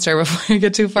play Monster before we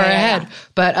get too far ahead.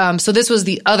 But so this was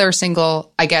the other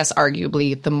single, I guess,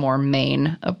 arguably the more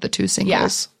main of the two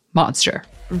singles. Yeah. Monster.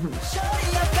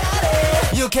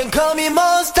 You can call me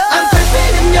monster. I'm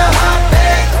dripping in your heartbeat.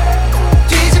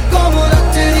 뒤집고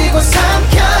무너뜨리고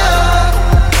삼켜.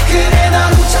 그래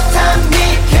넌 훔쳐탄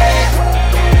니게.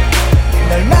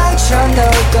 널 망쳐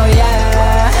놓을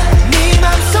거야. 네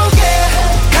맘속에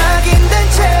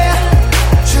각인된 채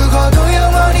죽어도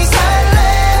영원히 살래.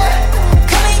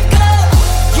 그러니까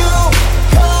you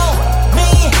call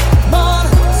me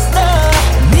monster.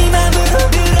 네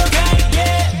맘으로 들어갈게.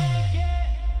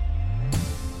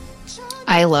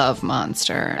 I love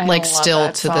Monster. Like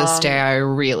still to this day, I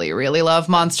really, really love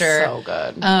Monster. So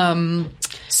good.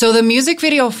 So the music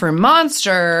video for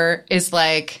Monster is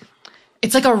like,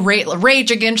 it's like a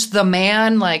Rage Against the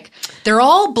Man. Like, they're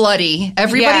all bloody.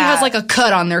 Everybody has like a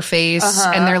cut on their face,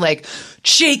 and they're like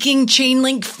shaking chain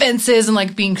link fences and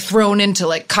like being thrown into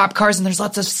like cop cars, and there's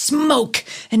lots of smoke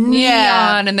and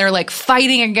neon, and they're like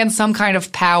fighting against some kind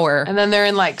of power. And then they're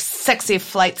in like sexy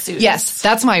flight suits. Yes,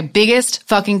 that's my biggest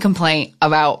fucking complaint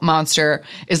about Monster,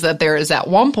 is that there is at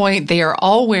one point they are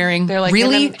all wearing like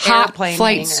really in an hot airplane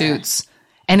flight hangar. suits.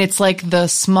 And it's like the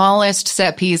smallest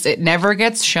set piece. It never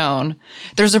gets shown.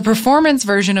 There's a performance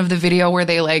version of the video where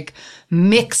they like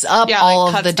mix up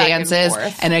all of the dances.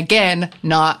 And again,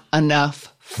 not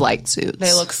enough flight suits.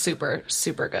 They look super,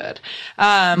 super good.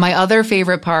 My other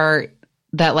favorite part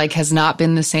that like has not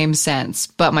been the same since,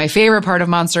 but my favorite part of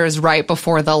Monster is right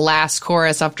before the last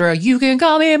chorus after a "You Can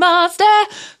Call Me Monster."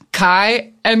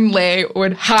 Kai and Lay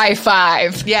would high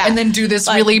five, and then do this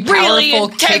like, really powerful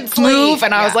kick move,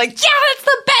 and I was like, "Yeah, that's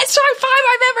the best high five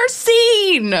I've ever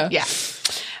seen."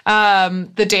 Yeah,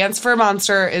 the dance for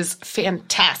Monster is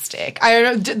fantastic.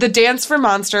 The dance for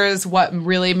Monster is what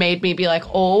really made me be like,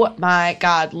 "Oh my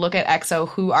god, look at EXO!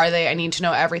 Who are they? I need to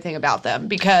know everything about them."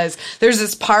 Because there's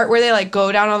this part where they like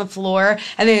go down on the floor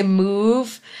and they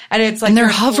move. And it's like and they're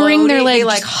hovering floating. their legs. They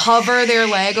like hover their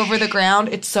leg over the ground.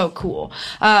 It's so cool.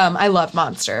 I love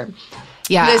Monster.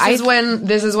 Yeah,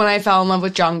 this is when I fell in love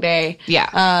with Jongdae.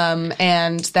 Yeah.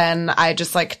 And then I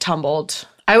just like tumbled.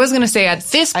 I was gonna say at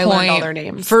this point, I learned all their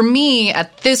names. For me,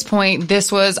 at this point,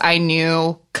 I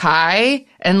knew Kai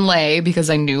and Lay because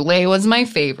I knew Lay was my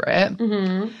favorite.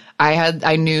 Mm-hmm.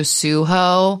 I knew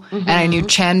Suho, and I knew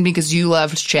Chen because you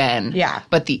loved Chen. Yeah.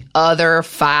 But the other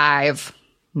 5,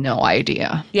 no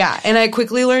idea. Yeah, and I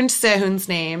quickly learned Sehun's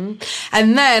name.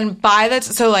 And then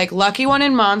so like Lucky One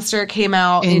and Monster came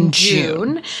out in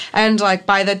June. And like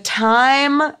by the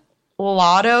time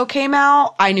Lotto came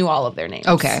out, I knew all of their names.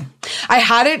 Okay. I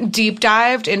hadn't deep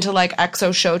dived into like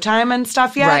EXO Showtime and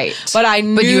stuff yet. Right. But I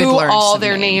knew all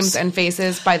their names and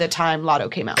faces by the time Lotto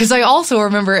came out. Because I also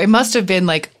remember it must have been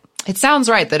like, it sounds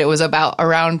right that it was about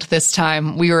around this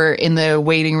time we were in the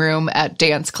waiting room at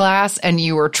dance class and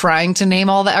you were trying to name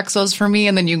all the EXOs for me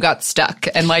and then you got stuck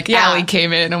and like Allie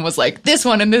came in and was like, this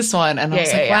one and this one. And I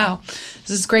was like, wow, this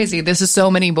is crazy. This is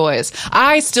so many boys.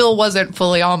 I still wasn't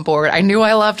fully on board. I knew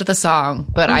I loved the song,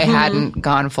 but I hadn't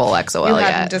gone full EXO-L yet.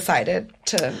 You hadn't decided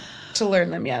to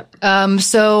learn them yet.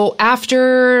 So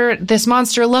after this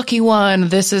Monster Lucky One,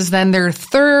 this is then their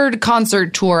 3rd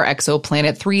concert tour,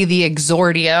 Exoplanet 3, The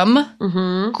Exordium.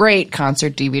 Mm-hmm. Great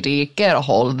concert DVD. Get a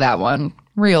hold of that one.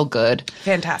 Real good.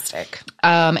 Fantastic.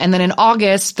 And then in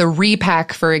August, the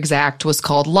repack for Exact was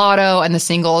called Lotto, and the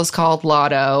single is called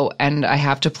Lotto, and I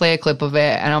have to play a clip of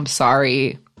it, and I'm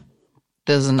sorry.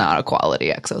 This is not a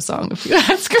quality EXO song, if you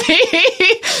ask me.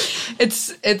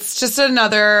 It's just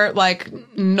another, like,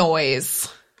 noise.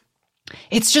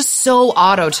 It's just so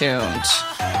auto-tuned.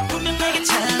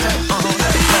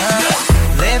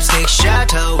 Lipstick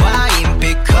shadow wine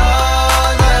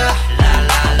because la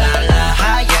la la la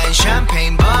하얀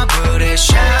champagne bubble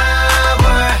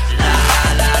shower la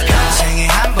la la 생에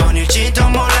한 번일지도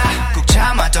몰라 꾹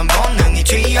참았던 본능이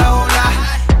튀어올라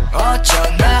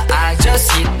어쩌나 I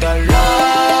just hit the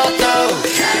lotto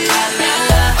la la la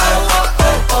la oh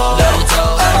oh oh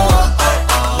lotto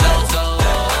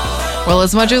Well,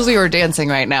 as much as we were dancing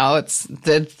right now, it's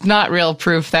not real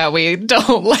proof that we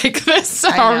don't like this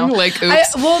song. Like,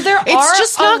 oops. It's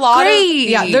just not a lot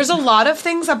great. There's a lot of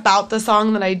things about the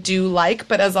song that I do like,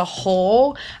 but as a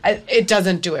whole, it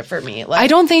doesn't do it for me. Like, I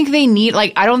don't think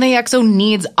EXO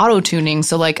needs auto-tuning,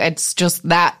 so, like, it's just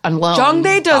that alone.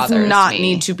 Jongdae does not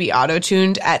need to be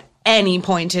auto-tuned at any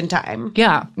point in time.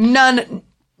 Yeah. None.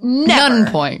 Never.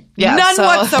 None point. Yeah. None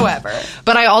whatsoever.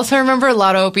 But I also remember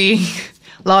Lotto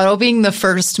being the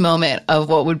first moment of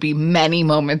what would be many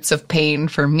moments of pain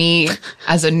for me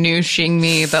as a new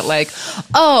Xingmi that like,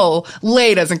 oh,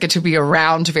 Lay doesn't get to be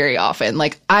around very often.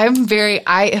 Like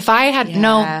if I had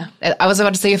known, I was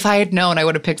about to say if I had known I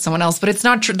would have picked someone else, but it's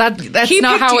not true. That's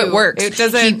not how it works. It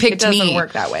doesn't, he picked it doesn't me.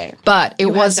 work that way. But it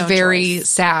was very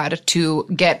sad to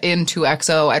get into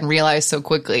EXO and realize so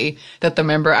quickly that the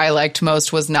member I liked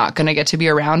most was not going to get to be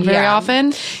around very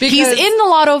often. He's in the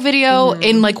Lotto video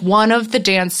in like one of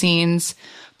the dance scenes,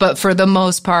 but for the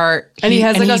most part, he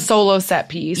has a solo set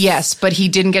piece. Yes, but he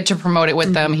didn't get to promote it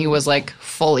with them. He was like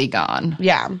fully gone.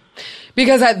 Yeah.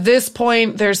 Because at this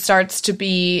point, there starts to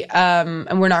be,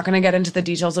 and we're not going to get into the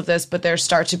details of this, but there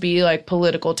start to be like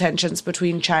political tensions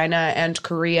between China and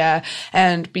Korea.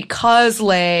 And because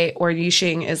Lay or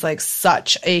Yixing is like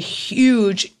such a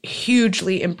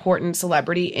hugely important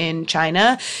celebrity in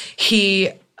China, he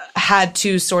had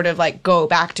to sort of like go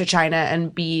back to China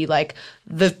and be like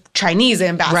the Chinese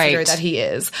ambassador that he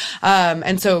is.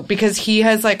 And so because he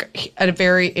has like a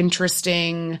very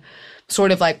interesting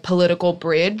sort of like political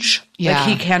bridge. Like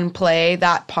he can play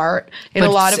that part in a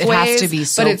lot of ways. It has to be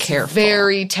so but it's careful.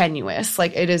 Very tenuous.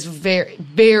 Like it is very,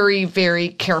 very, very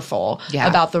careful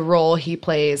about the role he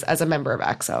plays as a member of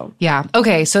EXO. Yeah.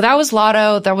 Okay. So that was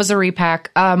Lotto. That was a repack.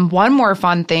 One more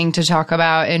fun thing to talk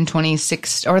about in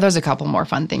 2016, or there's a couple more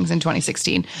fun things in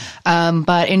 2016.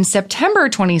 But in September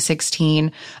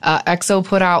 2016, EXO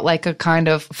put out like a kind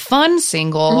of fun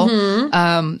single,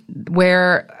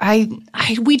 where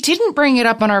we didn't bring it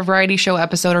up on our variety show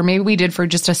episode, or maybe we did for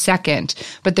just a second,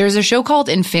 but there's a show called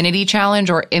Infinity Challenge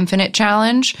or Infinite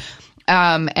Challenge.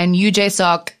 And Yoo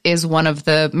Jae-suk is one of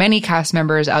the many cast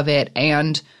members of it.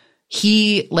 And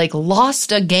he like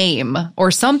lost a game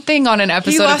or something on an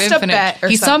episode of Infinite.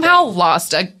 He somehow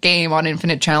lost a game on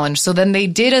Infinite Challenge. So then they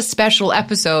did a special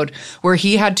episode where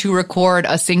he had to record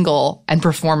a single and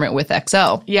perform it with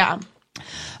EXO. Yeah.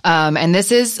 And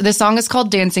this song is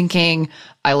called Dancing King.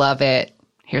 I love it.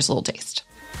 Here's a little taste.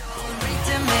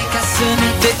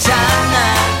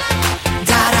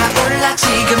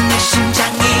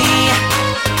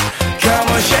 Come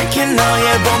on, shaking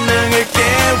너의 본능을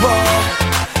깨워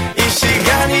이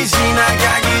시간이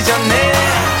지나가기 전에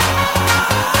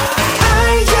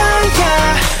아야야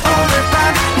오늘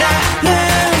밤 나는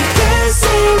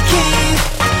dancing king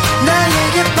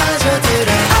나에게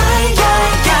빠져들어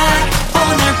아야야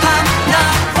오늘 밤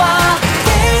나와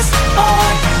dance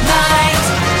all night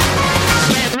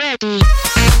get ready.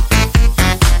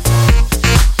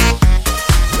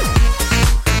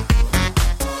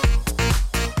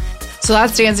 So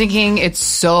that's Dancing King. It's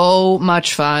so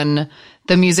much fun.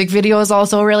 The music video is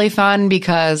also really fun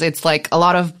because it's like a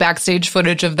lot of backstage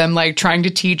footage of them like trying to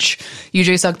teach Yoo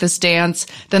Jae-suk this dance.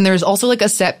 Then there's also like a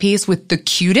set piece with the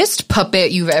cutest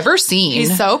puppet you've ever seen.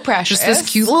 He's so precious. Just this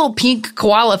cute little pink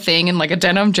koala thing in like a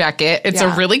denim jacket. It's a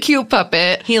really cute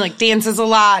puppet. He like dances a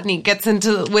lot and he gets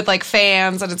into with like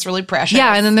fans and it's really precious.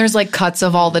 Yeah, and then there's like cuts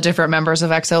of all the different members of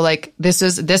EXO. Like this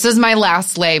is my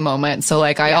last Lay moment. So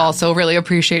like I also really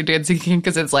appreciate Dancing King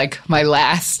because it's like my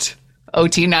last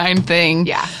OT9 thing.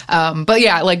 Yeah. But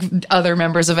yeah, like other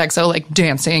members of EXO like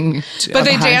dancing. But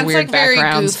they dance like very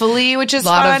goofily, which is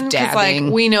fun. Because like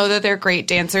we know that they're great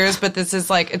dancers, but this is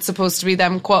like, it's supposed to be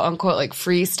them quote unquote like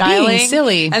freestyling. Being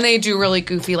silly. And they do really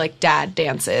goofy like dad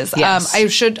dances. Yes. I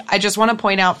just want to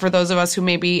point out for those of us who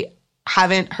maybe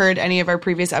haven't heard any of our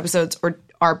previous episodes or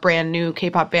are brand new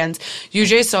K-pop bands, Yoo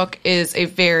Jae-suk is a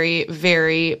very,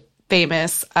 very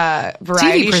famous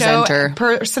variety show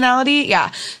personality. Yeah.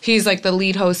 He's like the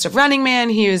lead host of Running Man.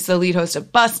 He was the lead host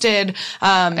of Busted.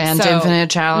 And Infinite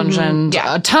Challenge and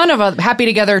a ton of Happy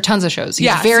Together, tons of shows.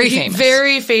 He's very famous.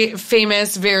 Very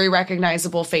famous, very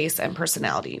recognizable face and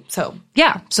personality. So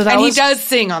yeah. So that he does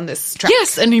sing on this track.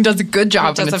 Yes, and he does a good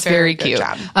job and it's very cute.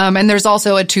 And there's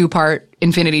also a 2-part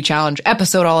Infinity Challenge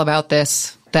episode all about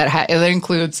this that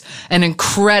includes an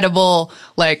incredible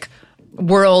like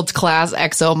world-class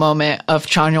EXO moment of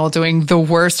Chanyeol doing the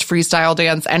worst freestyle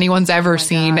dance anyone's ever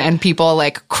seen and people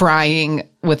like crying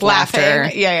with laughter.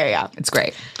 Yeah. It's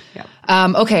great. Yeah.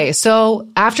 Okay, so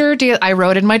after I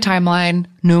wrote in my timeline,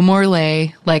 no more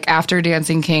Lay. Like after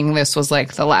Dancing King, this was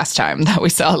like the last time that we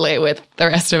saw Lay with the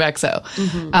rest of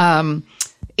EXO.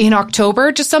 In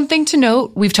October, just something to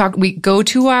note, we go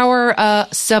to our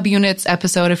subunits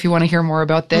episode if you want to hear more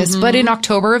about this. But in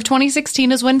October of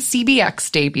 2016 is when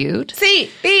CBX debuted.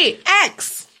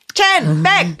 CBX! Chen,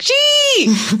 Beck,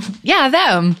 She! Yeah,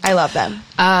 them. I love them.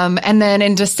 And then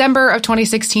in December of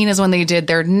 2016 is when they did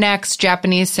their next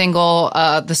Japanese single.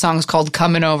 The song's called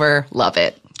Comin' Over. Love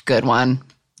it. Good one.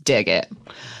 Dig it.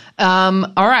 All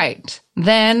right.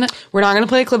 Then we're not going to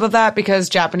play a clip of that because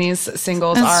Japanese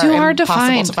singles are too hard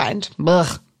impossible to find.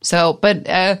 Ugh. So, but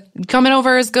Coming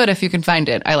Over is good if you can find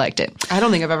it. I liked it. I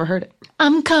don't think I've ever heard it.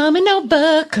 I'm coming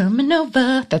over, coming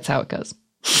over. That's how it goes.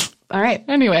 All right.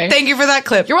 Anyway. Thank you for that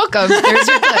clip. You're welcome. There's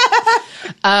your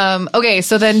clip. Okay,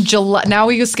 so then July. Now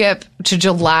we skip to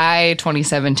July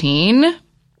 2017.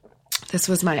 This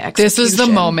was my execution. This was the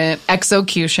moment.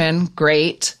 Execution.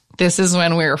 Great. This is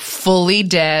when we're fully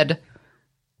dead.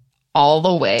 All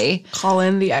the way. Call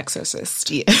in The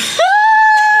Exorcist. Yeah.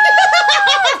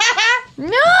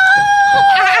 No!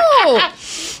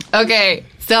 Okay,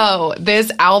 so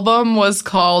this album was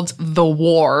called The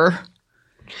War.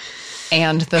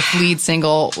 And the lead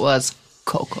single was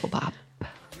Coco Pop.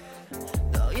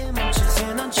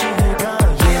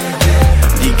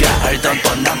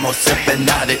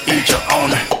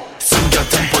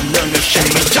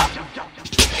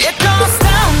 It goes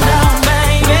down, down, baby.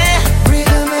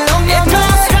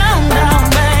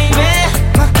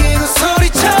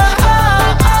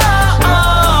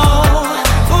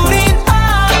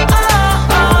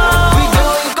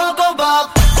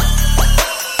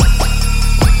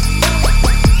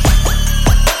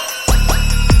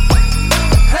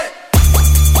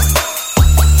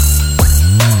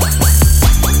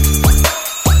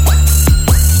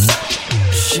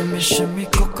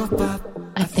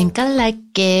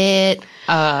 like it.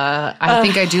 I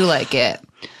think I do like it.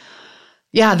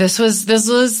 Yeah, this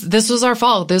was our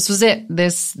fall. This was it.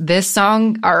 This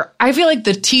song, I feel like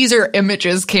the teaser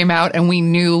images came out and we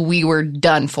knew we were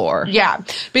done for. Yeah,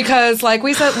 because like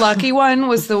we said, Lucky One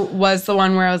was the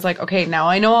one where I was like, okay, now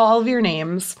I know all of your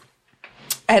names.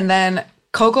 And then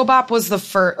Coco Bop was the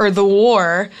first, or The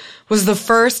War was the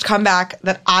first comeback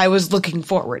that I was looking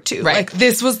forward to. Right. Like,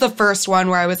 this was the first one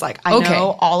where I was like, I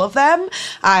know all of them.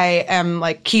 I am,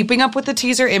 like, keeping up with the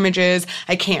teaser images.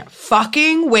 I can't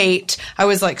fucking wait. I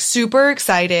was, like, super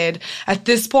excited. At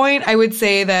this point, I would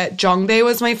say that Jongdae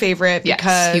was my favorite because...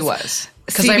 Yes, he was.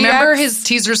 Because I remember his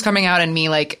teasers coming out and me,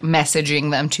 like,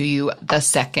 messaging them to you the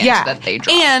second that they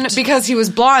dropped. And because he was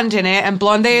blonde in it, and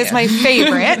Blonde is my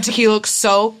favorite. He looks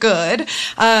so good.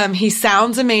 He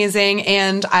sounds amazing,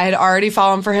 and I had already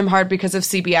fallen for him hard because of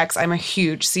CBX. I'm a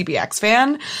huge CBX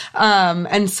fan.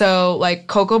 And so, like,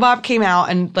 Coco Bop came out,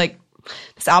 and, like,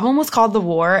 this album was called The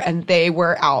War, and they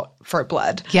were out for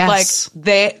blood. Yes.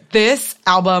 Like, this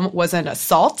album was an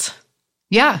assault.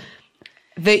 Yeah.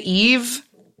 The Eve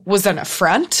was an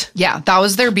affront. Yeah, that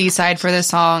was their B-side for this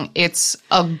song. It's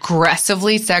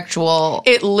aggressively sexual.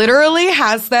 It literally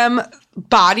has them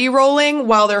body rolling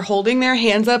while they're holding their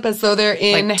hands up as though they're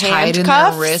in like handcuffs. Tied in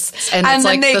their wrists. And it's then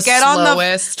like they the get on the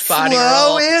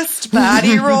slowest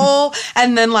body roll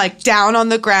and then like down on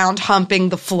the ground humping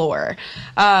the floor.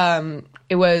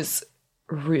 It was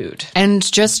rude. And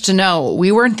just to know,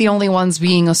 we weren't the only ones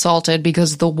being assaulted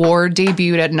because The War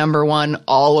debuted at #1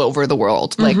 all over the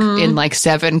world. Like in like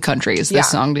 7 countries, this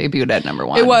song debuted at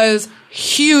 #1. It was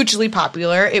hugely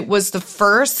popular. It was the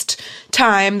first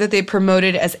time that they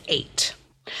promoted as 8.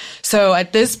 So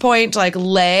at this point, like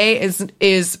Lay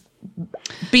is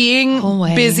being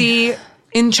busy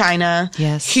in China,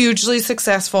 hugely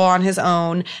successful on his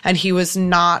own, and he was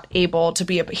not able to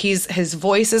be his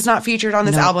voice is not featured on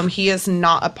this album. He is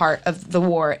not a part of The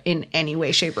War in any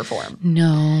way, shape, or form.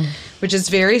 No. Which is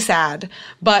very sad.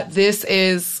 But this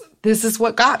is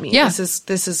what got me. Yeah.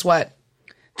 This is what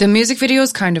the music video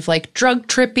is kind of like drug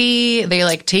trippy. They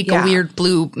like take a weird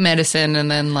blue medicine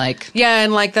and then like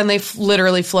and like then they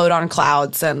literally float on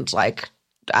clouds and like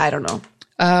I don't know.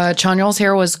 Chanyeol's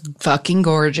hair was fucking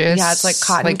gorgeous. Yeah, it's like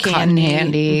cotton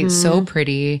candy. So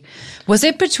pretty. Was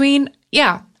it between?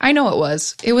 Yeah, I know it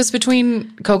was. It was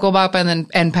between Coco Bop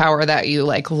and Power that you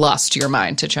like lost your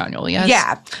mind to Chanyeol. Yes.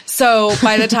 Yeah. So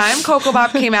by the time Coco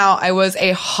Bop came out, I was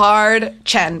a hard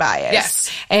Chen bias.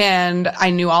 Yes. And I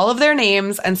knew all of their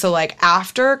names. And so like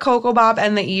after Coco Bop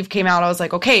and The Eve came out, I was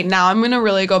like, okay, now I'm going to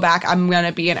really go back. I'm going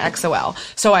to be an XOL.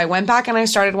 So I went back and I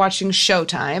started watching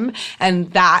Showtime. And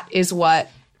that is what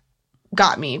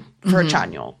got me for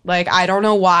Chanyeol. Like, I don't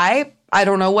know why. I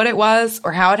don't know what it was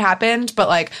or how it happened, but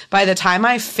like by the time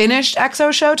I finished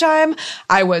EXO Showtime,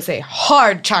 I was a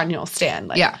hard Chanyeol stan.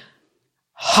 Like,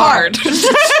 hard.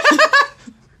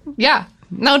 Yeah.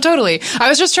 No, totally. I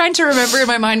was just trying to remember in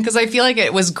my mind because I feel like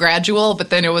it was gradual, but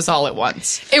then it was all at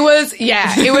once. It was,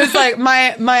 it was like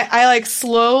I like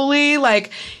slowly,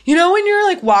 like, you know, when you're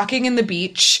like walking in the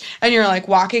beach and you're like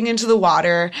walking into the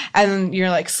water and you're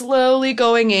like slowly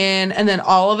going in and then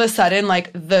all of a sudden like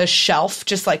the shelf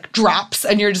just like drops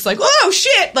and you're just like, oh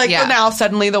shit. Like now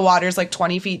suddenly the water's like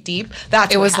 20 feet deep.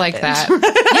 That's it what was happened. like that.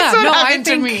 I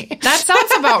think that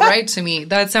sounds about right to me.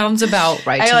 That sounds about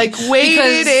right to me. I like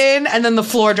waded in and then the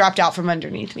floor dropped out from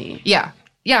underneath me. Yeah.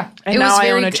 Yeah. And now I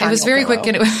own a It was very quick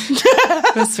and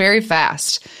it was very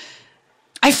fast.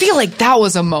 I feel like that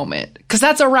was a moment because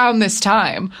that's around this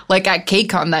time, like at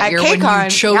KCON that year when you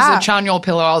chose the Chanyeol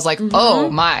pillow. I was like, oh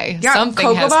my, something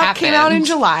Coco has Bop happened. Came out in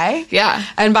July. Yeah.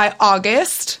 And by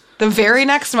August, the very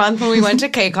next month when we went to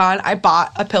KCON, I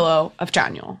bought a pillow of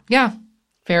Chanyeol. Yeah.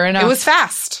 Fair enough. It was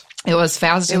fast. It was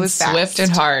fast and swift and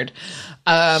hard.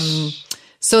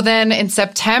 So then in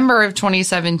September of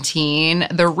 2017,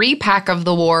 the repack of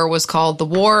The War was called The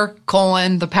War,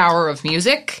 The Power of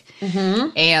Music.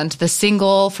 And the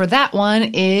single for that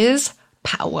one is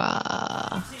Power.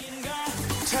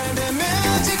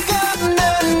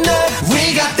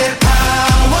 We got that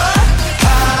power,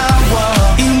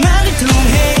 power. 이만을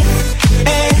통해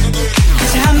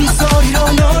다시 한 소리로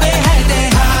노래할 때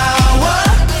power,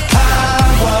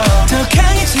 power. 더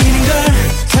강해지는 걸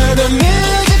Turn the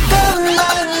music on,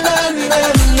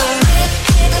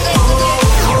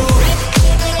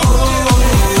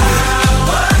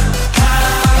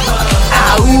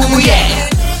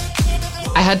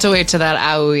 I had to wait to that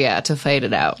 "Ow yeah" to fade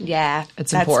it out. Yeah,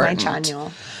 it's that's important. That's my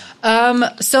Chanyeol.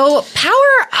 So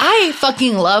Power, I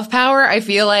fucking love Power. I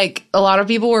feel like a lot of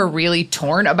people were really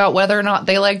torn about whether or not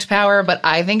they liked Power, but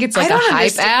I think it's like a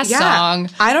hype ass song.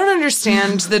 I don't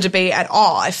understand the debate at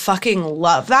all. I fucking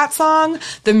love that song.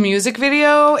 The music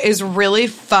video is really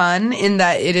fun in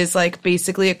that it is like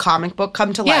basically a comic book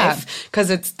come to life because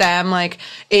it's them like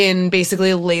in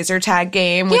basically a laser tag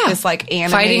game with this like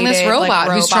animated fighting this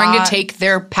robot who's trying to take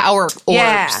their power orbs.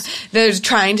 Yeah, they're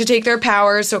trying to take their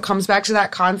power, so it comes back to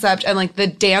that concept. And like the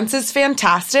dance is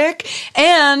fantastic.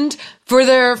 And for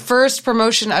their first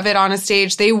promotion of it on a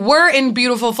stage, they were in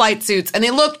beautiful flight suits and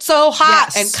they looked so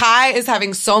hot. Yes. And Kai is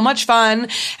having so much fun.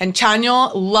 And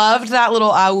Chanyeol loved that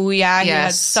little Aoya. Yes. He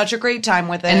had such a great time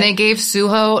with it. And they gave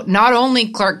Suho not only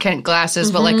Clark Kent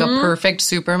glasses, but like a perfect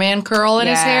Superman curl in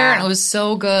his hair. And it was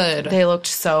so good. They looked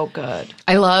so good.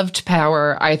 I loved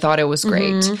Power. I thought it was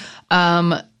great.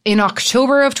 In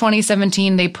October of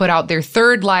 2017, they put out their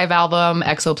third live album,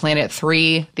 Exoplanet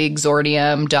 3, The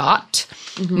Exordium Dot.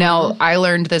 Now, I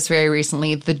learned this very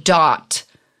recently. The Dot,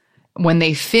 when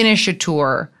they finish a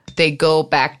tour, they go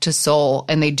back to Seoul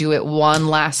and they do it one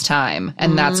last time.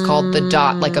 And that's called the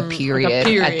Dot, like a period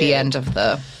at the end of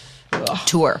the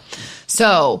tour.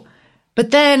 So... But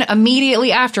then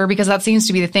immediately after, because that seems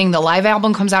to be the thing, the live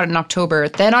album comes out in October.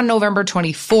 Then on November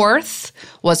 24th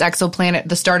was Exoplanet,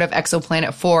 the start of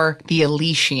Exoplanet 4, The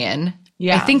Elysian.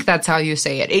 Yeah. I think that's how you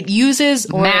say it. It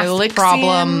uses math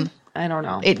problem. I don't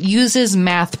know. It uses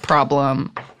math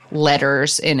problem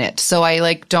letters in it. So I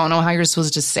like don't know how you're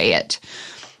supposed to say it.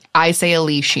 I say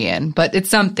Elysian, but it's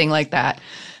something like that.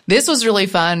 This was really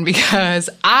fun because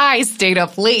I stayed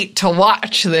up late to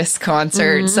watch this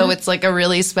concert. So it's like a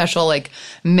really special like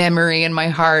memory in my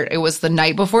heart. It was the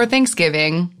night before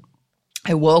Thanksgiving.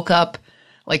 I woke up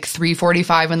like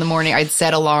 3:45 in the morning. I'd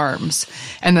set alarms.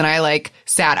 And then I like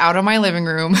sat out of my living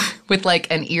room with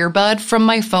like an earbud from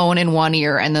my phone in one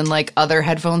ear and then like other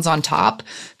headphones on top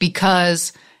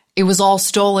because it was all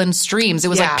stolen streams. It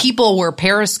was like people were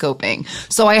periscoping.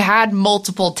 So I had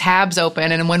multiple tabs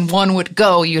open, and when one would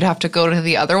go, you'd have to go to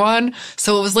the other one.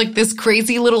 So it was like this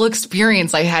crazy little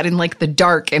experience I had in like the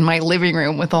dark in my living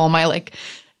room with all my like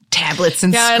tablets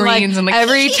and screens. And like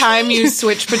every time you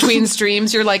switch between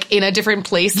streams, you're like in a different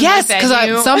place. Yes,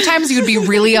 because sometimes you'd be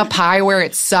really up high where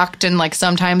it sucked, and like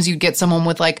sometimes you'd get someone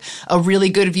with like a really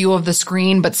good view of the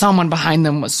screen, but someone behind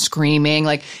them was screaming.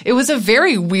 Like it was a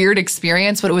very weird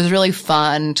experience, but it was really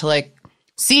fun to like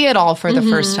see it all for the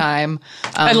first time.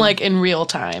 And like in real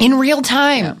time. In real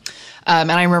time. Yeah. And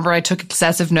I remember I took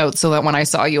excessive notes so that when I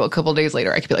saw you a couple days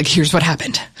later, I could be like, here's what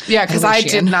happened. Yeah, because I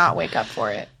did not wake up for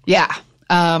it. Yeah.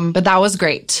 But that was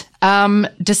great.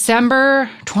 December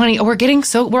 20,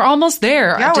 we're almost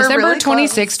there. Yeah, December really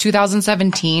 26,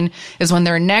 2017 is when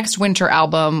their next winter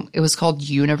album, it was called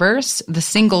Universe. The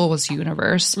single was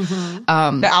Universe. The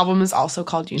album is also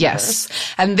called Universe.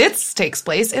 Yes. And this takes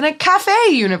place in a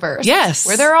cafe universe. Yes.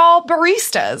 Where they're all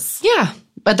baristas. Yeah.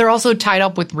 But they're also tied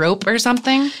up with rope or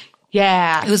something.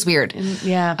 Yeah. It was weird.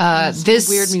 This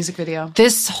weird music video.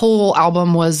 This whole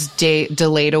album was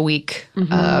delayed a week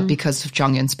because of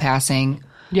Junghyun's passing.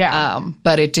 Yeah.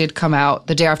 But it did come out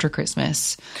the day after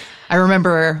Christmas. I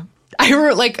remember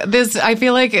like this, I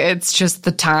feel like it's just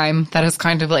the time that has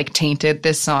kind of like tainted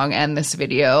this song and this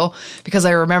video because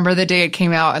I remember the day it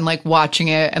came out and like watching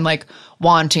it and like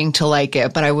wanting to like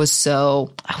it, but I was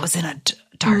in a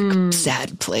dark,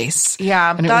 sad place.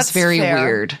 Yeah, and it was very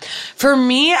weird. For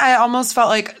me, I almost felt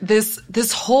like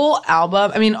this whole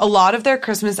album, I mean, a lot of their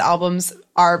Christmas albums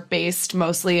are based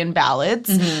mostly in ballads.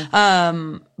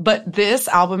 But this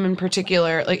album in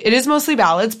particular, like it is mostly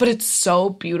ballads, but it's so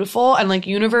beautiful. And like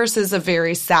Universe is a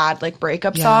very sad like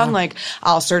breakup song. Like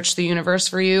I'll Search the Universe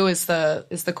for You is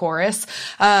the chorus.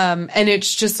 And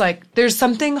it's just like there's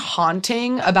something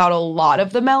haunting about a lot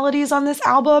of the melodies on this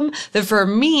album that for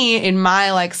me in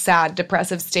my like sad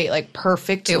depressive state, like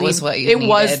perfectly, it was what you needed.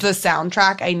 Was the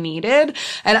soundtrack I needed.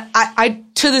 And I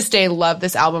to this day love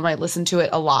this album. I listen to it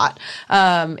a lot.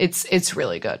 It's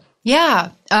really good. Yeah.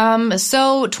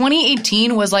 So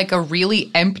 2018 was like a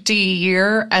really empty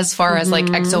year as far as like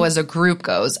EXO as a group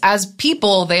goes. As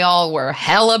people, they all were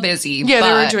hella busy. Yeah,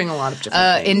 they were doing a lot of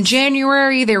different things. In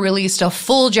January, they released a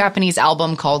full Japanese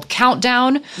album called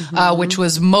Countdown, which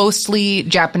was mostly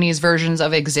Japanese versions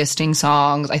of existing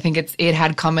songs. I think it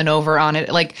had Comin' Over on it.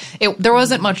 Like there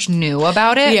wasn't much new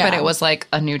about it, but it was like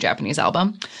a new Japanese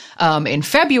album. In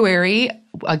February,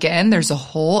 again, there's a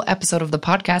whole episode of the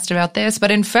podcast about this,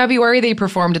 but in February, they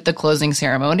performed at the closing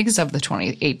ceremonies of the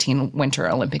 2018 Winter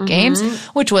Olympic Games,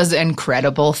 which was an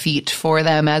incredible feat for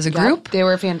them as a group. They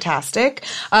were fantastic.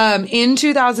 In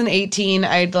 2018,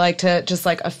 I'd like to just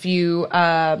like a few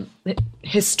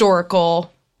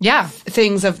historical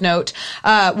things of note.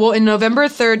 Well, in November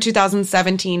 3rd,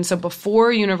 2017, so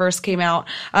before Universe came out,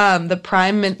 the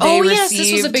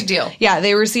this was a big deal. Yeah,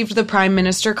 they received the Prime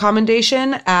Minister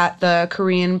Commendation at the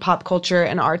Korean Pop Culture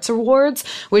and Arts Awards,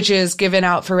 which is given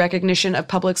out for recognition of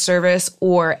public service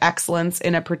or excellence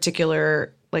in a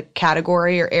particular like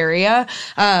category or area.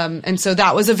 And so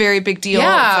that was a very big deal.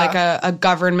 Yeah. It's like a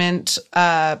government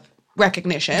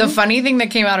recognition. The funny thing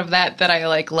that came out of that I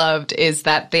like loved is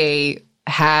that they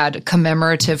had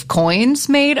commemorative coins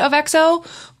made of EXO,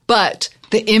 but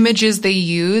the images they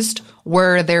used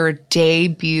were their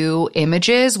debut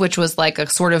images, which was like a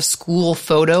sort of school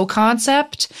photo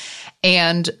concept.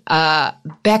 And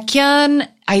Baekhyun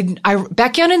and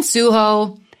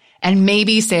Suho and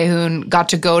maybe Sehun got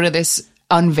to go to this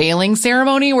unveiling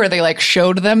ceremony where they like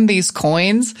showed them these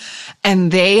coins,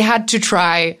 and they had to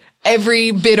try every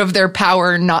bit of their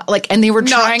power, and they were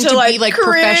trying to be like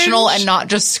cringe. Professional and not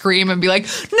just scream and be like,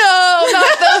 no,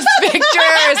 not those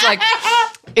pictures. Like,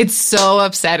 it's so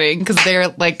upsetting because they're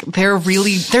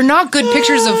not good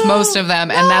pictures of most of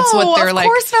them. And that's what they're like. Of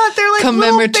course not. They're like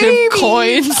commemorative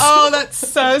coins. Oh, that's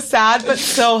so sad, but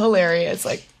so hilarious.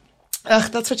 Like,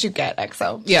 that's what you get,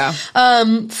 EXO. Yeah.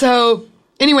 So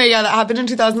anyway, that happened in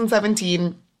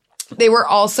 2017. They were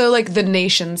also like the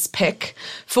nation's pick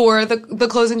for the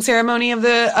closing ceremony of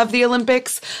the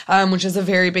Olympics, which is a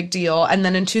very big deal. And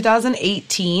then in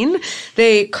 2018,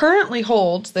 they currently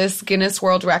hold this Guinness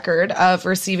World Record of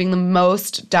receiving the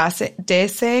most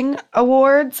Daesang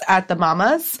awards at the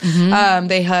Mamas.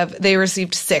 They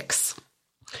received 6,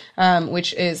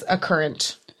 which is a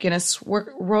current Guinness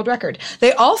World Record.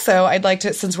 They also, I'd like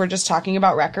to, since we're just talking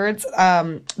about records,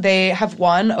 they have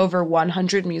won over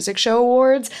 100 music show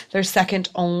awards. They're second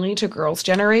only to Girls'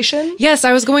 Generation. Yes,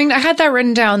 I had that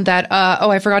written down that,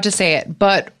 I forgot to say it,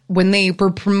 but when they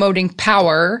were promoting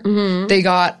Power, they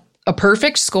got a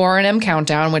perfect score in M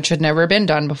Countdown, which had never been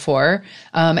done before.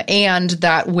 And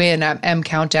that win at M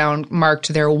Countdown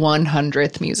marked their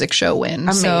 100th music show win.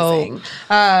 Amazing.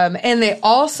 And they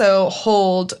also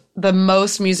hold the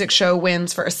most music show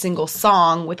wins for a single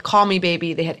song. With Call Me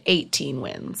Baby, they had 18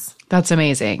 wins. That's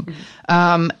amazing.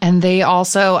 And I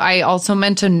also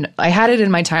meant to, I had it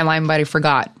in my timeline, but I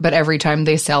forgot. But every time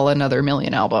they sell another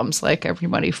million albums, like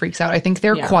everybody freaks out. I think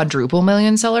they're quadruple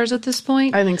million sellers at this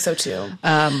point. I think so too.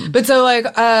 But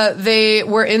so they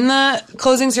were in the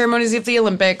closing ceremonies of the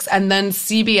Olympics, and then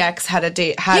CBX had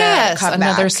a comeback.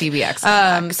 Another CBX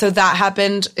comeback. So that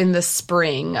happened in the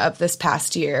spring of this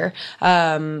past year.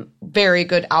 Very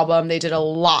good album. They did a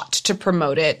lot to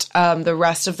promote it. The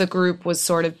rest of the group was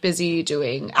sort of busy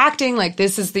doing acting. Like,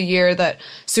 this is the year that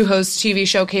Suho's TV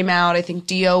show came out. I think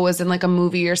Dio was in like a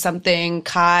movie or something.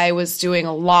 Kai was doing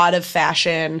a lot of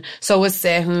fashion. So was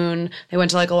Sehun. They went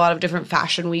to like a lot of different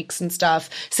fashion weeks and stuff.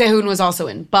 Sehun was also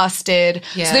in Busted.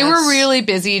 Yes. So they were really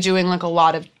busy doing like a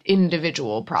lot of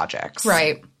individual projects.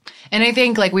 Right. And I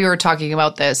think, like, we were talking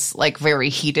about this, like, very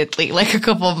heatedly, like, a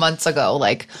couple of months ago,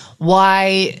 like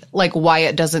why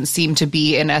it doesn't seem to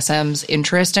be in SM's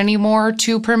interest anymore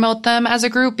to promote them as a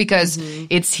group, because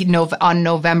it's on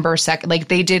November 2nd. Like,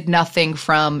 they did nothing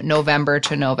from November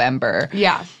to November.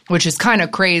 Yeah. Which is kind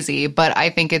of crazy. But I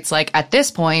think it's, like, at this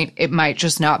point, it might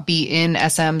just not be in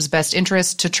SM's best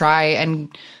interest to try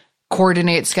and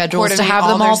coordinate schedules to have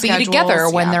them all be together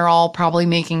when they're all probably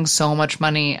making so much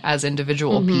money as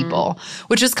individual people,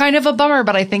 which is kind of a bummer.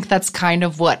 But I think that's kind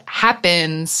of what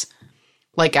happens,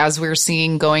 like, as we're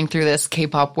seeing going through this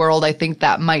K-pop world. I think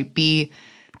that might be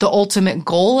the ultimate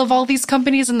goal of all these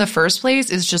companies in the first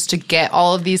place, is just to get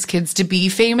all of these kids to be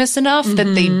famous enough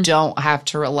that they don't have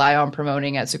to rely on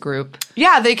promoting as a group.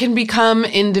 Yeah, they can become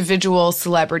individual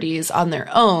celebrities on their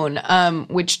own,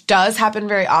 which does happen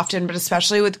very often, but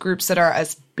especially with groups that are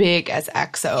as big as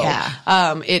EXO.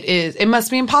 Yeah. It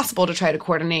must be impossible to try to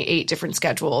coordinate 8 different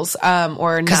schedules,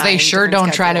 or 9. Because they sure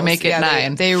don't try to make it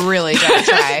 9. They really don't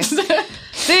try.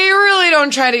 They really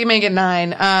don't try to make it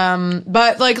 9.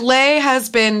 But like, Lay has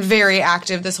been very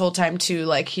active this whole time too.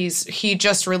 Like, he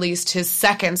just released his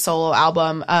second solo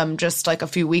album just like a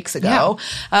few weeks ago.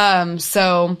 Yeah.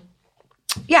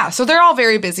 So they're all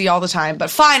very busy all the time, but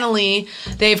finally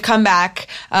they've come back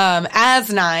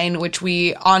as 9, which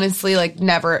we honestly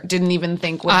didn't even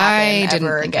think would happen. I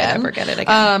didn't think I'd ever get it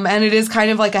again. And it is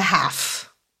kind of like a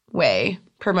halfway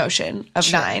promotion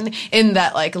of 9, in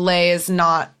that like Lay is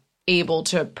not able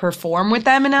to perform with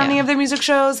them in any of their music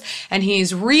shows, and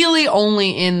he's really only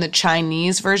in the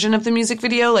Chinese version of the music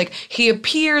video. Like, he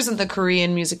appears in the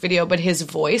Korean music video, but his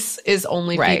voice is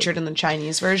only featured in the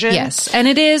Chinese version. Yes, and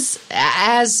it is,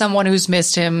 as someone who's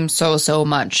missed him so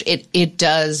much, it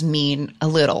does mean a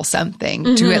little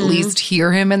something to at least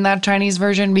hear him in that Chinese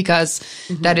version, because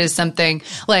that is something,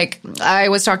 like, I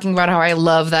was talking about how I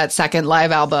love that second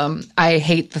live album. I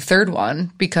hate the third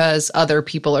one because other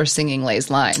people are singing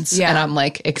Lay's lines. Yeah. And I'm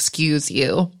like, excuse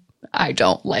you, I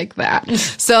don't like that.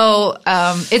 So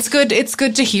it's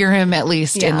good to hear him at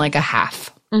least in like a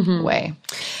half way.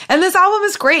 And this album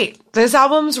is great. This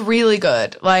album's really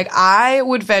good. Like, I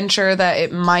would venture that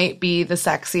it might be the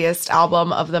sexiest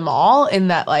album of them all, in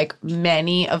that like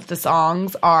many of the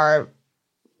songs are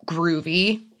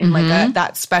groovy in like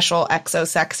that special EXO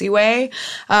sexy way.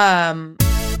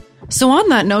 So on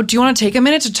that note, do you want to take a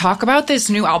minute to talk about this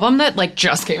new album that like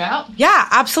just came out? Yeah,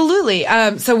 absolutely.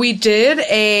 So we did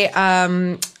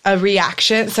a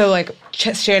reaction. So like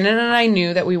Shannon and I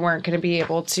knew that we weren't going to be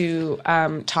able to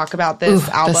talk about this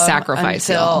album the sacrifice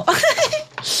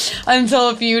until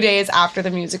a few days after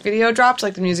the music video dropped.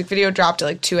 Like, the music video dropped at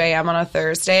like 2 a.m. on a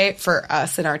Thursday for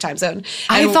us in our time zone. And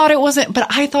I thought it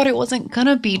wasn't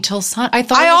gonna be till I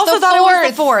thought it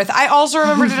was the 4th. I also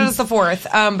remembered it as the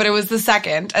 4th, but it was the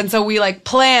 2nd. And so we like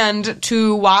planned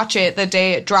to watch it the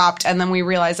day it dropped, and then we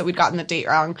realized that we'd gotten the date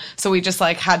wrong. So we just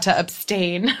like had to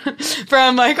abstain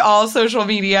from like all social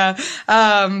media.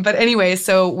 But anyway,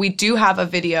 so we do have a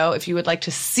video if you would like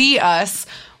to see us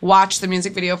watch the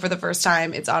music video for the first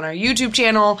time. It's on our YouTube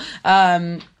channel.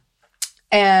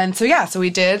 And so, yeah, so we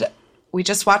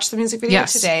just watched the music video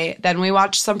today. Then we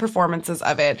watched some performances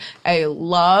of it. I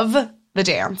love the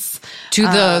dance.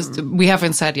 We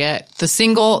haven't said yet.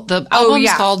 The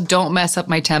album's called Don't Mess Up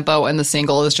My Tempo, and the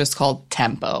single is just called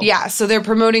Tempo. Yeah, so they're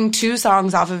promoting 2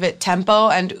 songs off of it, Tempo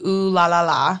and Ooh La La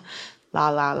La. La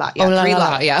La La. Yeah, oh, La La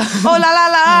La, yeah. Oh La La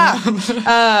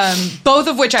La. Both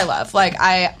of which I love. Like,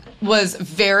 I was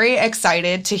very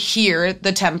excited to hear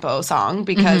the Tempo song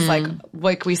because,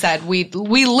 like we said, we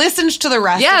listened to the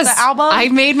rest of the album. I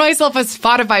made myself a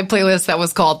Spotify playlist that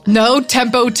was called No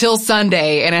Tempo Till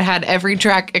Sunday, and it had every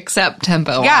track except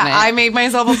Tempo on it. Yeah, I made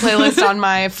myself a playlist on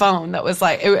my phone that was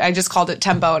like, I just called it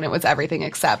Tempo, and it was everything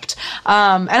except.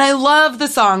 And I love the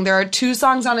song. There are 2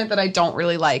 songs on it that I don't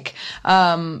really like,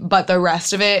 but the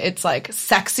rest of it, it's like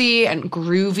sexy and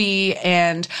groovy,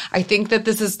 and I think that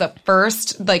this is the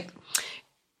first, like,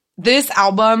 this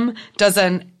album does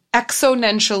an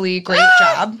exponentially great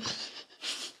job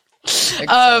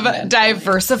of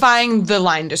diversifying the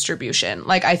line distribution.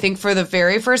 Like, I think for the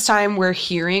very first time, we're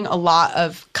hearing a lot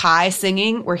of Kai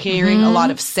singing. We're hearing a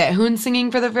lot of Sehun singing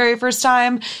for the very first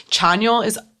time. Chanyeol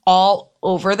is all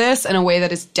over this in a way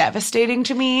that is devastating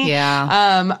to me.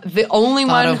 Yeah. The only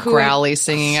one who growly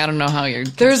singing. I don't know how you're.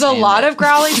 There's a lot of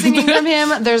growly singing from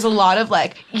him. There's a lot of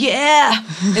like, yeah,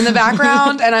 in the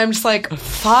background, and I'm just like,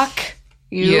 fuck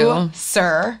you,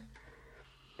 sir.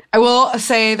 I will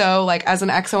say, though, like, as an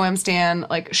XOM stan,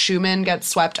 like, Xiumin gets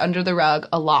swept under the rug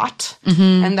a lot,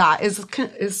 and that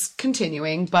is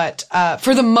continuing. But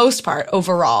for the most part,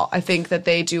 overall, I think that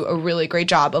they do a really great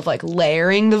job of, like,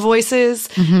 layering the voices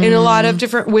in a lot of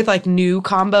different, with, like, new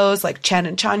combos. Like, Chen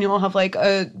and Chanyeol have, like,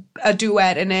 a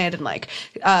duet in it, and, like,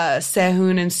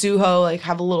 Sehun and Suho, like,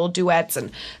 have little duets, and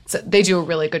so they do a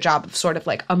really good job of sort of,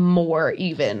 like, a more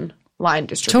even line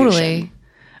distribution.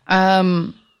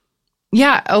 Totally.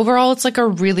 Yeah, overall, it's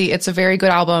a very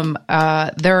good album.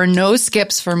 There are no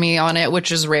skips for me on it,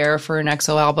 which is rare for an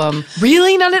EXO album.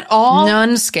 Really? None at all?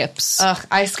 None skips. Ugh,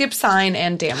 I skip Sign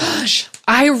and Damage.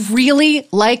 I really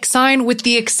like Sign, with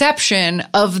the exception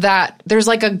of that there's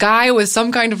like a guy with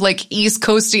some kind of like East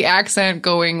Coasty accent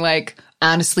going like,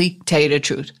 honestly, tell you the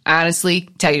truth. Honestly,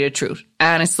 tell you the truth.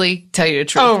 Honestly, tell you the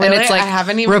truth. Oh, really? And it's like I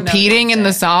haven't even repeating in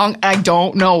the song. I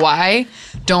don't know why.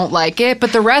 Don't like it.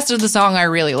 But the rest of the song I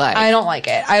really like. I don't like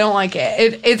it.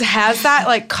 It has that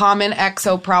like common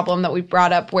EXO problem that we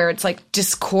brought up where it's like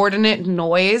discordant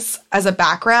noise as a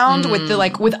background with the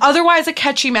like with otherwise a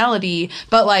catchy melody,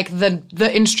 but like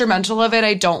the instrumental of it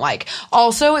I don't like.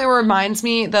 Also, it reminds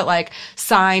me that like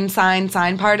sign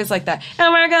part is like that,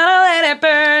 and we're gonna let it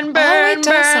burn. Oh, it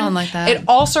does sound like that. It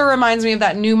also reminds me of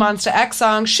that new Monster X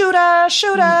song, Shoota.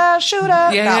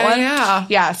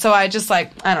 Yeah, so I just like,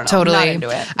 I don't know. Totally. I'm not into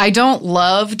it. I don't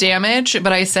love Damage,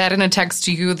 but I said in a text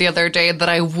to you the other day that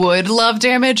I would love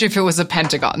Damage if it was a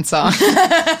Pentagon song.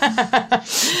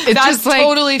 It just like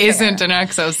totally isn't an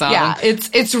EXO song. Yeah,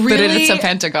 it's really, but it's a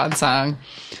Pentagon song.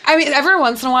 I mean, every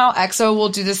once in a while, EXO will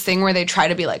do this thing where they try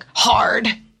to be like hard,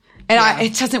 and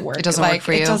it doesn't work. It doesn't work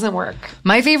for you. It doesn't work.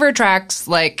 My favorite tracks,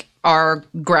 like are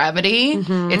Gravity.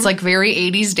 It's like very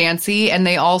 80s dancey, and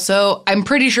they also, I'm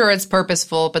pretty sure it's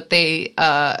purposeful, but they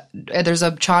there's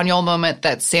a Chanyeol moment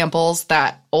that samples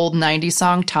that old 90s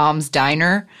song Tom's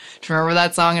Diner. Do you remember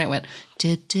that song? And it went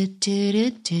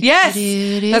Yes,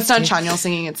 that's not Chanyeol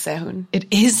singing, it's Sehun.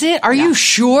 Is it? Are you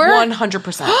sure? 100%.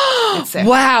 It's Sehun.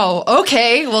 Wow.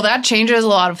 Okay. Well, that changes a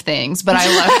lot of things, but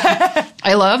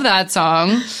I love that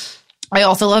song. I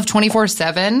also love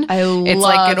 24/7. It's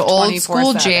like an old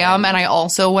school jam, and I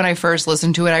also, when I first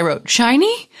listened to it, I wrote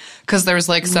shiny because there's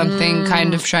like something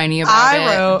kind of shiny about it.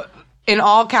 I wrote in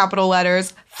all capital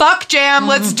letters, "Fuck jam,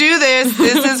 let's do this.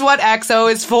 This is what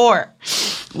EXO is for."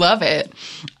 Love it.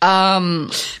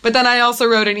 But then I also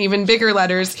wrote in even bigger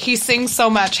letters, "He sings so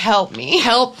much, help me."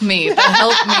 Help me. The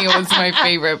help me was my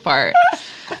favorite part.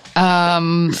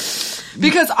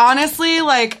 Because honestly,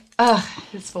 like,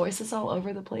 his voice is all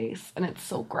over the place and it's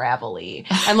so gravelly.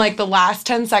 And like the last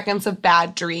 10 seconds of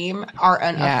Bad Dream are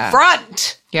an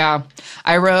affront. Yeah.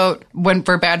 I wrote,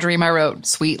 for Bad Dream, I wrote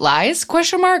Sweet Lies, ?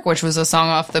 Which was a song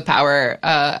off the Power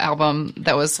album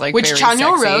that was like which very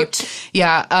Chanyeol sexy. wrote.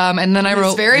 Yeah. And then I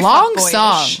wrote very Long fuckboyish.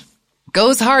 Song.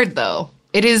 Goes hard though.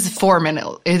 It is a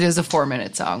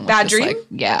 4-minute song. Bad Dream? Like,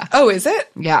 yeah. Oh, is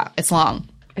it? Yeah. It's long.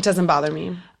 It doesn't bother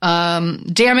me.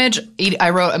 Damage, I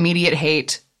wrote Immediate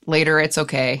Hate. Later, it's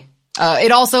okay.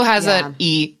 It also has an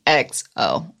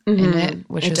EXO in it,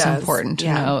 which is important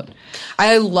to note.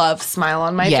 I love Smile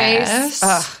on My Yes. Face.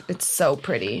 Ugh, it's so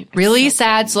pretty. Really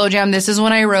sad slow jam. This is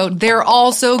when I wrote, they're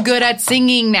all so good at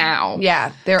singing now.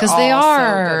 Yeah, they're all because they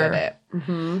are so good at it.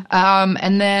 Mm-hmm.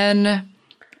 And then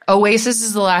Oasis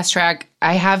is the last track.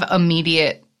 I have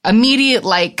immediate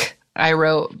like I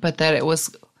wrote, but that it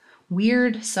was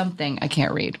weird something. I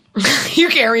can't read. You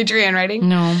can't read your handwriting?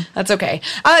 No. That's okay.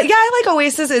 Yeah, I like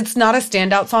Oasis. It's not a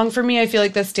standout song for me. I feel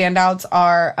like the standouts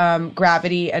are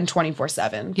Gravity and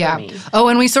 24/7 for me. Oh,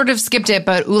 and we sort of skipped it,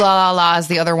 but Ooh La La La is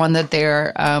the other one that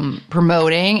they're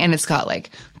promoting, and it's got like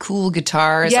cool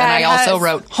guitars. Yeah, and I also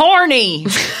wrote horny.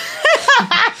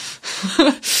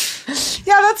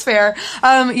 Yeah, that's fair.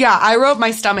 Yeah, I wrote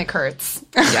My Stomach Hurts.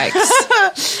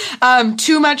 Yikes.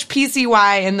 Too much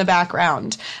PCY in the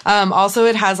background. Also,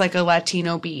 it has like a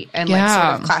Latino beat and like sort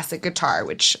of classic guitar,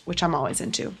 which I'm always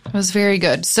into. It was very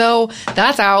good. So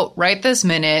that's out right this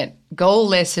minute. Go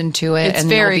listen to it, It's and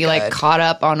very you'll be good. like caught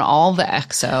up on all the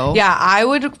EXO. Yeah, I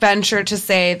would venture to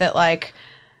say that like,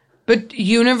 but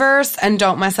Universe and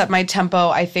Don't Mess Up My Tempo,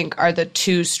 I think, are the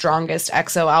two strongest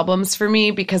EXO albums for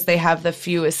me because they have the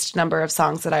fewest number of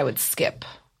songs that I would skip.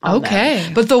 Okay.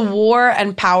 Them. But The War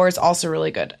and Power is also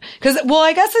really good. Because, well,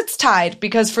 I guess it's tied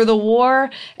because for The War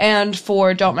and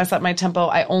for Don't Mess Up My Tempo,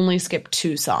 I only skip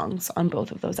 2 songs on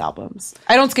both of those albums.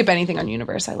 I don't skip anything on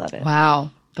Universe. I love it.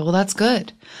 Wow. Well, that's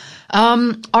good.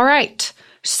 All right.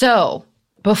 So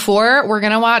before we're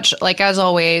going to watch, like as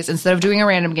always, instead of doing a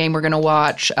random game, we're going to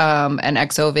watch an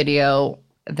EXO video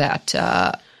that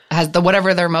has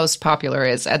whatever their most popular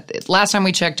is. Last time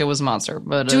we checked, it was Monster.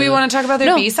 But do we want to talk about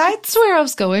their B-sides? That's where I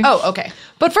was going. Oh, okay.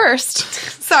 But first,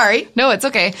 sorry. No, it's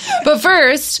okay. But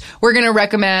first, we're going to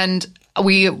recommend.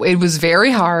 It was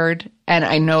very hard, and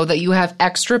I know that you have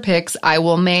extra picks. I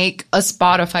will make a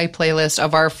Spotify playlist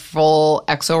of our full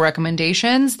EXO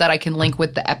recommendations that I can link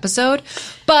with the episode.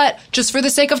 But just for the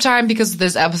sake of time, because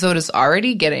this episode is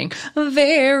already getting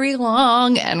very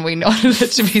long, and we wanted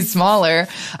it to be smaller,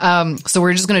 so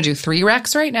we're just going to do 3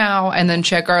 recs right now, and then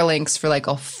check our links for like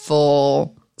a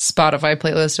full Spotify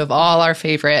playlist of all our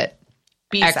favorite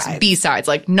B-sides,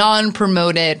 like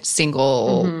non-promoted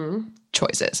single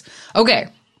choices. Okay.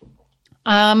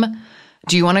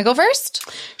 Do you want to go first?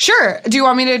 Sure. Do you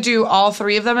want me to do all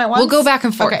 3 of them at once? We'll go back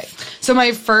and forth. Okay. So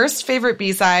my first favorite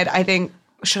B-side, I think,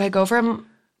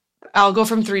 I'll go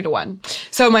from 3 to 1.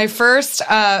 So my first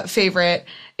favorite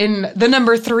in the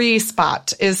number 3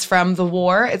 spot is from The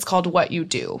War. It's called What You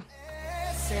Do.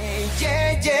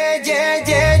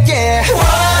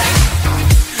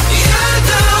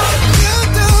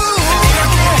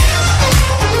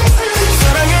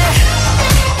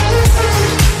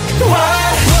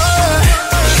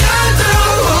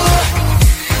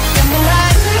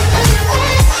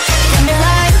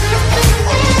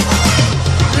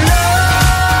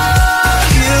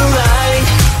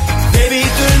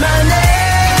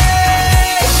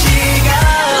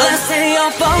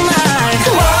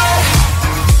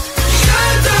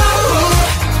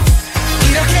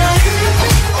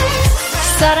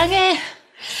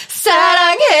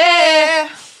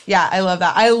 Yeah, I love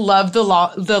that. I love the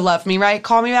Love Me Right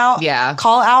Call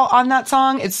Out on that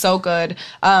song. It's so good.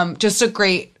 Just a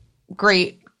great,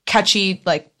 catchy,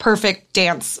 like perfect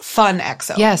dance, fun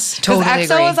EXO. Yes, totally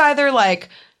EXO agree. is either like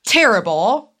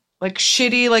terrible like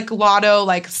shitty, like Lotto,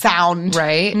 like sound,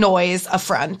 right? Noise,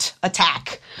 affront,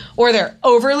 attack, or they're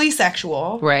overly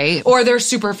sexual, right? Or they're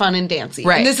super fun and dancey,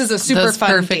 right? And this is a super Those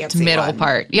fun, perfect dancey middle one.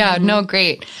 part. Yeah, no,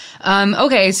 great.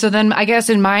 Okay, so then I guess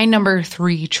in my number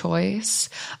 3 choice,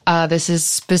 this is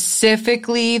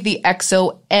specifically the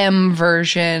XOM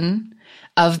version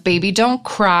of Baby Don't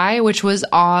Cry, which was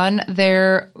on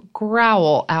their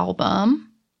Growl album.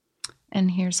 And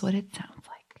here's what it sounds like.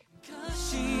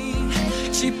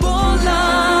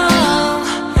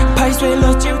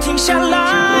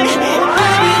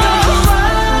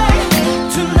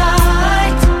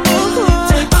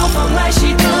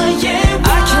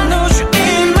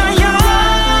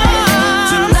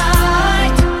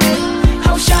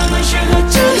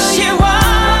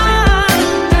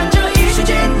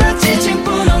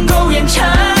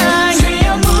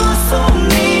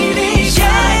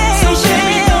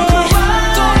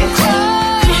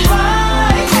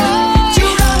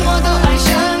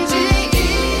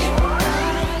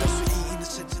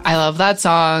 I love that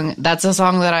song. That's a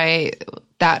song that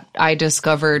I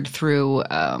discovered through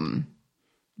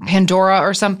Pandora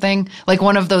or something, like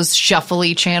one of those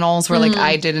shuffly channels where like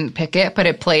I didn't pick it, but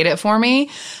it played it for me.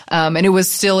 And it was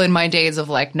still in my days of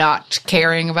like not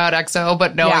caring about EXO,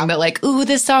 but knowing that like, ooh,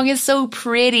 this song is so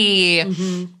pretty.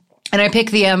 And I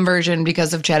picked the M version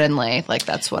because of Jet and Lay. Like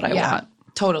that's what I want.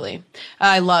 Totally.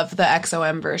 I love the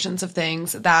XOM versions of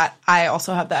things. That I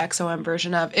also have the XOM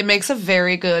version of. It makes a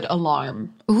very good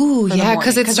alarm. Ooh, yeah,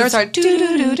 because it starts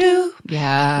do-do-do-do.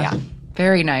 Yeah.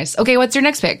 Very nice. Okay, what's your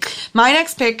next pick? My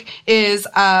next pick is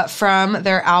from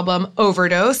their album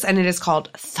Overdose, and it is called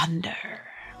Thunder.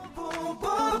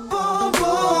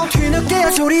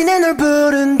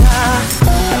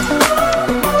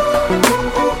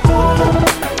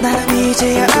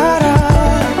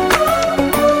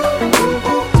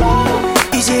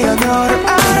 이제야 너를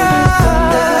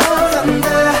알아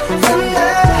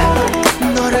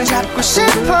너를 잡고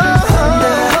싶어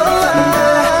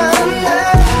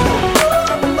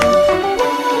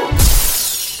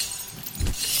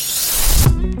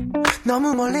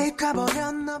너무 멀리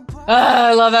가버렸나 봐.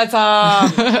 I love that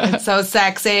song. It's so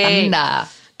sexy. Thunder.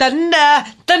 Thunder,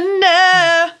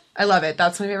 thunder. I love it.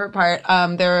 That's my favorite part.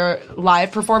 Their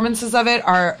live performances of it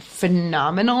are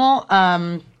phenomenal.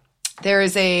 There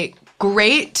is a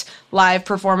great live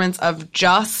performance of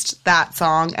just that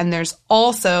song, and there's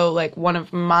also like one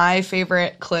of my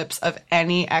favorite clips of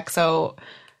any EXO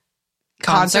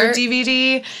concert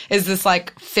DVD is this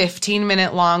like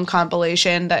 15-minute long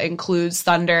compilation that includes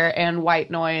Thunder and White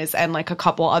Noise and like a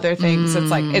couple other things. It's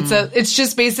like it's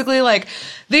just basically like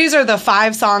these are the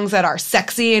 5 songs that are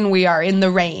sexy and we are in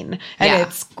the rain, and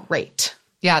it's great.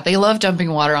 Yeah, they love dumping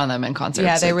water on them in concerts.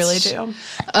 Yeah, they really do.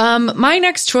 My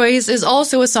next choice is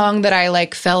also a song that I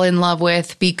like fell in love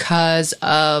with because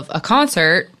of a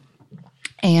concert.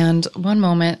 And one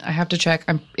moment, I have to check.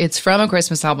 It's from a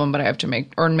Christmas album, but I have to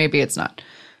make, or maybe it's not.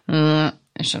 I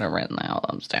should have written the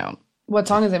albums down. What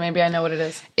song is it? Maybe I know what it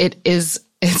is.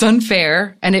 It's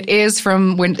Unfair, and it's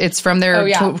from their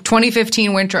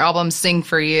 2015 winter album Sing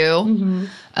For You.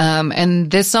 And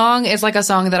this song is like a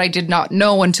song that I did not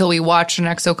know until we watched an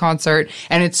EXO concert,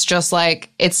 and it's just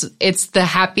like it's the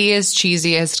happiest,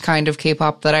 cheesiest kind of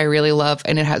K-pop that I really love,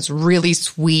 and it has really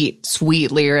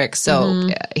sweet lyrics. So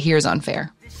here's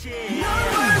Unfair.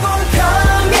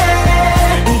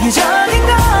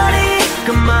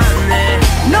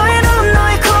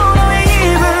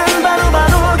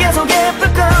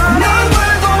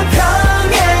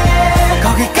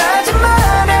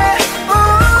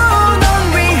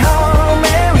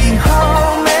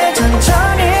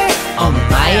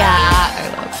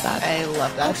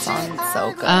 That song's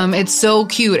so good. It's so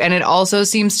cute, and it also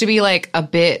seems to be like a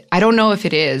bit, I don't know if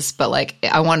it is, but like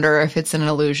I wonder if it's an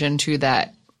allusion to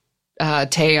that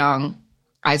Taeyong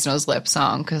Eyes Nose Lips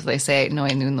song, because they say no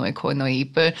no ko no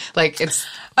ipu, like it's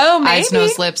Eyes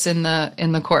Nose Lips in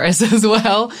the chorus as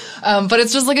well. But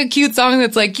it's just like a cute song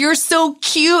that's like, you're so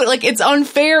cute, like it's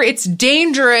unfair, it's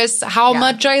dangerous how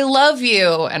much I love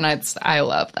you, and I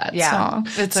love that song.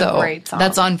 It's a great song.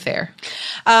 That's Unfair.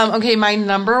 Okay, my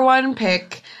number 1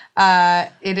 pick,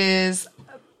 it is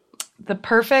the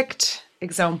perfect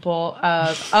example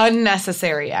of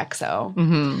unnecessary EXO.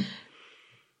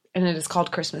 And it is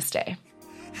called Christmas Day.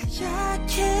 Just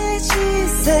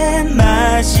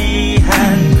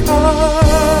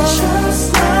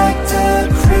like the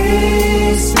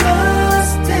Christmas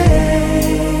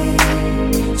day.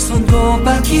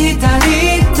 손꼽아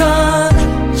기다리던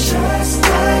Just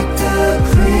like the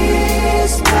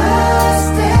Christmas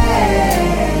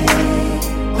day.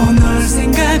 오늘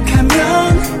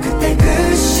생각하면 그때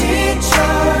그 시절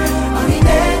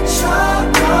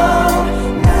어린애처럼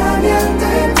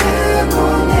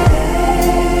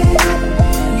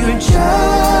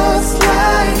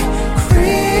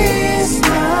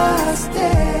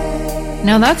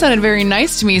Now that sounded very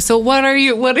nice to me. So what do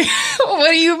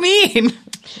you mean?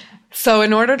 So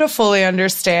in order to fully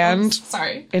understand,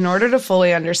 in order to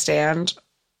fully understand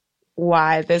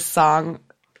why this song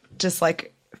just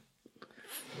like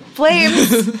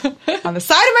flames on the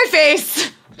side of my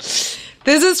face.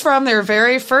 This is from their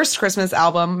very first Christmas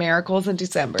album, Miracles in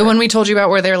December. The one we told you about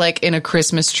where they're like in a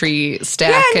Christmas tree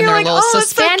stack and they're like, little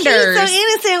suspenders. It's so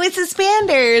innocent with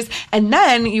suspenders. And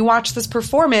then you watch this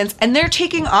performance and they're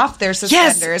taking off their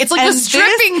suspenders. Yes, it's like a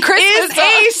stripping Christmas song.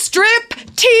 A strip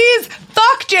tease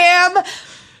fuck jam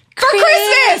for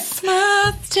Christmas.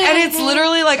 And it's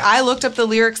literally like, I looked up the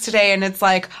lyrics today and it's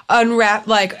like unwrap,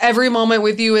 like every moment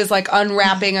with you is like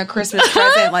unwrapping a Christmas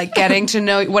present, like getting to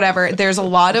know whatever. There's a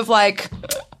lot of like,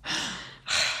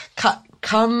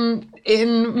 come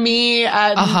in me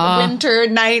and winter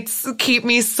nights keep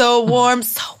me so warm.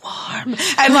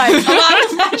 And like a lot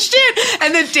of that shit.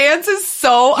 And the dance is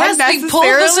so unnecessarily they pull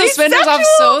the suspenders off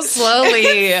so slowly.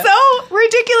 It's so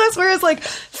ridiculous. Whereas like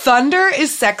Thunder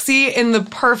is sexy in the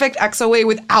perfect EXO way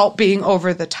without being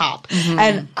over the top. Mm-hmm.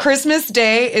 And Christmas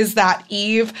Day is that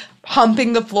Eve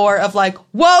humping the floor of like,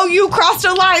 whoa, you crossed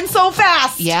a line so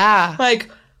fast. Yeah. Like,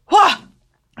 whoa.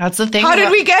 That's the thing. How did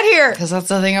we get here? Because that's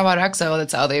the thing about EXO.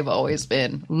 That's how they've always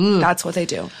been. Ooh. That's what they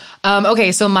do.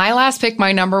 Okay, so my last pick,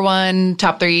 my number one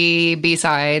top 3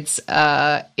 B-sides,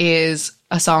 is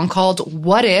a song called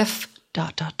What If... ...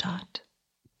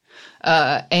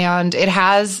 and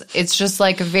it's just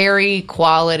like very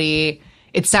quality.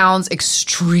 It sounds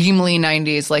extremely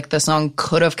 90s. Like the song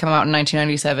could have come out in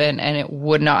 1997 and it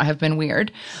would not have been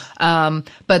weird.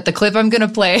 But the clip I'm going to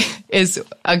play is,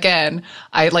 again,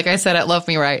 like I said at Love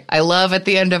Me Right, I love at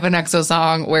the end of an EXO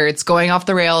song where it's going off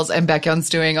the rails and Baekhyun's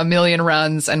doing a million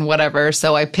runs and whatever.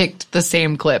 So I picked the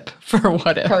same clip for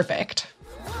What If. Perfect.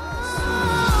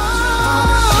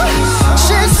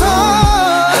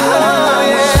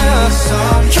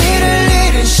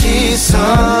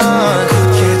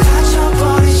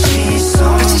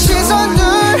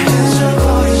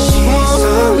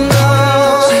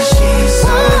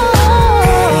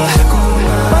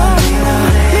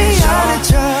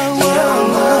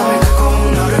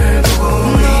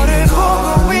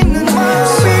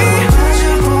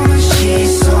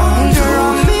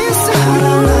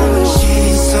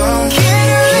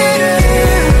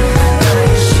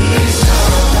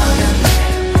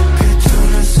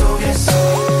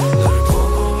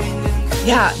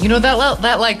 Yeah, you know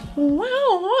that like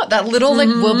wow, that little like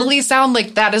wobbly sound,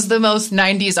 like that is the most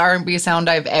 90s R&B sound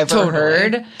I've ever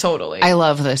heard. Totally. I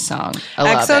love this song. I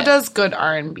love EXO it. does good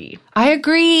R&B. I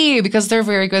agree because they're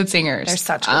very good singers. They're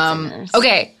such good singers.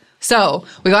 Okay, so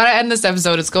we got to end this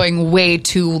episode. It's going way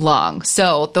too long.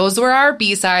 So those were our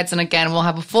B-sides, and again, we'll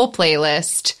have a full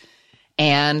playlist.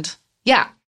 And yeah.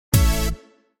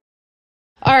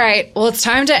 All right, well, it's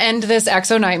time to end this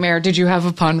EXO Nightmare. Did you have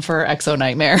a pun for EXO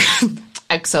Nightmare?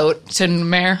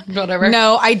 Exotenmare, whatever.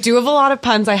 No, I do have a lot of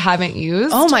puns I haven't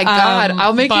used. Oh my God.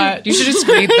 I'll make you should just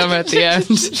read them at the end.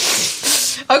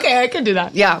 Okay, I can do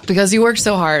that. Yeah, because you worked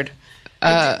so hard.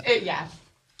 Yeah.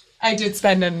 I did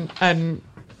spend an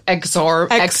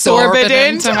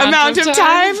exorbitant amount of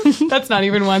time. That's not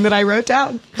even one that I wrote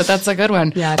down. But that's a good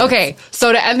one. Yeah. Okay,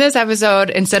 so to end this episode,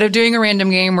 instead of doing a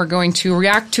random game, we're going to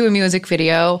react to a music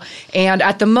video. And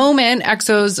at the moment,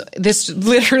 this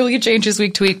literally changes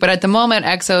week to week, but at the moment,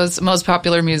 EXO's most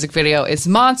popular music video is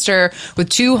Monster with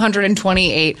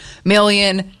 228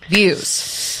 million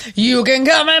views. You can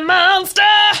call me Monster!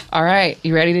 All right,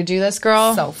 you ready to do this,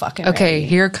 girl? So fucking Okay, ready.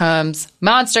 Here comes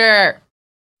Monster.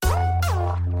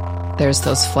 There's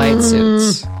those flight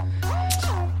suits.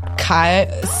 Kai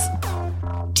is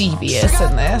devious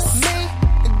in this.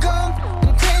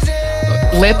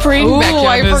 Lip ring. Ooh, Baekhyun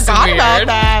I is forgot weird. about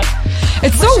that.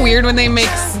 It's so weird when they make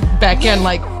Baekhyun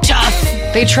like tough.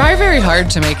 They try very hard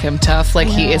to make him tough, like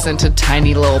he isn't a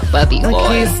tiny little bubby boy.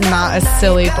 Like he's not a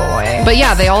silly boy. But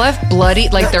yeah, they all have bloody,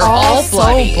 like they're all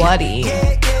bloody. So bloody.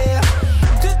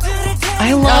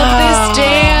 I love this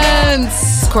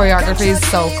dance. Choreography is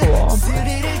so cool.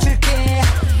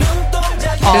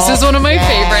 This is one of my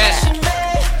favorite.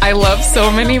 I love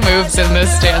so many moves in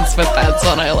this dance, but that's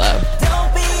one I love.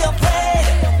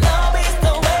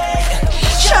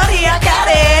 Shawty, I got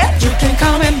it. You can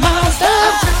call me Monster.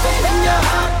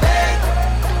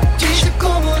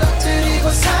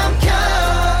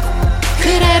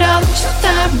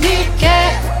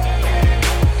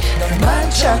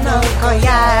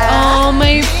 Oh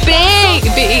my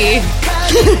baby.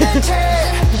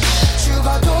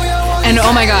 And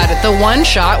oh my god, the one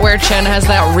shot where Chen has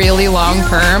that really long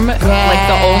perm, like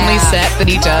the only set that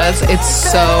he does, it's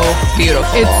so beautiful.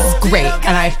 It's great,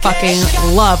 and I fucking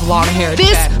love long hair.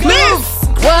 This Chen. move!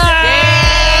 Wow!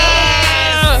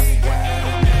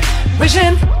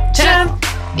 Wishing Chen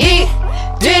he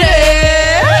did it!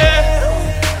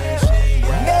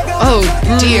 Oh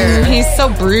dear. He's so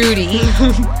broody.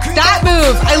 That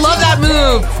move! I love that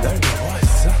move!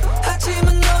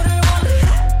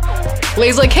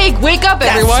 Lay's like, hey, wake up,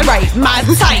 everyone. That's right, my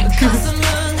time.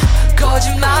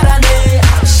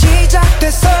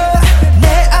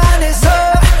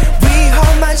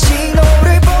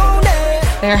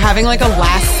 They're having like a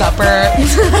Last Supper.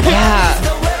 Yeah.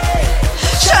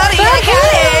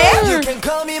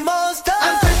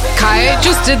 Kai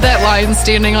just did that line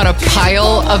standing on a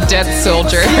pile of dead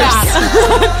soldiers. Yeah.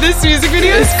 This music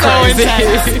video is so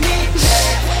intense.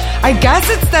 I guess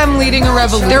it's them leading a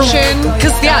revolution.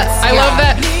 Because, I love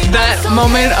that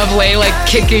moment of Lei, like,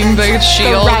 kicking the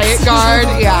shield. The riot guard,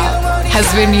 yeah.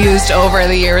 Has been used over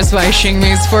the years by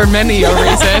Xingmis for many a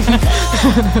reason.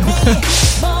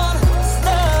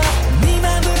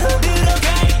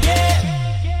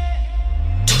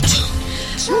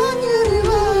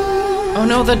 Oh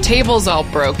no, the table's all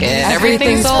broken.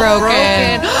 Everything's all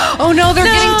broken. Oh no, they're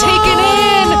getting taken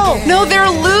in. No, they're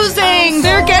losing.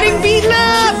 They're getting beaten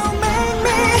up.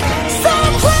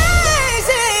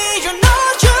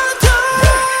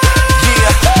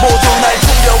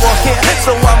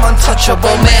 So I'm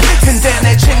untouchable, man.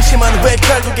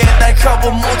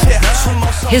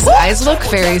 His eyes look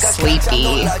very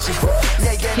sleepy.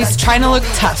 He's trying to look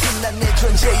tough.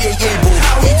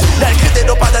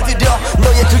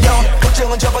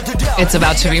 It's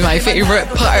about to be my favorite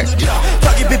part.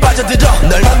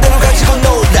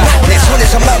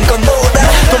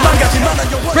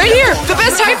 Right here, the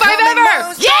best high five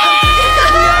ever.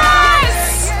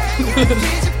 Yes!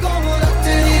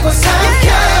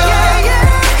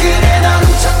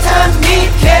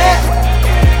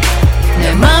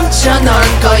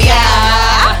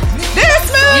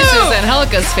 This move! This is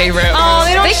Angelica's favorite. Oh,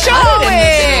 they don't show cut it in the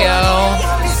video.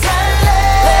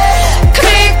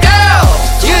 Creep girl,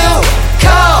 you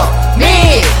call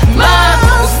me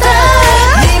monster.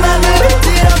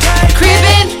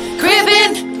 Creepin',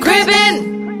 creepin',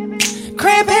 creepin',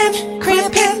 creepin',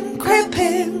 creepin',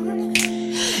 creepin'.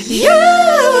 You,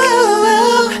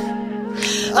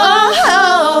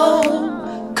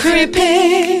 oh,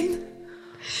 creeping.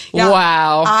 Yeah,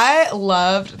 wow. I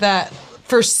loved that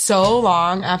for so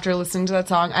long after listening to that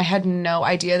song. I had no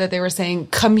idea that they were saying,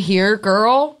 come here,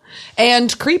 girl,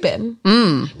 and creepin'.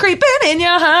 Creepin' in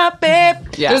your heart, babe.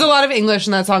 Yeah. There's a lot of English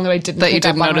in that song that I didn't that you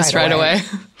didn't notice right away.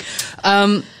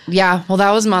 Yeah, well,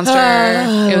 that was Monster.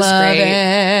 It was love great.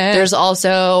 it. There's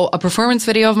also a performance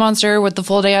video of Monster with the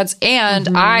full dance, and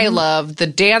I love the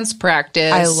dance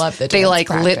practice. I love the They dance lit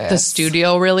the practice.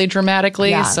 studio really dramatically.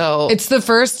 Yeah. So it's the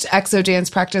first EXO dance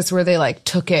practice where they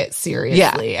took it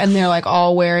seriously, and they're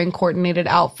all wearing coordinated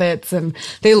outfits, and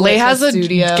they lit Lei has the a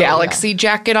studio. galaxy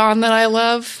jacket on that I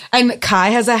love. And Kai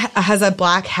has a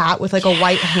black hat with a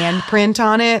white handprint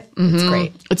on it. It's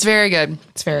great. It's very good.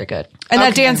 It's very good, and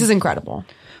that dance is incredible.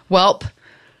 Welp.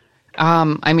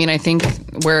 I mean, I think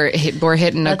we're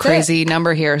hitting a crazy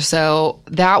number here. So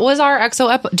that was our EXO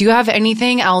episode. Do you have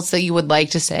anything else that you would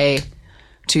like to say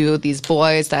to these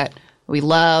boys that we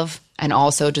love and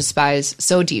also despise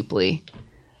so deeply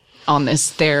on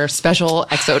their special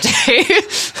EXO day?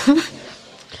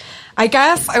 I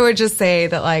guess I would just say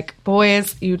that,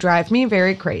 boys, you drive me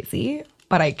very crazy,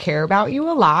 but I care about you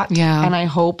a lot. Yeah. And I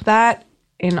hope that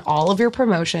in all of your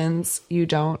promotions, you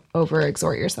don't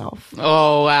overexert yourself.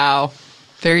 Oh, wow.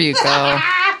 There you go.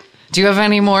 Do you have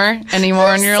any more on your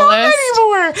list? Many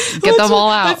more. Get them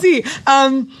all out. Let's see.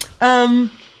 I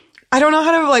don't know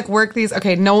how to work these.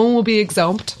 Okay, no one will be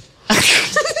exempt.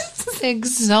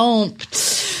 Exempt.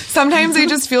 Sometimes I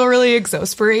just feel really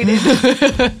exasperated.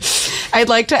 I'd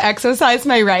like to exercise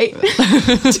my right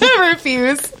to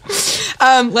refuse.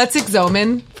 Let's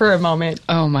examine for a moment.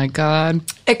 Oh my God.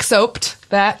 Exopt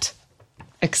that.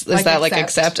 Is that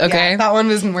accept? Okay. Yeah, that one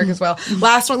doesn't work as well.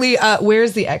 Last one,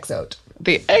 where's the exote?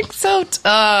 The exote.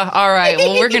 All right.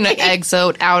 Well, we're going to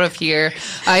exote out of here.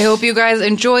 I hope you guys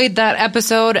enjoyed that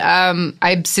episode.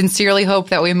 I sincerely hope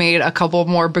that we made a couple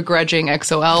more begrudging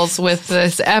XOLs with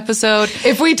this episode.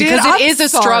 If we did, because I'm it is a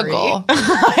sorry. struggle.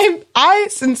 I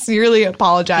sincerely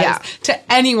apologize to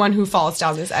anyone who falls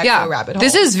down this EXO rabbit hole.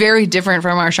 This is very different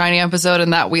from our SHINee episode in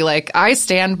that I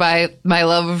stand by my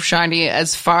love of SHINee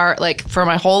as far, for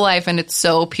my whole life, and it's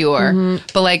so pure. Mm-hmm.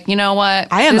 But, you know what?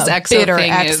 I am this a EXO bitter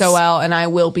thing XOL, and I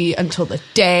will be until the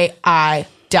day I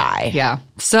die. Yeah.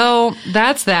 So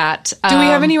that's that. Do we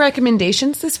have any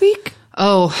recommendations this week?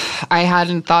 Oh, I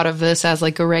hadn't thought of this as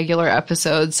like a regular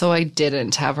episode, so I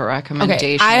didn't have a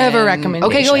recommendation. Okay, I have a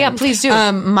recommendation. Okay, yeah, please do.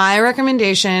 My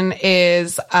recommendation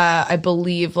is, I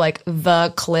believe, like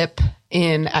the clip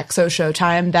in EXO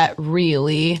Showtime that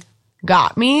really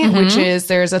got me, which is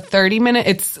there's a 30-minute,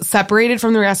 it's separated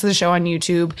from the rest of the show on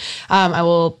YouTube.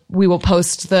 We will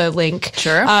post the link.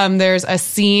 Sure. There's a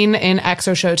scene in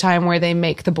EXO Showtime where they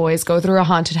make the boys go through a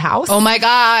haunted house. Oh my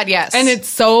God, yes. And it's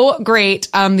so great.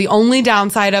 The only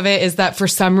downside of it is that for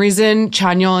some reason,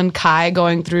 Chanyeol and Kai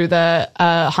going through the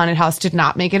haunted house did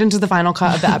not make it into the final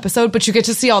cut of the episode, but you get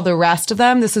to see all the rest of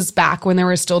them. This is back when there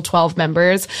were still 12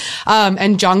 members.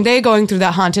 And Jongdae going through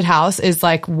that haunted house is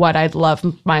like what I'd love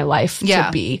my life to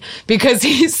be, because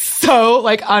he's so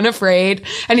like unafraid,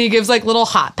 and he gives like little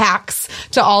hot packs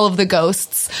to all of the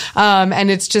ghosts. And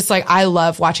it's just like, I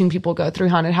love watching people go through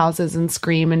haunted houses and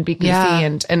scream and be goofy,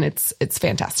 and it's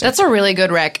fantastic. That's a really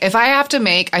good rec. If I have to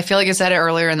make, I feel like I said it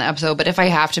earlier in the episode, but if I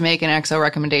have to make an EXO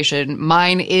recommendation,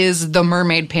 mine is the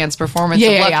mermaid pants performance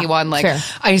of Lucky One. Like,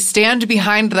 I stand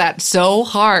behind that so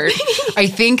hard. I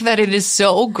think that it is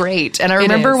so great. And I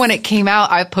remember when it came out,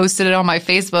 I posted it on my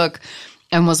Facebook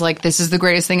and was like, this is the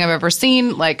greatest thing I've ever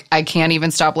seen. Like, I can't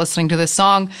even stop listening to this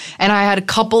song. And I had a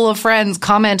couple of friends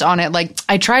comment on it. Like,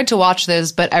 I tried to watch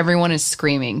this, but everyone is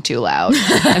screaming too loud.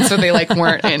 And so they like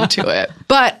weren't into it.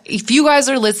 But if you guys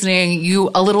are listening,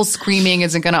 a little screaming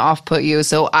isn't going to off-put you.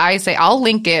 So I say I'll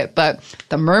link it, but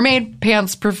the mermaid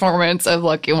pants performance of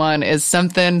Lucky One is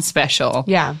something special.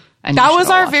 Yeah. That was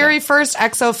our very first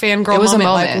EXO fangirl moment.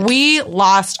 Like, we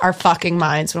lost our fucking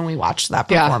minds when we watched that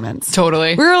performance. Yeah,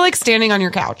 totally. We were like standing on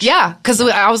your couch. Yeah, because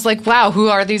I was like, wow, who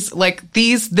are these? Like,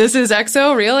 this is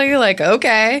EXO? Really? Like,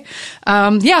 okay.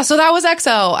 Yeah, so that was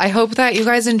EXO. I hope that you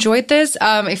guys enjoyed this.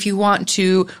 If you want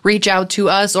to reach out to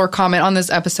us or comment on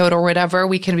this episode or whatever,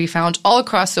 we can be found all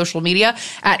across social media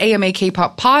at AMA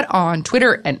K-Pop Pod on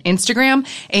Twitter and Instagram,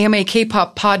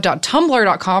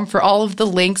 amakpoppod.tumblr.com for all of the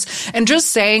links. And just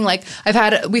saying, like,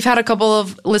 we've had a couple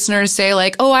of listeners say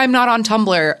like, oh, I'm not on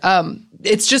Tumblr.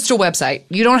 It's just a website.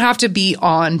 You don't have to be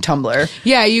on Tumblr.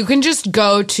 Yeah, you can just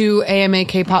go to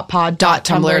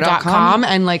amakpoppod.tumblr.com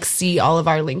and like see all of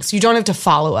our links. You don't have to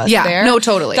follow us there. No,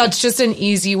 totally. That's just an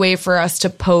easy way for us to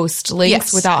post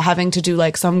links without having to do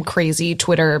like some crazy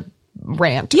Twitter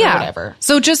rant or whatever.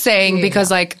 So just saying,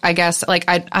 because like, I guess like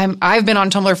I've been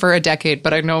on Tumblr for a decade,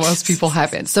 but I know most people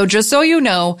haven't. So just so you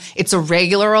know, it's a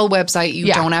regular old website. You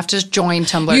don't have to join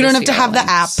Tumblr. You don't have to have the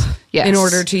app Yes. in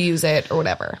order to use it or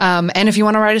whatever. And if you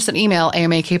want to write us an email,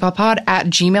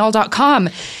 amakpoppod@gmail.com.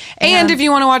 And if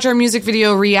you want to watch our music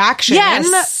video reaction,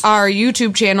 our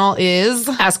YouTube channel is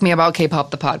Ask Me About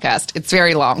K-Pop, the podcast. It's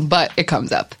very long, but it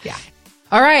comes up. Yeah.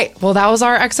 All right. Well, that was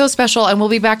our EXO special, and we'll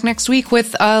be back next week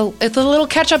with it's a little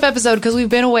catch-up episode because we've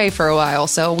been away for a while.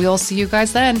 So we'll see you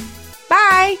guys then.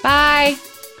 Bye. Bye.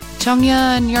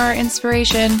 Jonghyun, your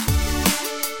inspiration.